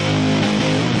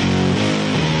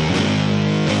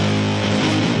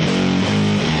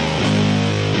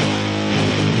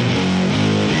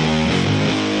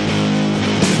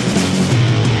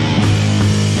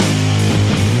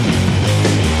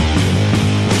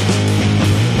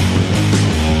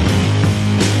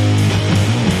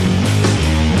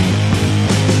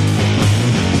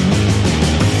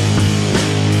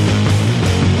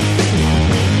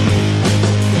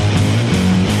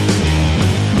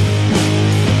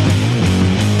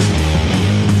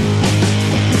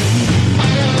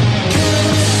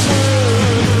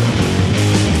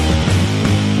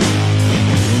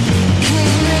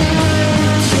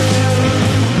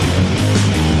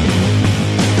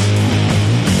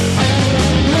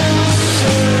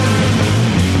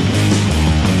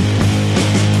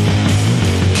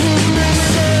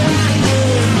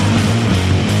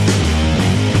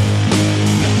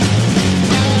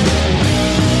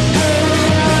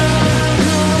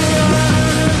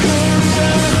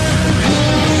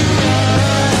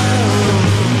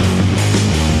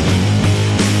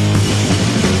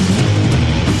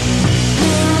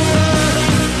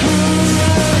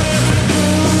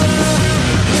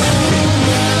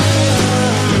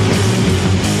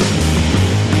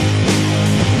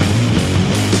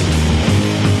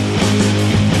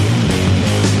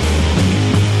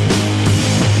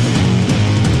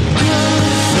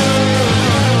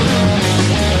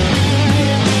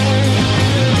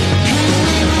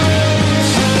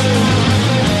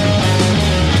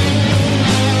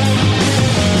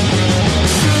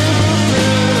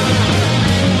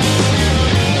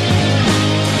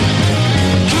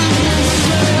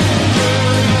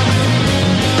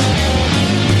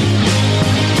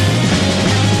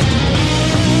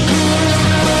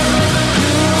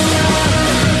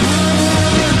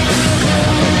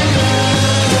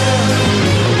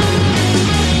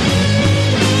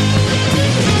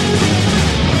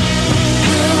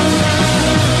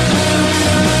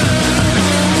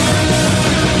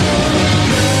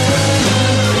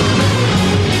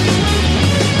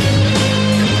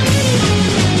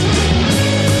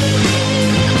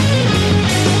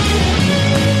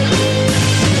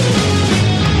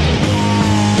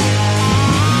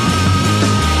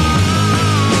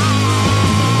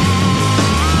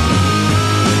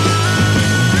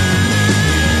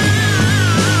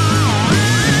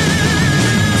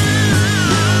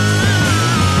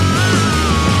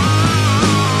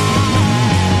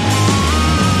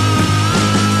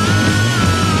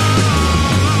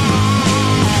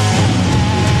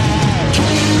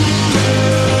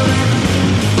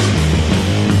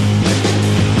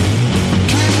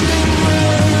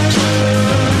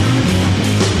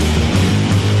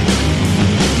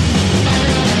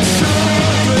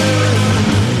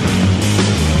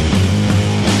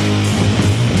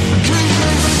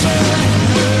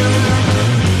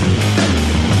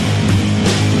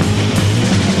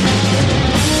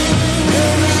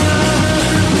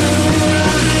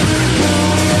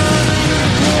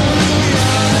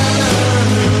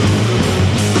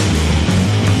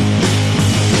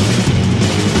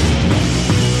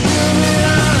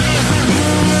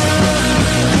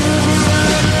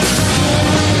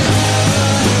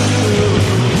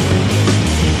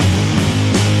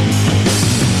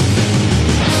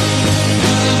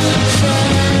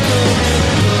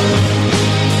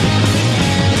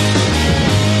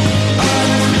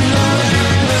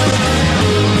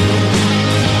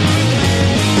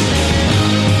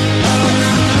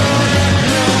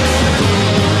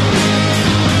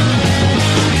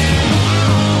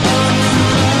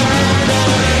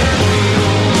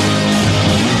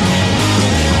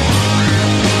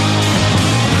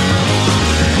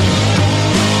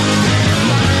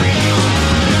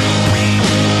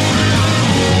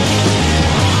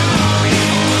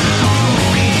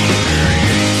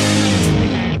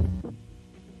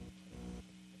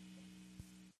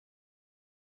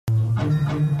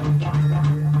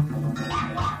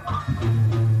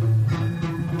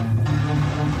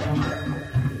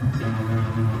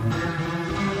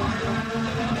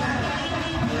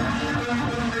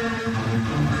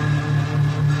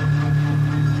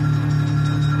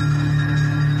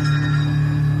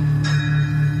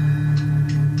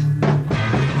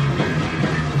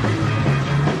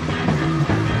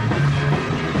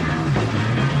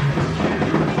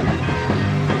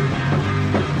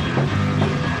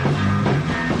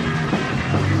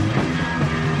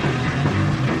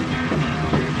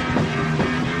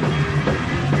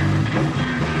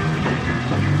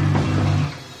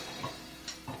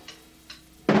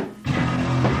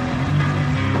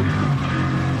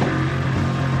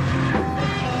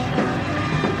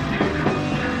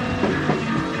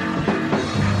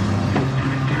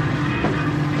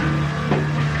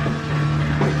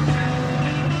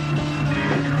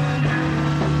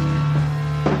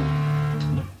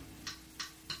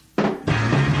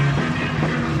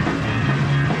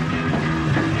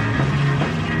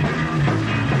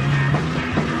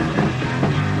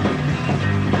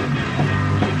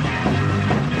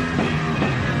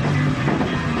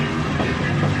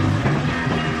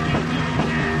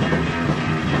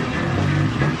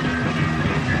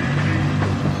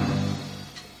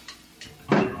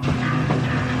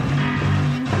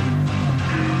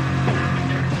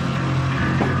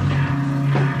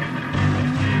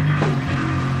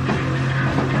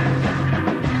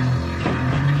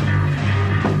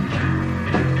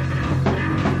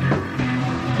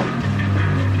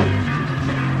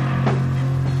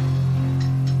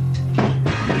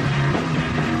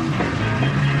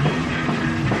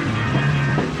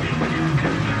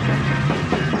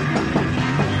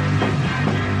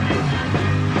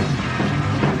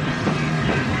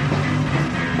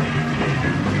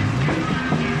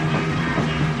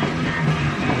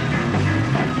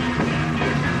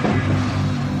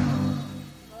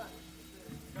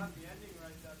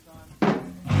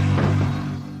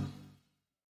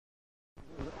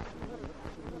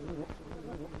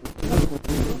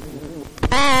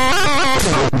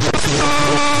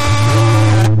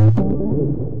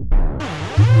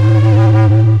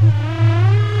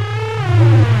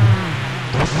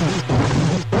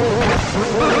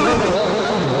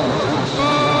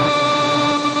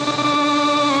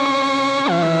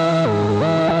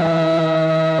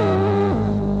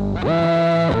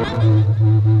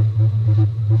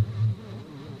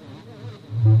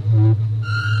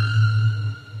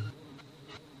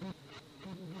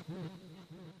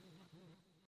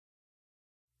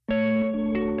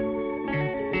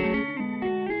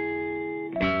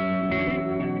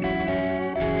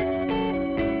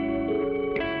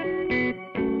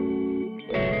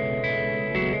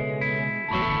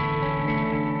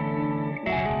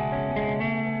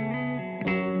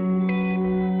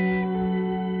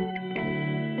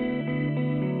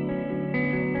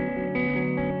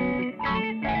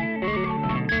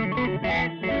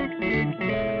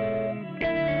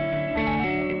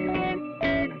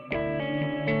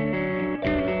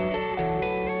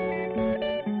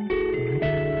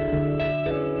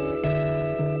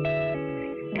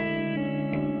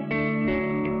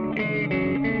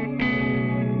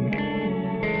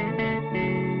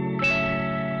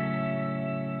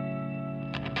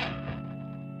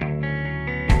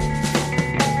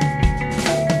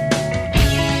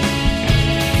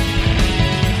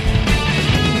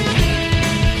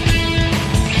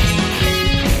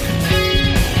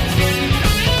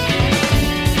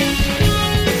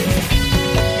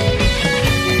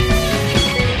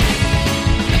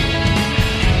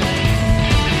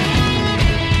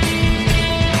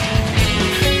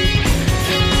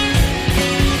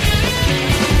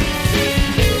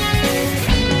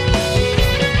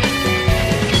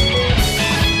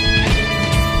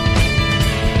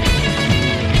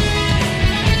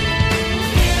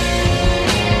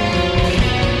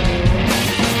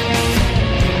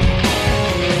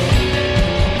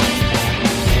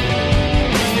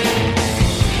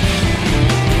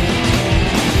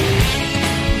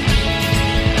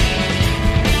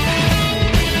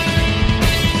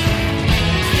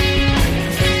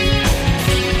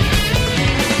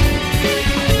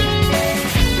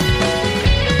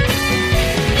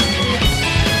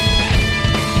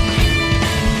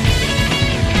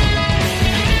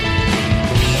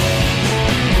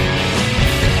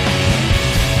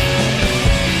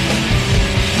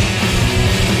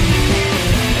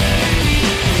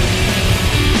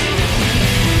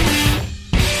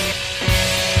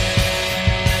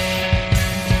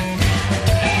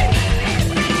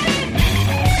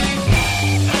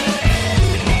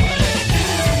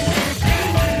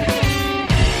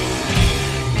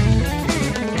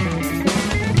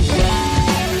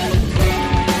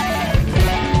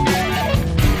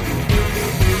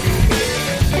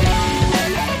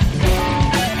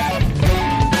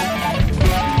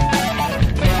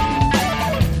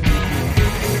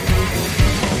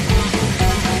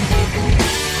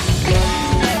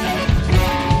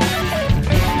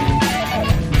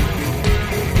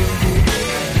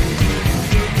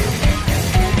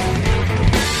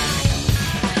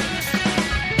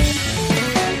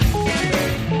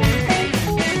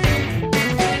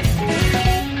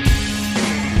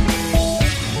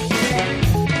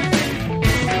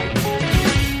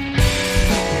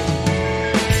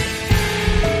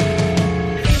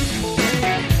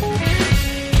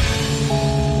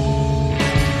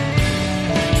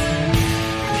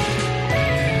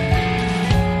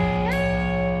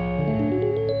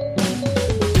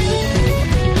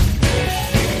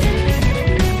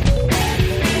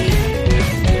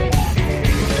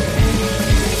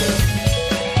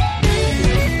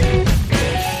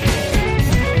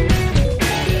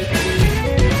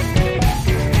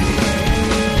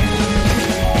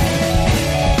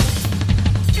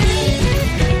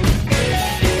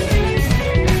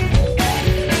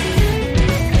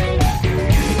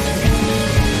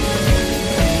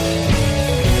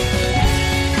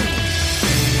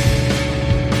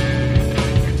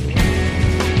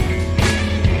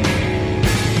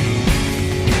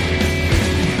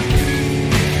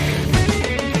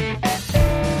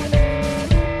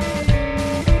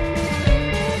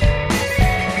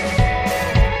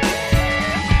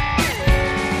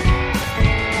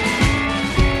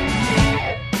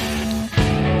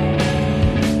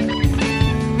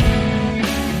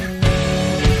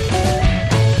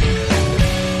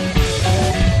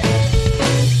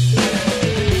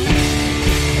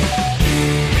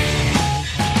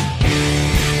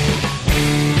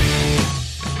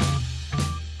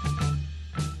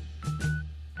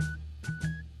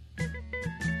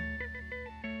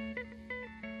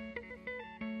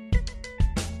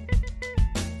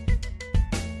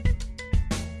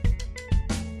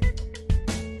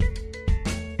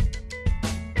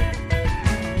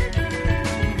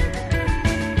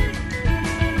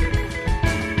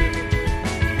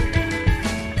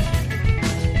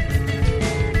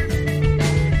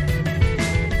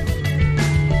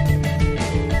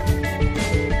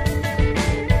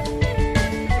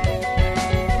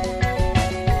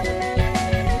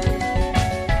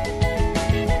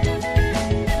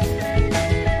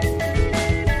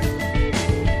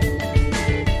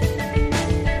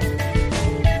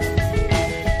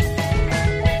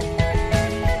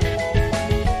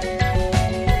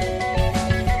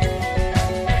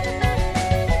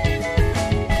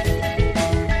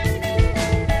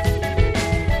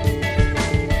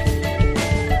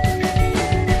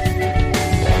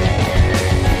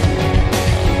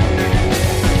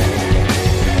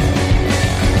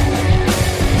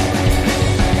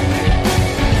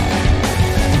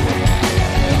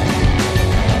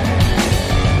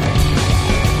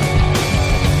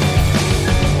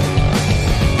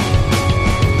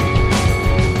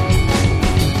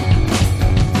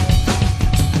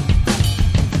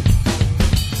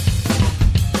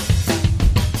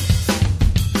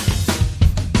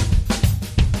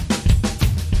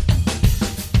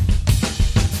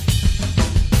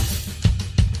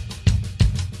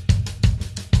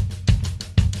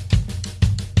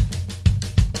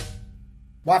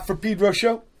 Watt for Pedro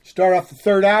Show. Start off the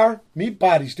third hour.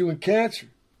 Meatbodies doing Cancer.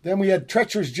 Then we had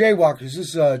Treacherous Jaywalkers.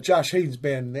 This is Josh Hayden's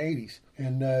band in the 80s.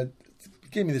 And he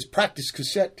gave me this practice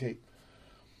cassette tape.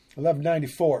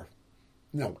 1194.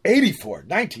 No,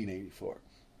 1984.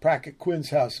 Pratt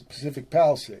Quinn's house in Pacific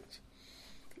Palisades.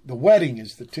 The Wedding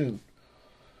is the tune.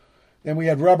 Then we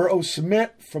had Rubber O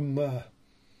Cement from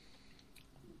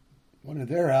one of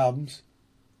their albums.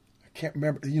 I can't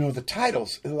remember, the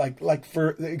titles. Like for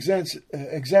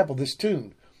example, this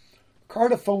tune.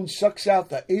 Cardophone sucks out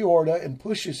the aorta and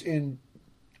pushes in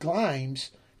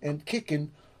glimes and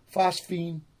kicking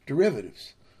phosphine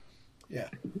derivatives. Yeah,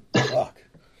 fuck.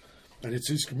 And it's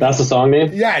instrumental. That's the song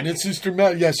name? Yeah, and it's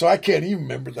instrumental. Yeah, so I can't even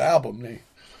remember the album name.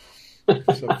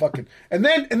 So fucking. And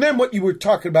then what you were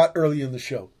talking about early in the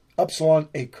show, Upsilon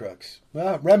Acrux,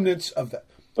 remnants of the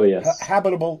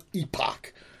habitable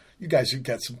epoch. You guys have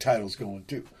got some titles going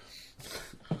too.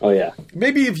 Oh yeah.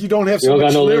 Maybe if you don't have so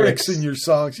much lyrics in your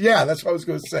songs, yeah, that's what I was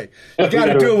going to say. You got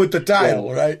to do it with the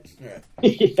title, right? Yeah.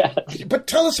 Yeah. But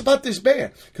tell us about this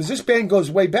band, because this band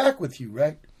goes way back with you,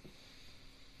 right?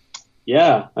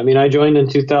 Yeah, I mean, I joined in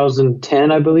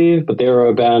 2010, I believe, but they were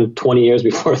a band 20 years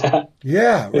before that.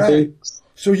 Yeah, right.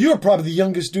 So you're probably the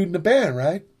youngest dude in the band,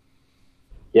 right?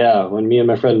 Yeah, when me and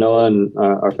my friend Noah and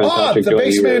our friend Patrick the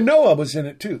bass man Noah was in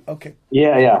it too. Okay.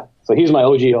 Yeah. So he's my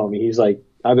OG homie. He's like,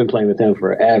 I've been playing with him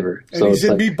forever. And he's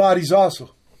in Meatbodies also.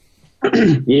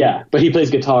 Yeah, but he plays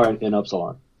guitar in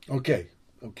Upsilon. Okay.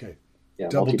 Yeah,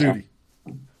 double duty.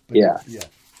 Yeah.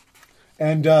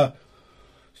 And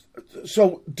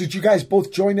so did you guys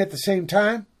both join at the same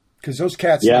time? Because those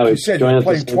cats, like you said, were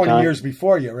playing 20 years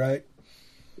before you, right?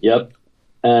 Yep.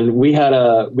 And we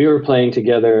were playing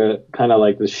together kind of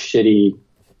like this shitty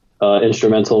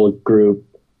instrumental group.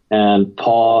 And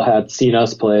Paul had seen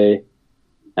us play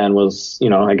and was,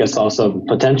 I guess saw some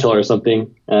potential or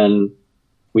something. And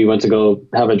we went to go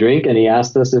have a drink and he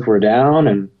asked us if we're down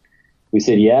and we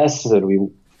said yes.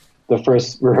 And the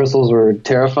first rehearsals were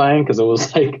terrifying because it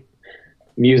was like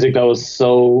music that was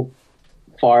so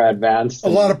far advanced. A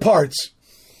lot of parts.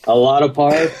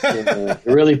 It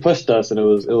really pushed us, and it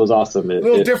was awesome. A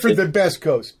little different than Best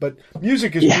Coast, but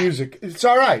music is music. It's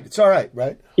all right,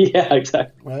 right? Yeah,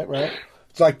 exactly. Right.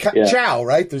 It's like chow,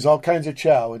 right? There's all kinds of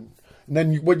chow, and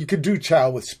then what you could do chow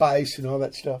with spice and all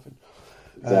that stuff. And,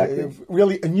 exactly.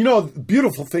 Really, and the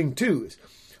beautiful thing too is,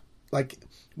 like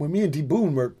when me and D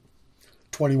Boone were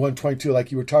 21, 22,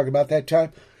 like you were talking about that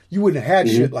time. You wouldn't have had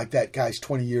shit like that, guys,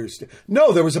 20 years.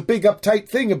 No, there was a big uptight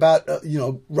thing about,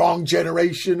 wrong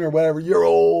generation or whatever. You're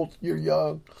old, you're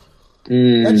young.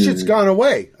 That shit's gone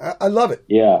away. I love it.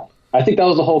 Yeah. I think that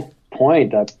was the whole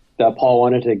point, that Paul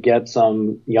wanted to get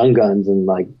some young guns and,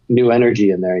 like, new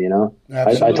energy in there,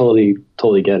 I totally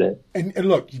get it. And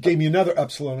look, you gave me another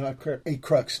Upsilon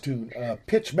Acrux tune,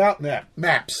 Pitch Mountain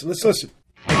Maps. Let's listen.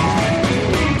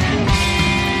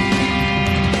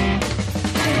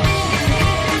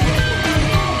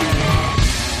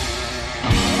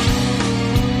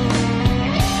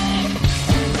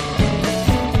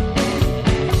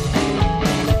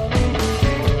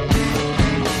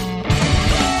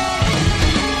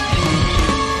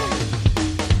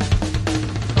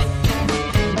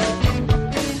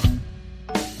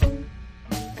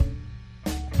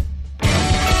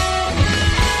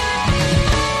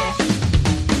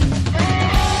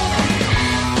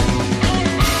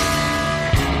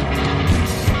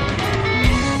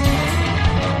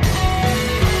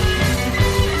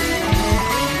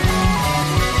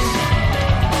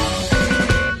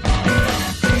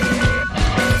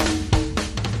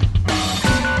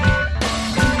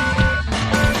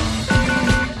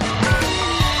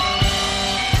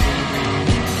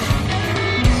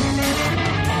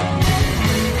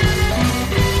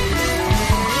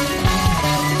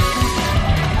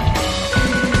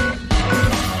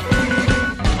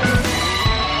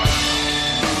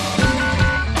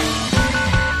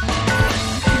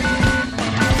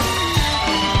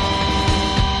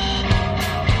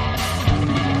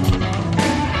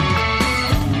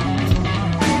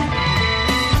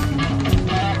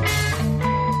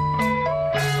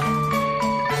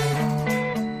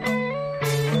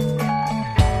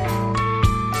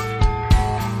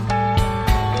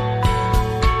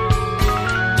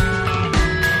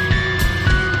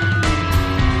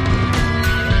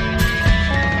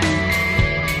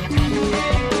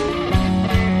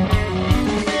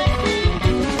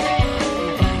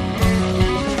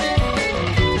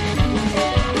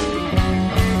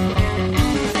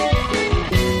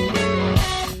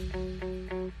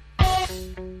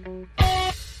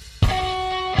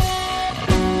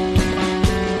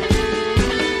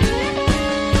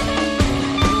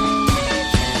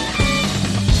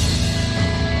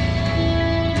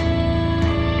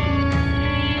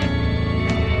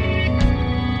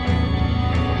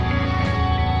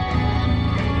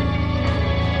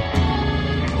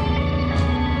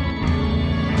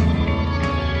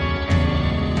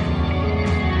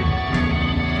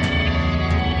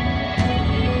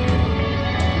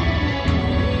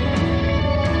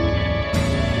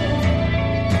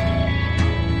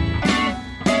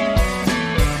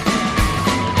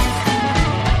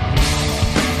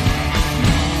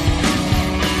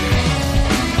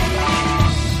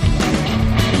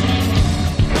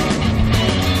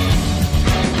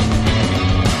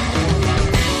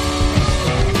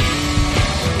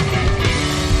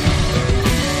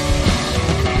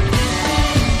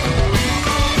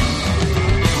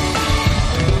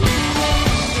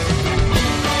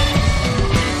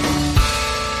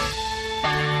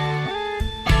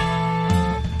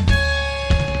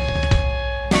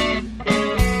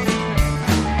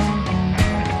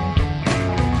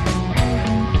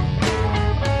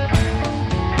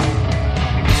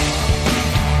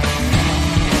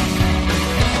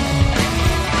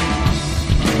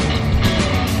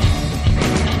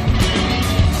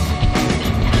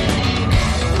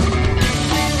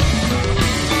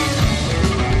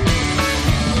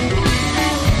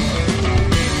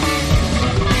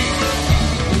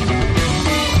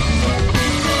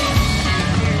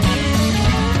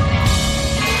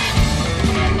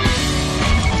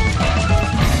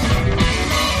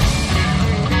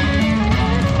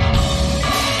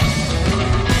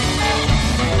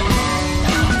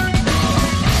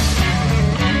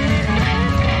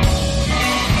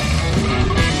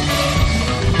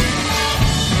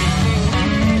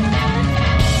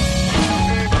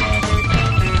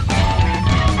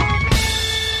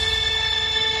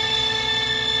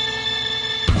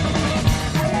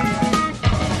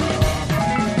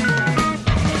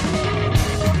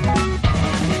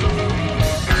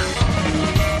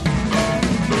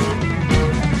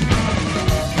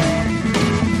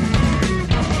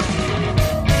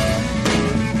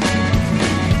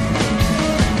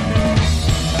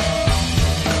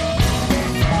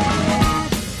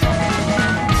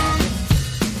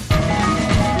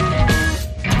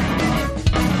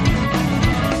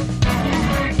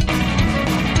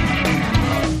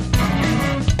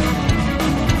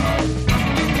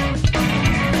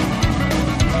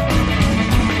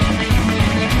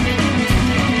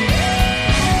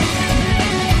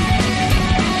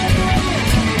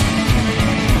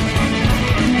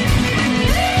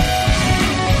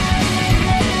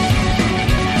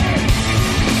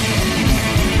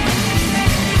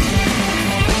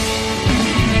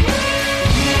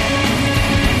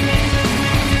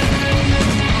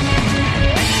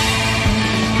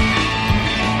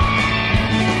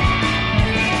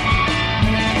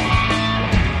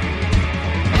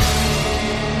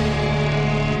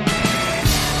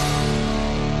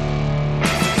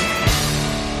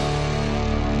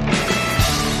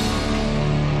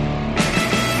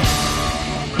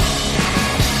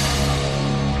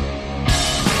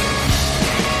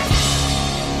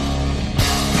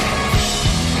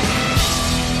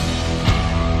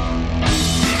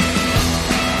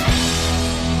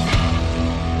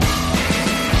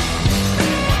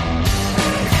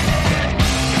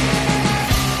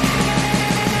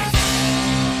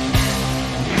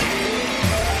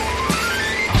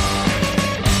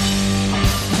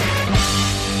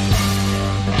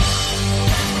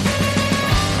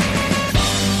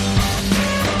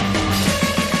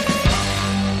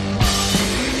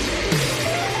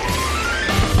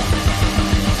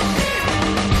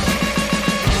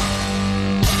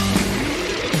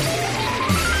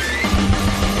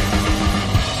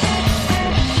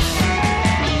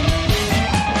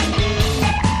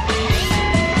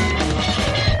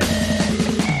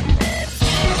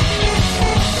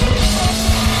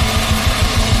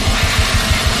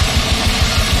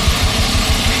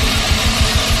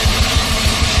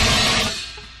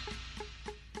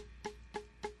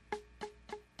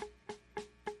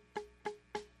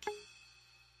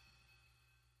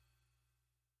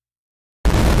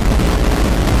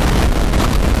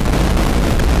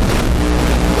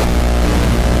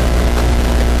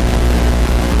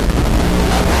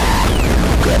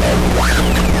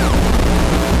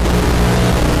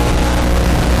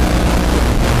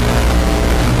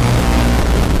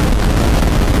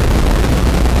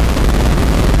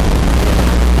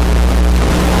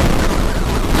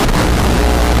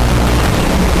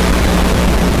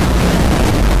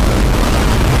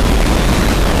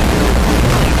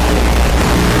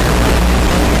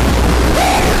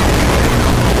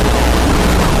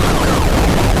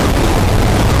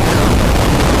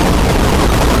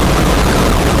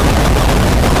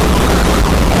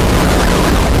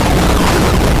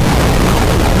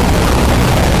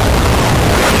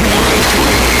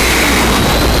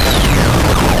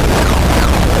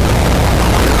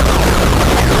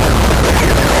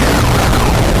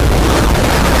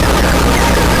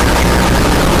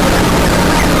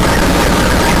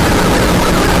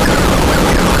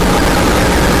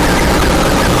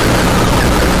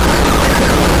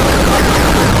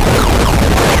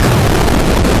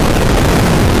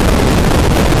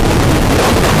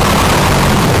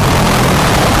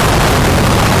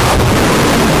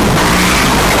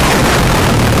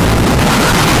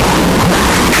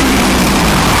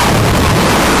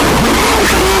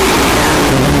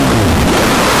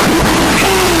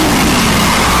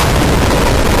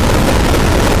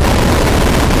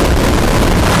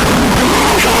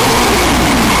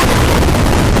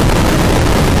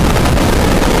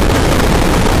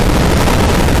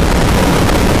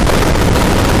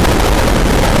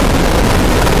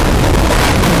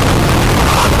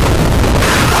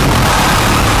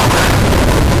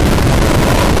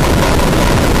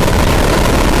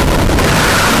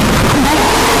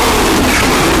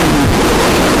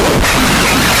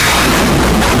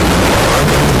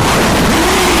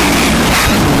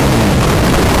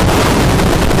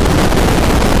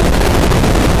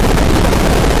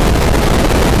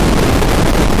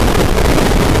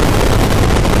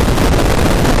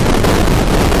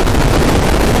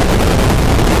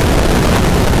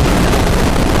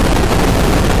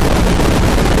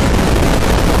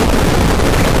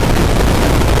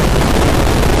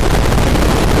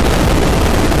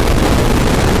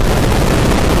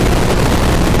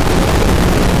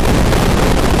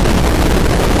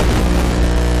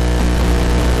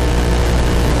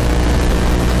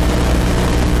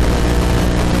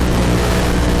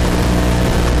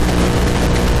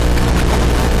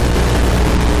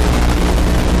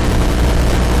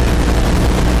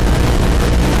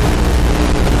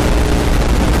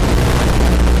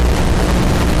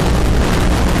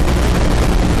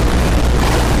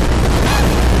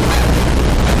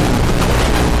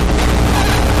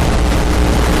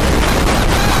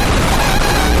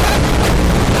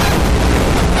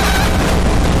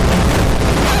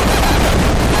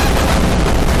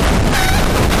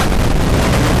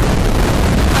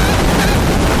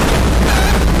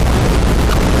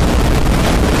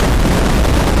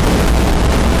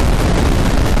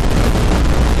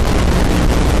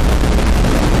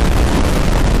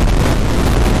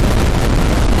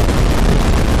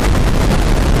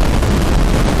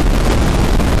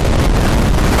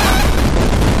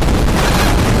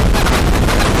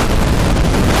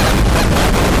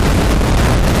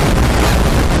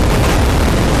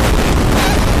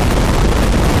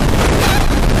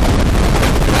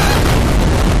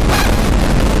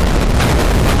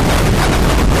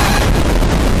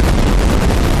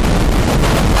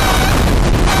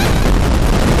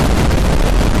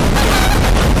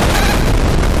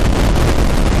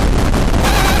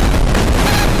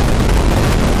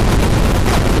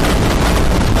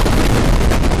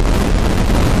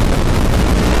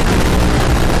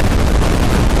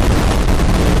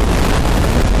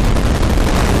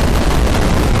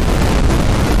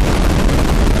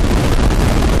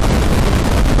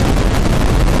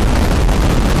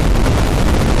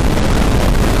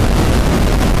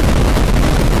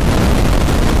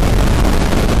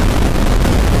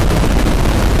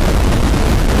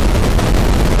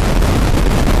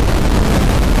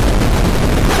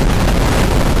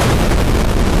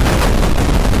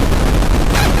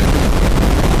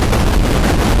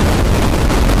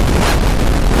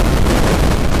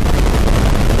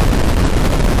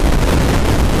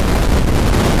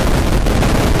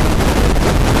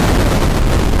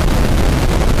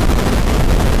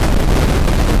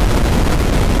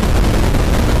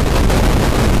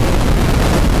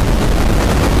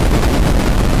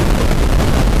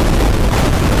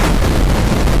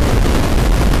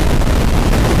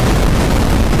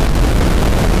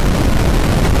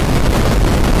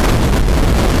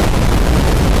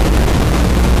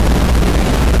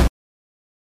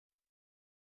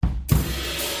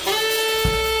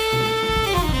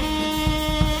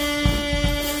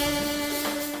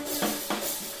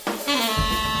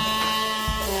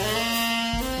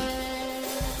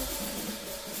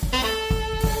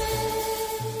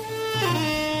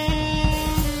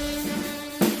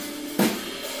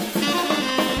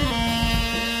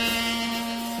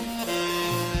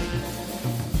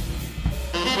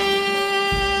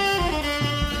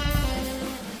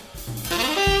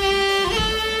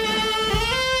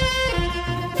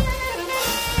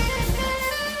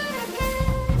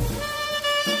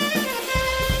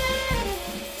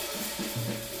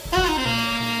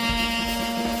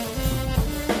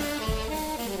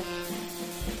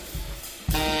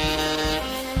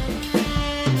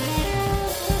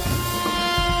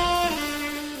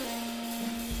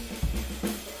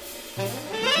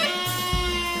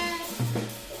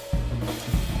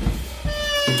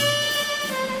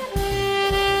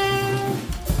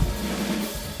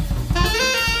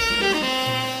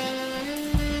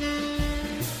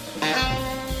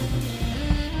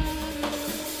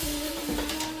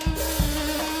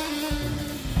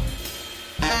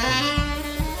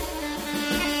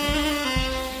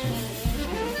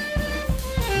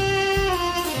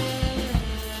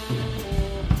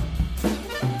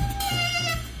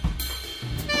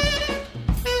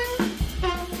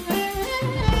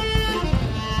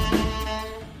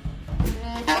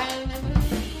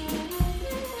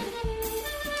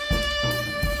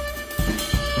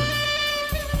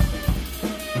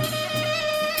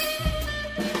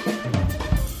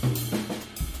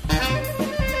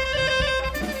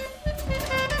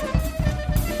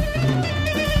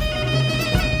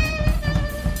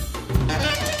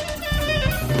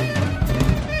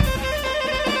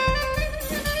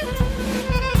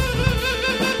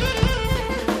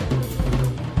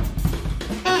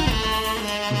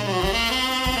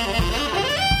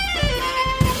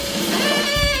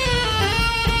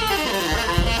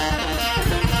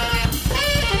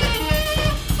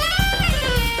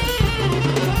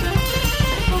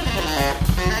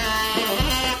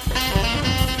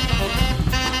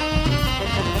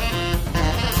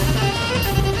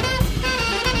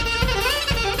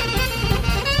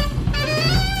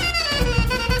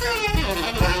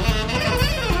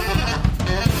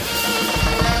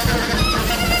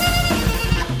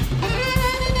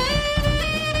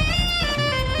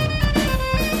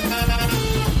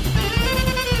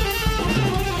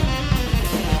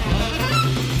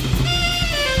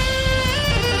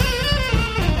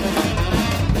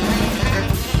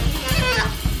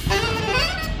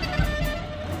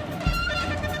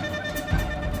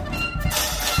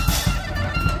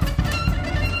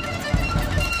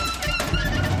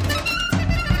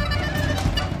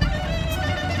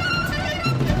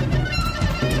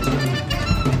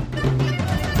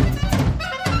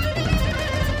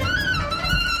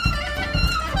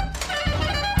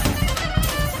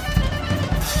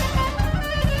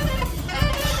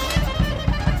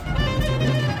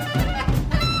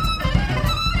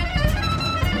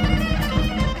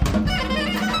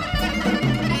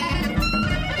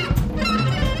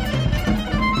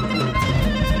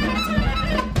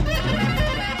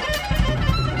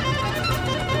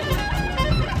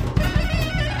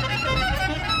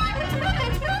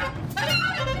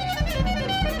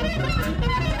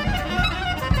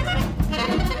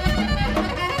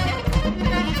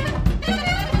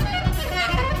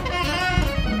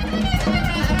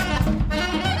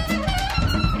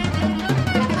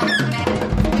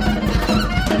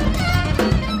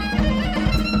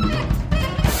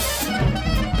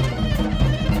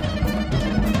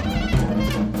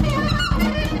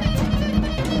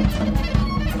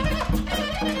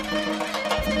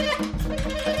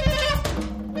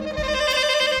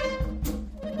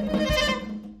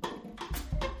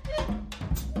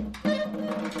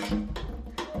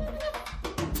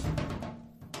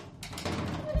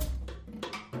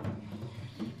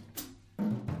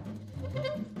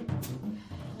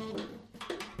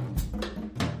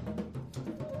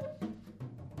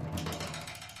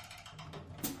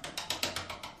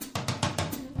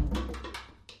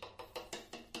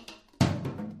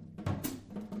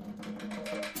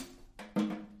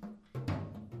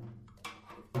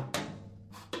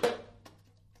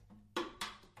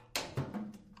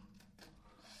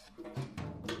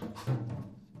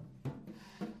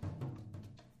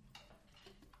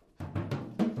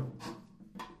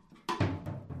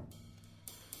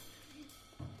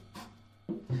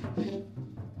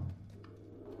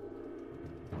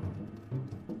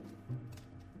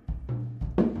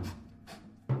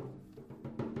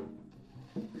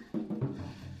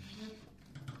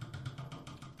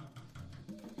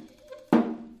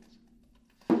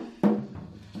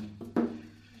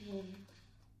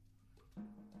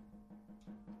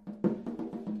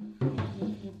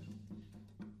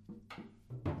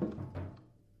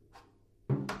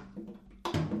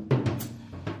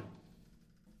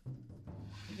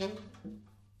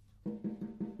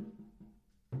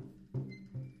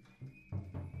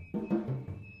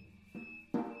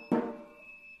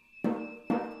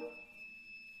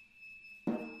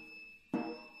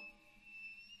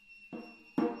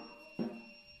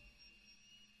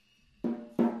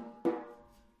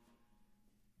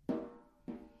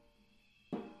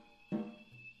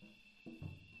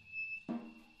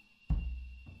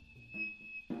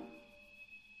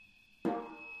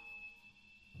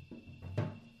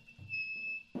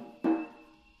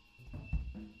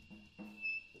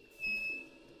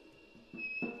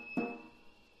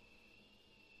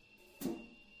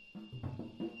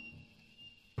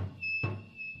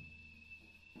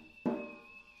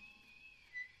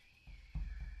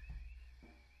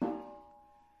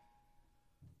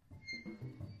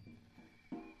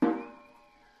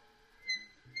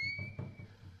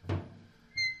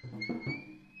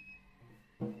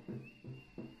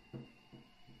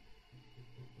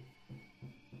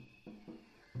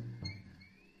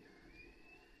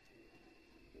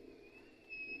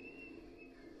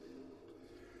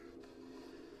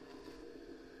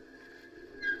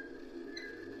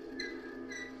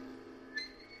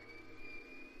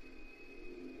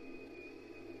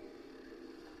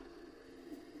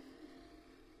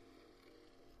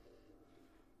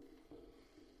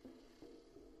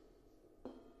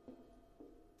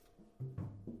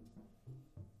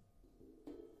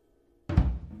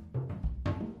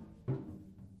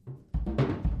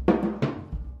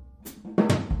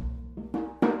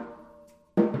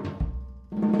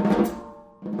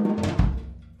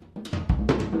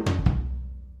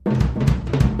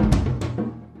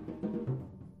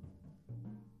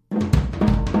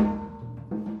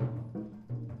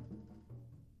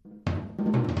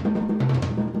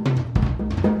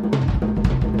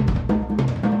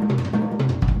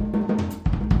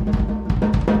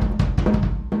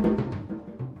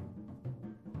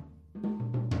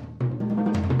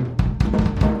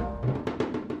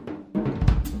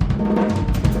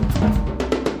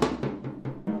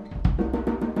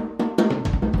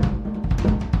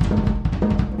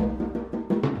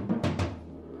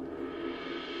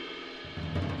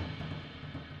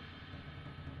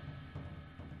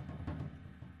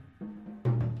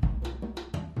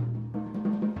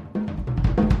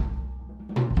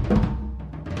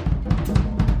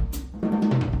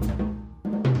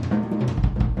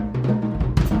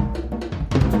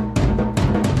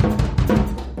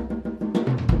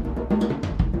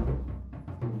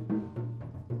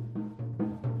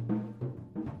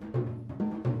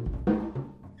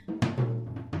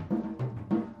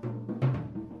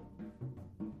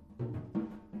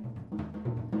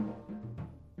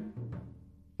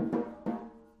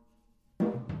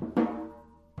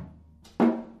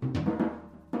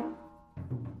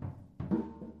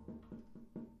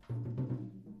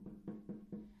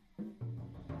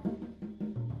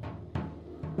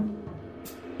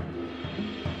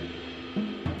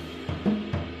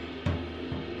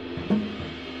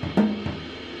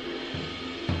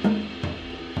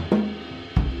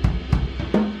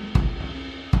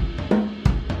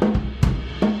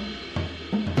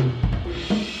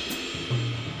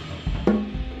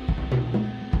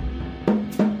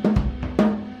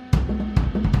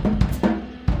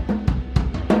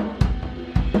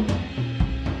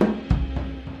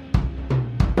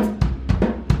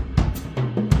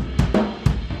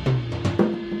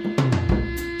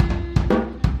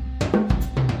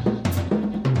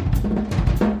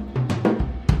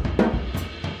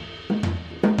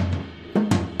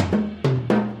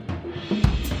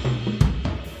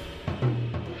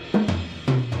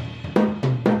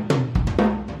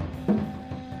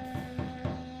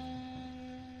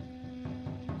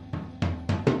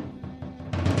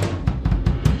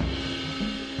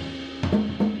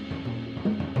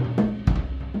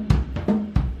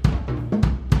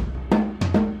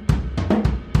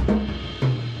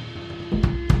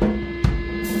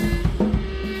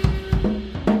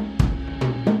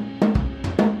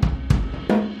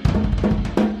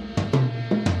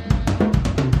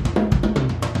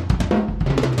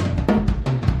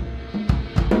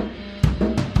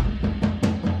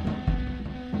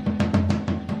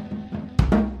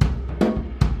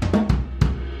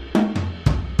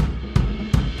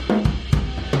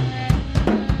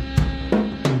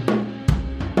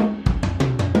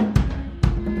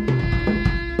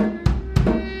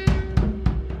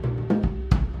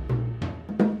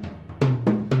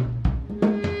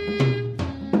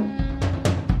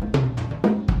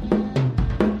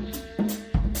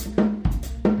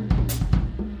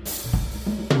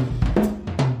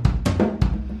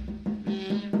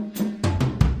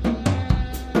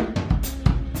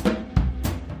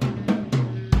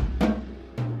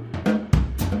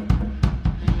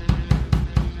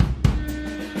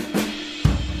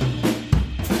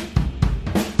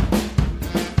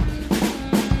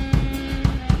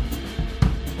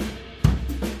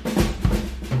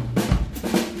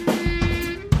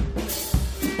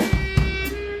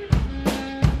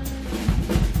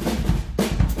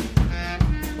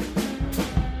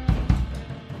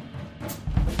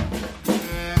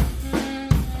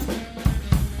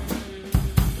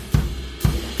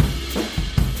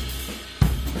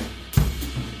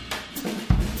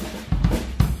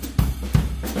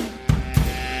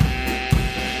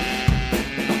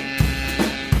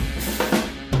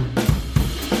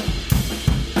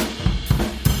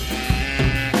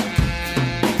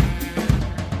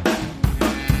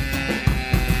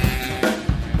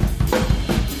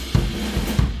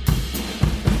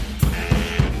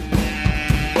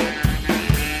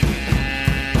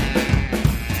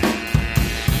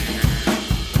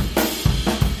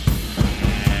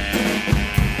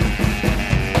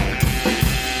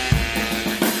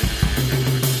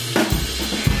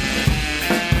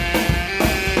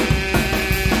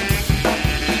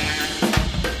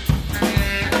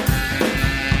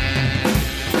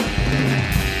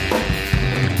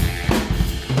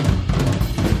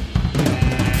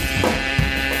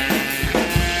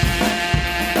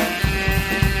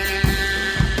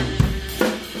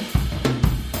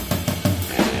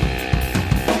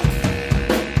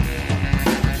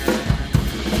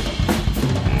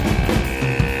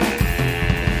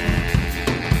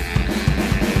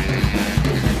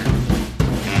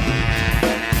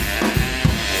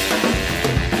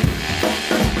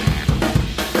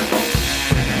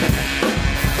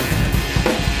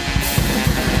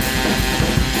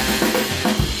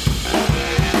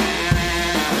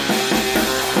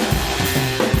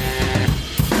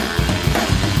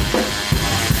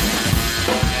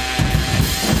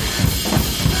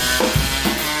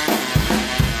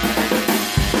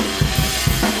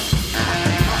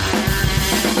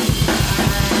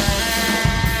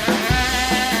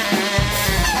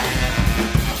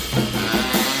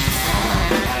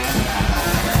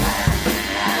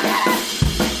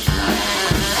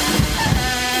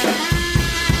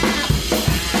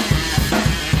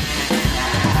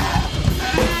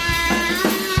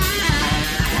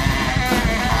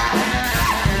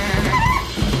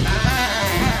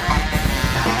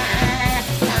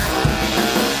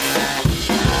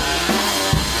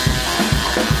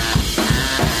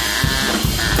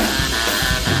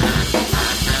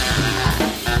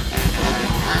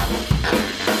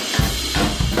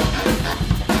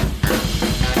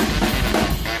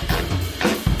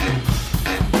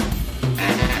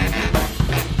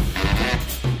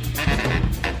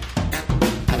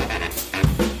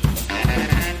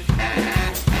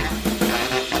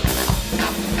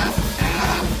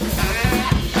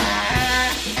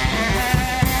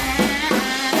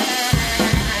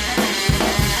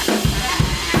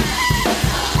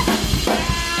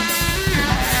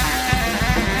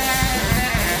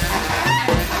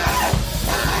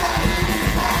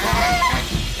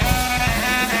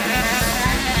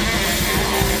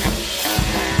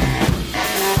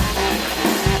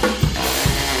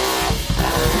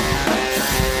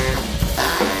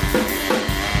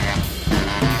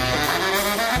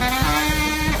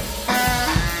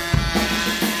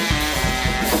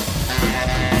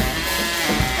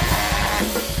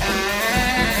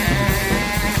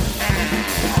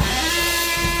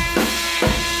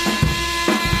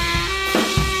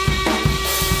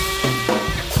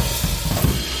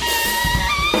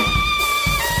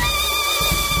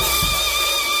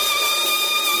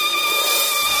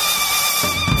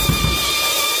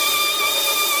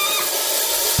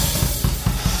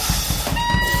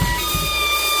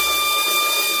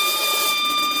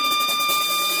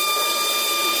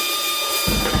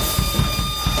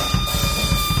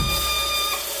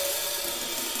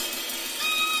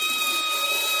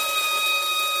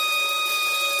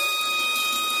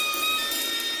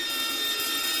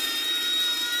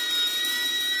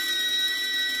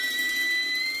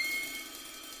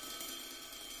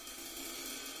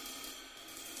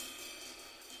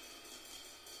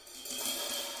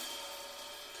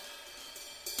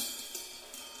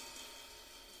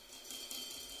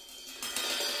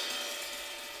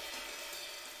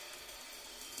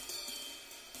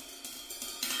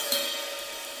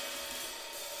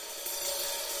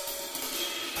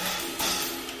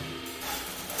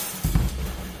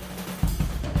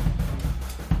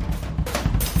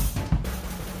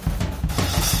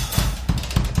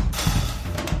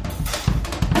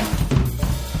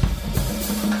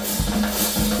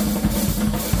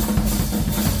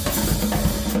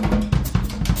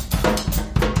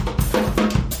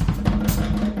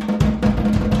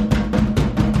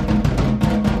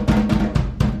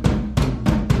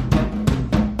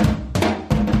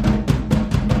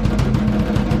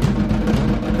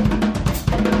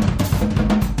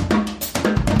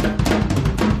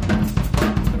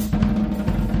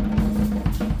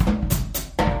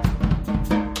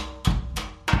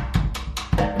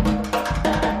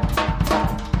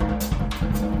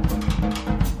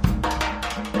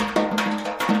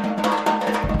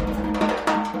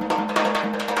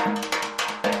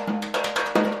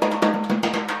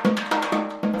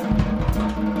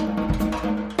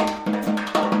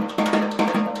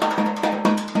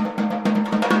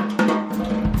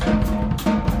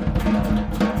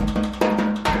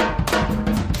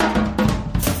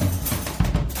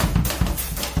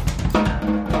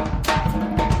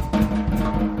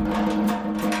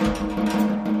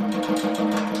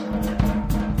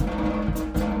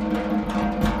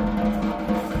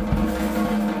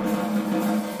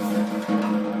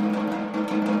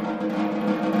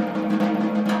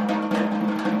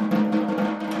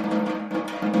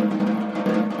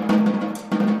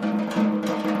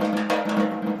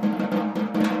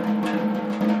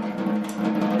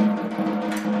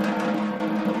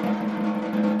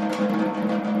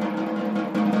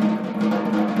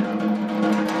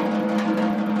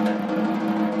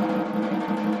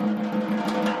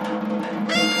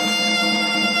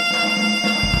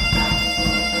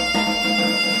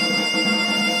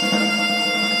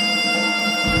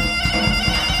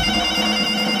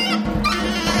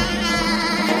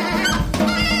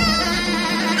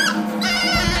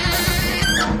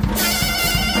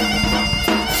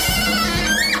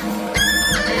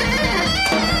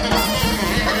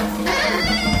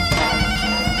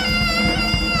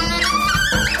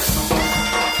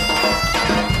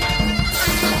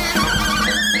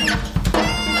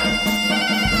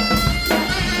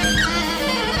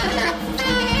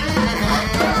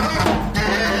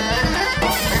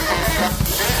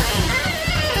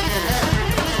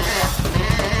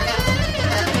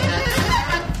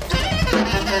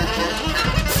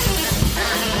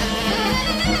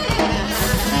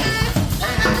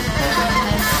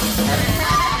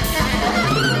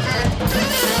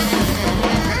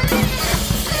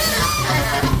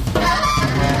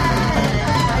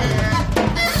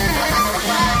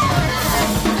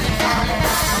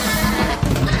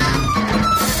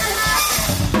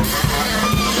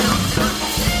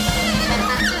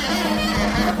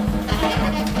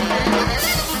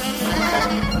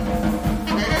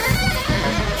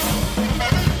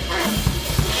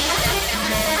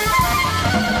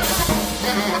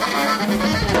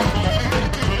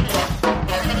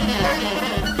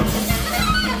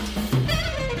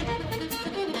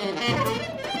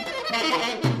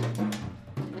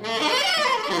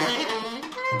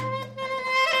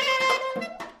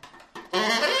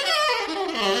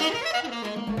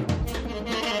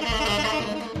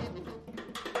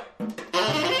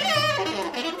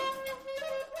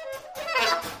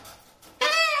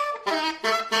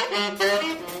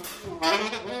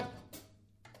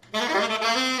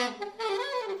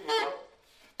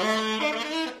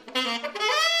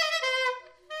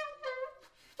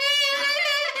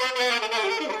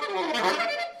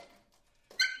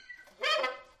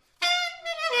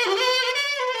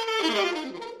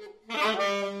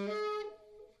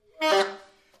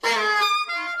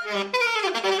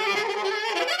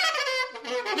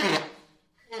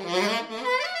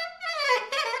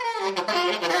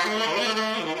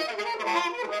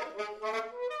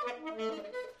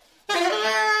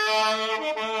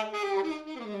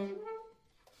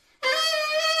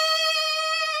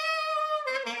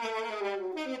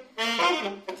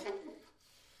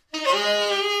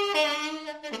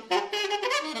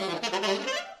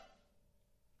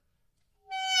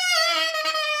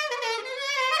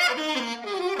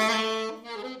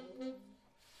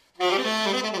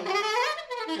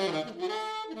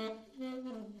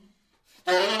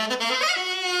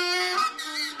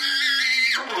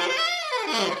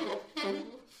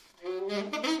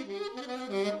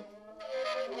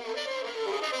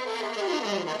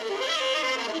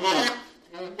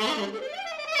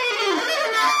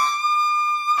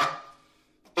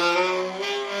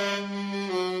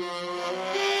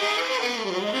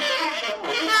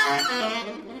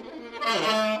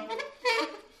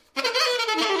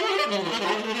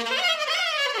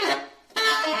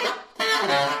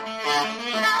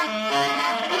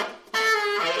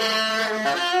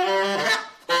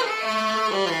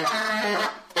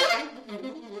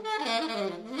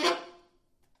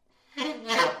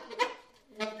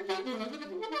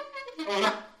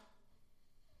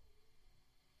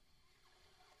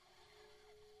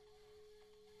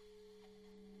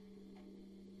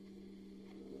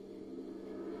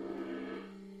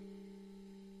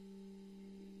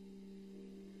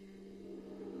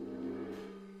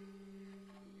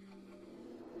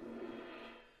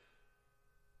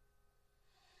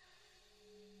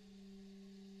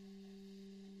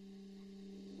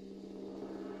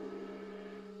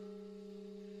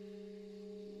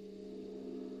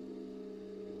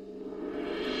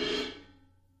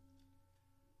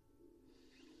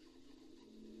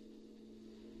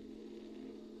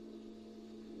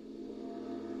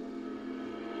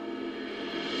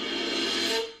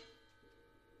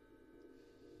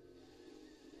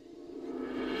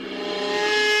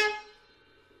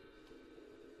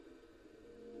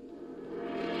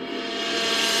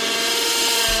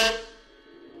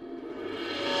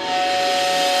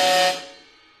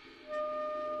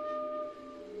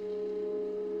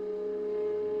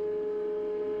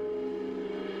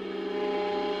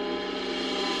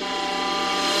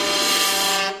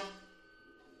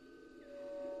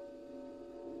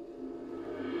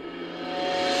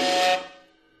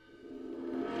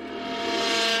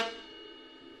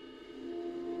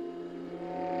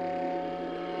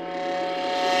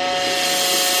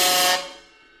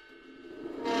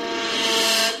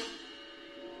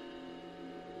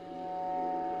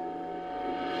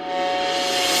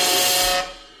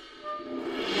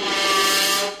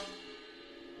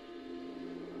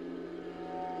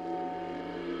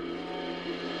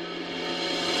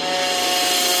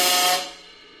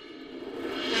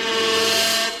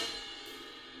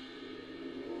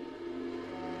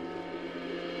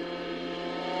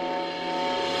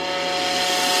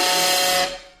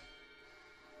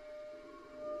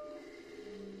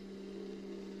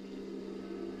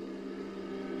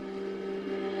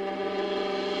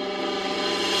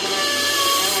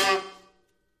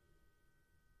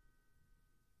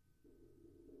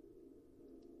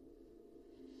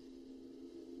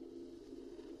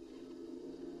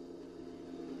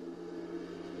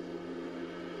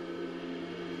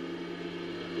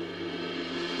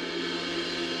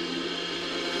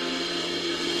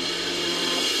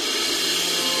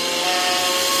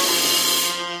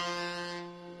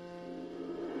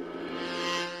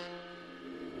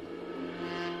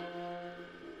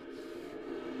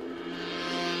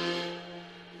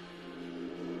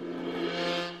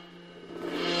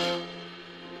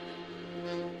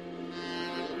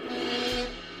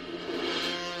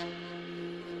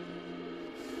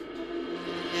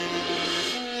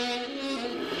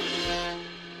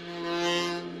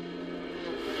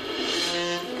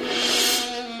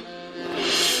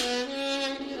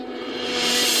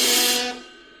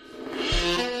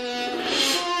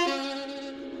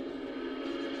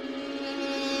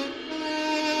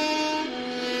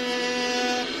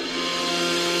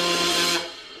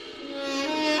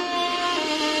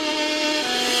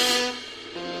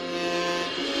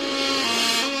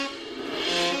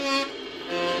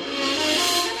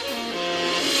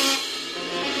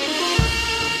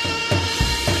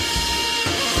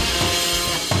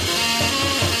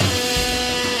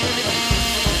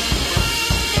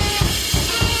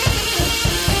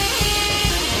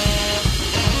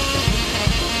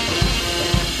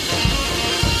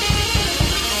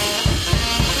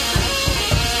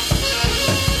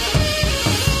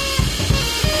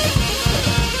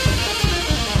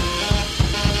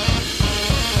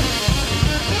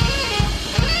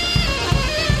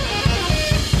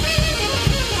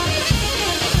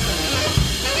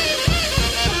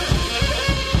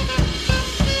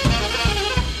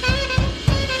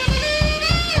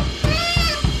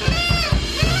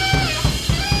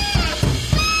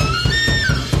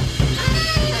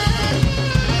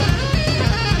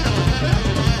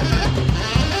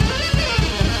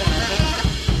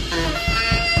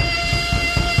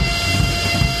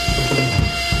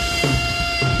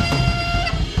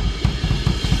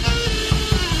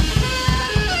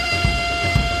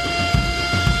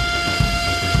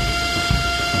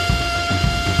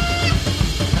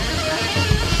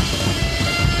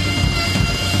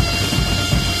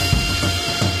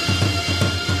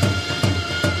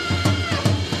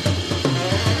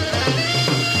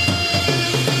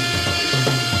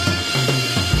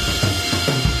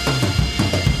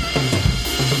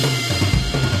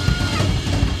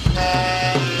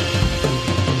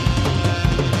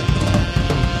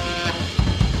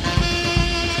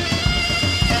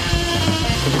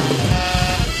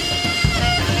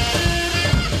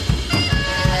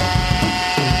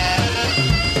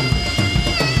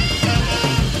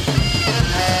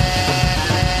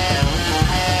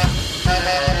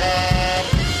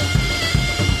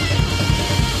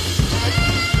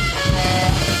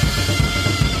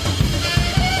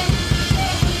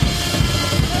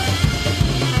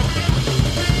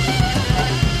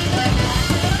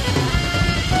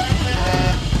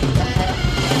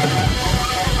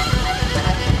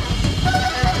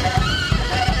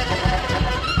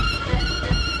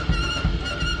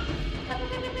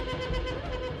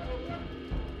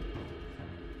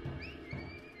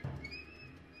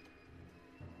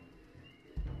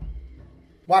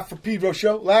 Watt for Pedro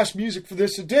Show. Last music for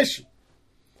this edition.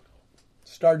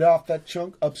 Started off that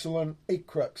chunk, Upsilon 8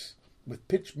 Crux, with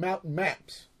Pitch Mountain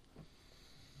Maps.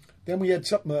 Then we had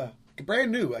something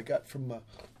brand new I got from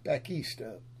back east.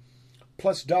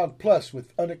 Plus Dog Plus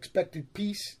with Unexpected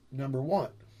Piece, number 1.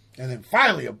 And then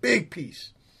finally a big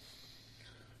piece.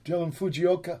 Dylan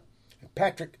Fujioka and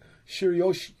Patrick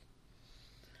Shiryoshi.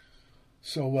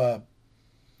 So,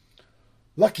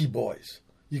 Lucky Boys.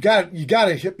 You got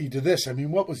to hit me to this. I mean,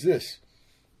 what was this?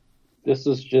 This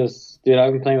is just, dude,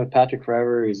 I've been playing with Patrick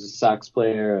forever. He's a sax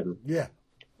player, and yeah,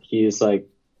 he's like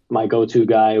my go-to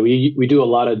guy. We do a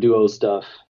lot of duo stuff,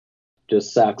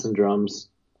 just sax and drums.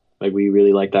 Like, we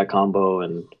really like that combo.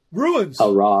 And Ruins.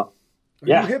 How raw. Are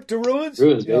you hip to Ruins?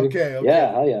 Ruins, baby. Okay.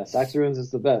 Yeah, hell yeah. Sax Ruins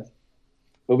is the best.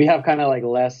 But we have kind of like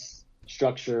less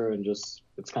structure and just,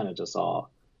 it's kind of just all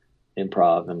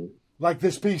improv. And like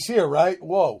this piece here, right?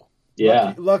 Whoa.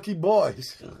 Yeah. Lucky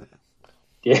Boys.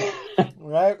 Yeah.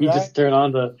 Right. We just turn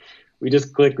on we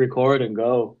just click record and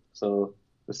go. So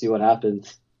we'll see what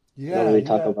happens. Yeah. We don't really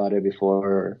talk about it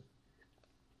before.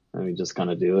 And we just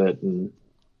kind of do it. And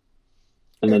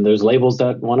then there's labels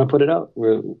that want to put it out.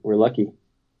 We're lucky.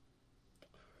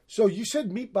 So you said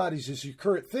Meatbodies is your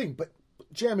current thing, but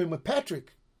jamming with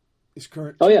Patrick is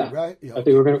current too, yeah. Right? Yeah, I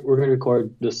think we're gonna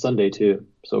record this Sunday too.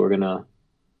 So we're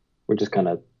just kind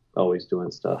of always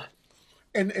doing stuff.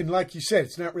 And like you said,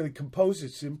 it's not really composed,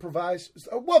 it's improvised.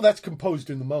 Well, that's composed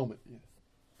in the moment.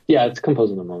 Yeah, it's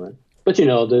composed in the moment. But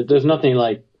there's nothing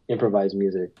like improvised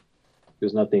music.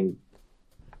 There's nothing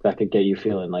that could get you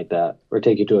feeling like that or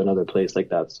take you to another place like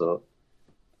that. So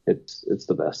it's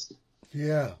the best.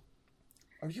 Yeah.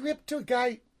 Are you hip to a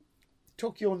guy,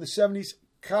 Tokyo in the 70s,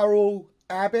 Karo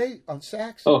Abe on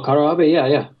sax? Oh, Karo Abe,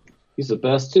 yeah. He's the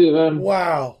best too, man.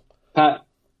 Wow.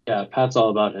 Pat's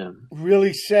all about him.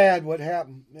 Really sad what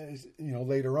happened,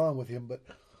 later on with him. But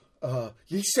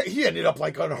he ended up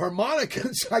like on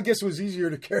harmonicas. I guess it was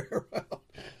easier to carry around.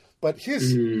 But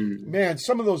man,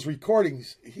 some of those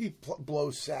recordings, he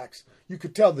blows sax. You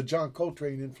could tell the John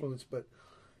Coltrane influence, but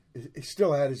he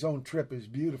still had his own trip. It was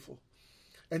beautiful.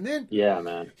 And then, yeah,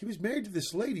 man, he was married to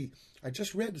this lady. I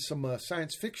just read some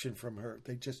science fiction from her.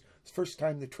 It's the first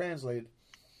time they translated.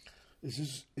 This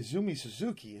is Izumi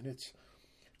Suzuki, and it's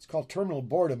called Terminal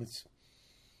Boredom. It's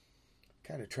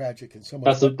kind of tragic in some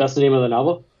ways. That's the name of the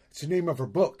novel? It's the name of her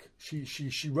book.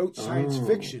 She wrote science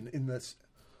fiction in the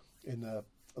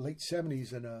late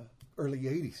 70s and early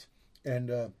 80s.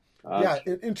 And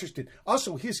interesting.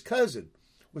 Also, his cousin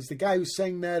was the guy who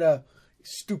sang that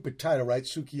stupid title, right?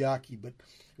 Sukiyaki, but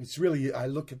it's really, I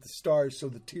look at the stars so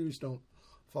the tears don't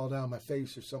fall down my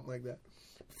face or something like that.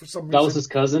 For some reason, that was his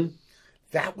cousin?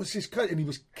 That was his cousin, and he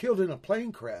was killed in a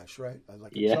plane crash, right?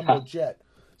 Like a jumbo jet,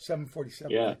 747.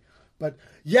 Yeah. But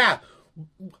yeah,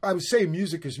 I was saying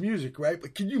music is music, right?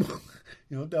 But can you,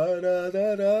 da da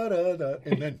da da da da,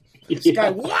 and then this guy,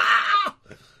 wow!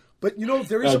 But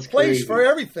there is a place for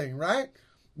everything, right?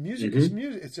 Music is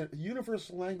music. It's a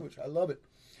universal language. I love it.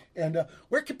 And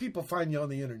where can people find you on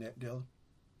the internet, Dylan?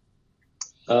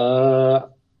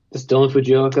 It's Dylan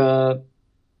Fujioka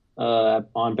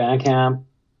on Bandcamp.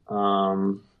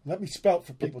 Let me spell it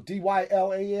for people.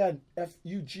 DYLAN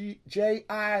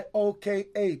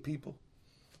FUJIOKA, people.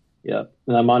 Yep.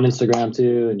 And I'm on Instagram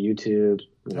too and YouTube.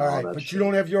 All right, but you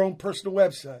don't have your own personal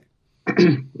website.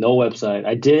 No website.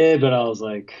 I did, but I was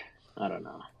like, I don't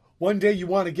know. One day you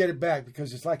want to get it back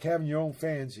because it's like having your own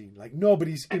fanzine. Like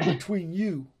nobody's in between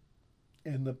you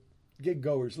and the gig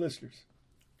goers, listeners.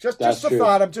 Just a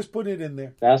thought. I'm just putting it in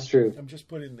there. That's true. I'm just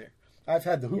putting it in there. I've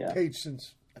had the Hoop page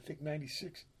since, I think,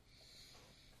 96.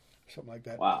 Something like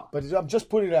that. Wow. But I'm just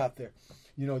putting it out there.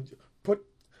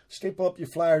 Staple up your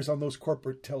flyers on those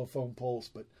corporate telephone poles,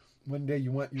 but one day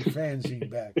you want your fanzine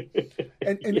back.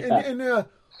 And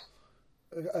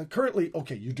currently,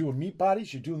 okay, you're doing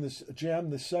Meatbodies. You're doing this jam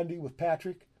this Sunday with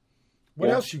Patrick. What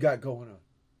else you got going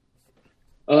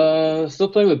on? Still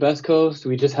playing with Best Coast.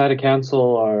 We just had to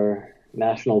cancel our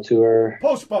national tour.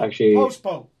 Postpone.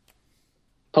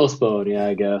 Postpone, yeah,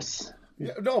 I guess.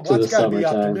 Yeah, no, Watt's got to be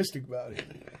optimistic about it.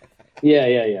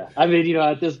 Yeah. I mean,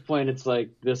 at this point, it's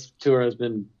like this tour has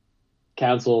been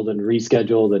canceled and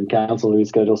rescheduled and canceled and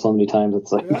rescheduled so many times.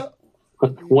 It's like,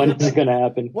 when is it going to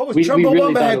happen? What was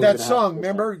Chumbawamba had that song,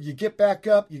 remember? You get back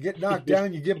up, you get knocked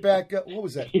down, you get back up. What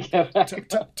was that?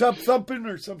 Tub Thumping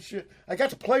or some shit. I got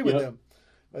to play with them.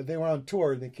 They were on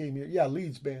tour and they came here. Yeah,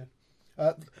 Leeds band.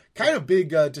 Kind of big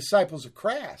disciples of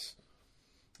Crass.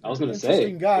 I was going to say.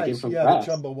 Interesting guys. The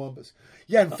Chumbawambas.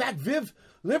 Yeah, in fact, Viv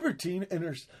Libertine and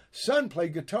her son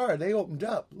played guitar. They opened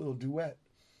up a little duet.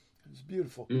 It was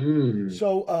beautiful.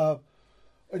 So,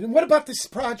 and what about this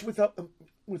project with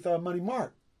with Money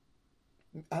Mark.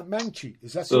 Mangchi,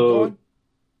 is that still going?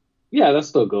 Yeah, that's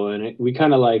still going. We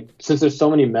kind of like, since there's so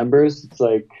many members, it's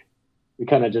like we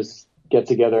kind of just get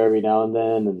together every now and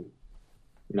then, and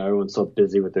you know, everyone's so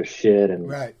busy with their shit and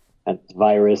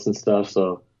virus and stuff.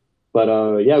 So, but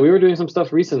yeah, we were doing some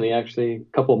stuff recently, actually,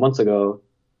 a couple of months ago.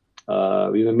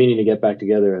 We've been meaning to get back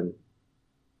together and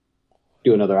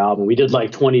do another album. We did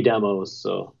like 20 demos,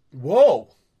 so whoa,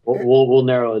 we'll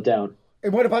narrow it down.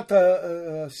 And what about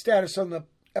the status on the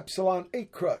Epsilon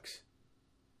 8 Crux?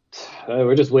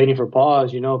 We're just waiting for Paul.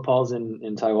 As you know, Paul's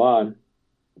in Taiwan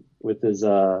with his.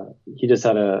 He just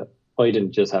had he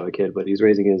didn't just have a kid, but he's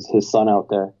raising his son out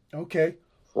there. Okay.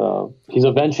 So he's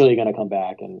eventually going to come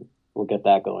back, and we'll get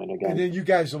that going again. And then you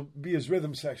guys will be his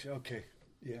rhythm section. Okay.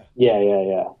 Yeah.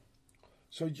 Yeah.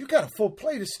 So you got a full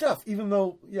plate of stuff, even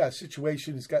though,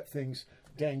 situation has got things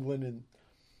dangling in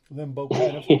limbo,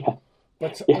 kind of. Yeah.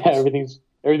 But everything's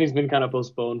been kind of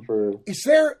postponed for. Is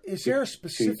there a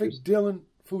specific Dylan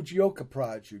Fujioka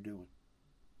project you're doing?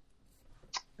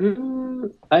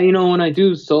 When I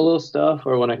do solo stuff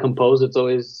or when I compose, it's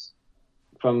always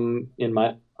in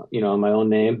my own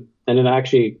name. And then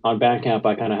actually on Bandcamp,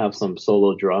 I kind of have some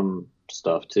solo drum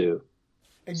stuff too.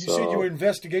 And you said you were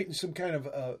investigating some kind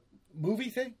of movie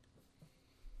thing?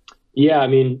 Yeah, I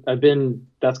mean,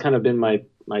 that's kind of been my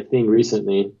thing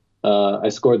recently. I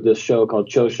scored this show called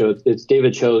Cho Show. It's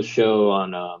David Cho's show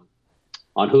on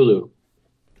Hulu.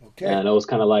 Okay. And it was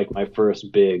kind of like my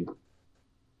first big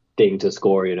thing to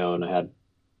score, and I had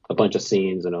a bunch of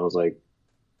scenes, and it was like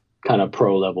kind of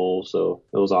pro level, so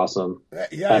it was awesome.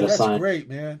 Yeah, that's great,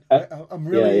 man. I'm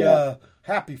really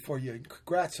happy for you.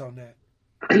 Congrats on that.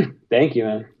 Thank you,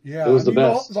 man. Yeah, it was the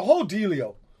best. The whole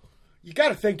dealio. You got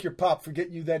to thank your pop for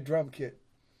getting you that drum kit.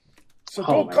 So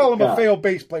don't call him a failed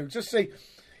bass player. Just say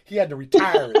he had to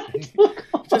retire it. He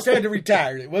just had to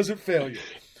retire it. It wasn't failure.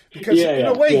 Because in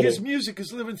a way, his music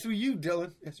is living through you,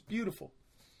 Dylan. It's beautiful.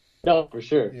 No, for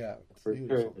sure. Yeah, for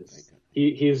sure.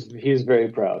 He's very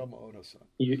proud.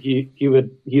 He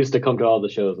used to come to all the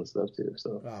shows and stuff too.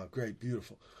 So great,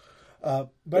 beautiful.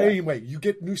 But anyway, you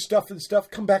get new stuff and stuff.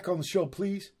 Come back on the show,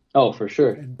 please. Oh, for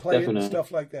sure. And play it and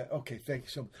stuff like that. Okay, thank you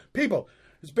so much. People,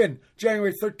 it's been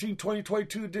January 13,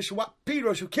 2022 edition of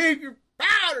Pedro Show. Keep your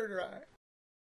powder dry.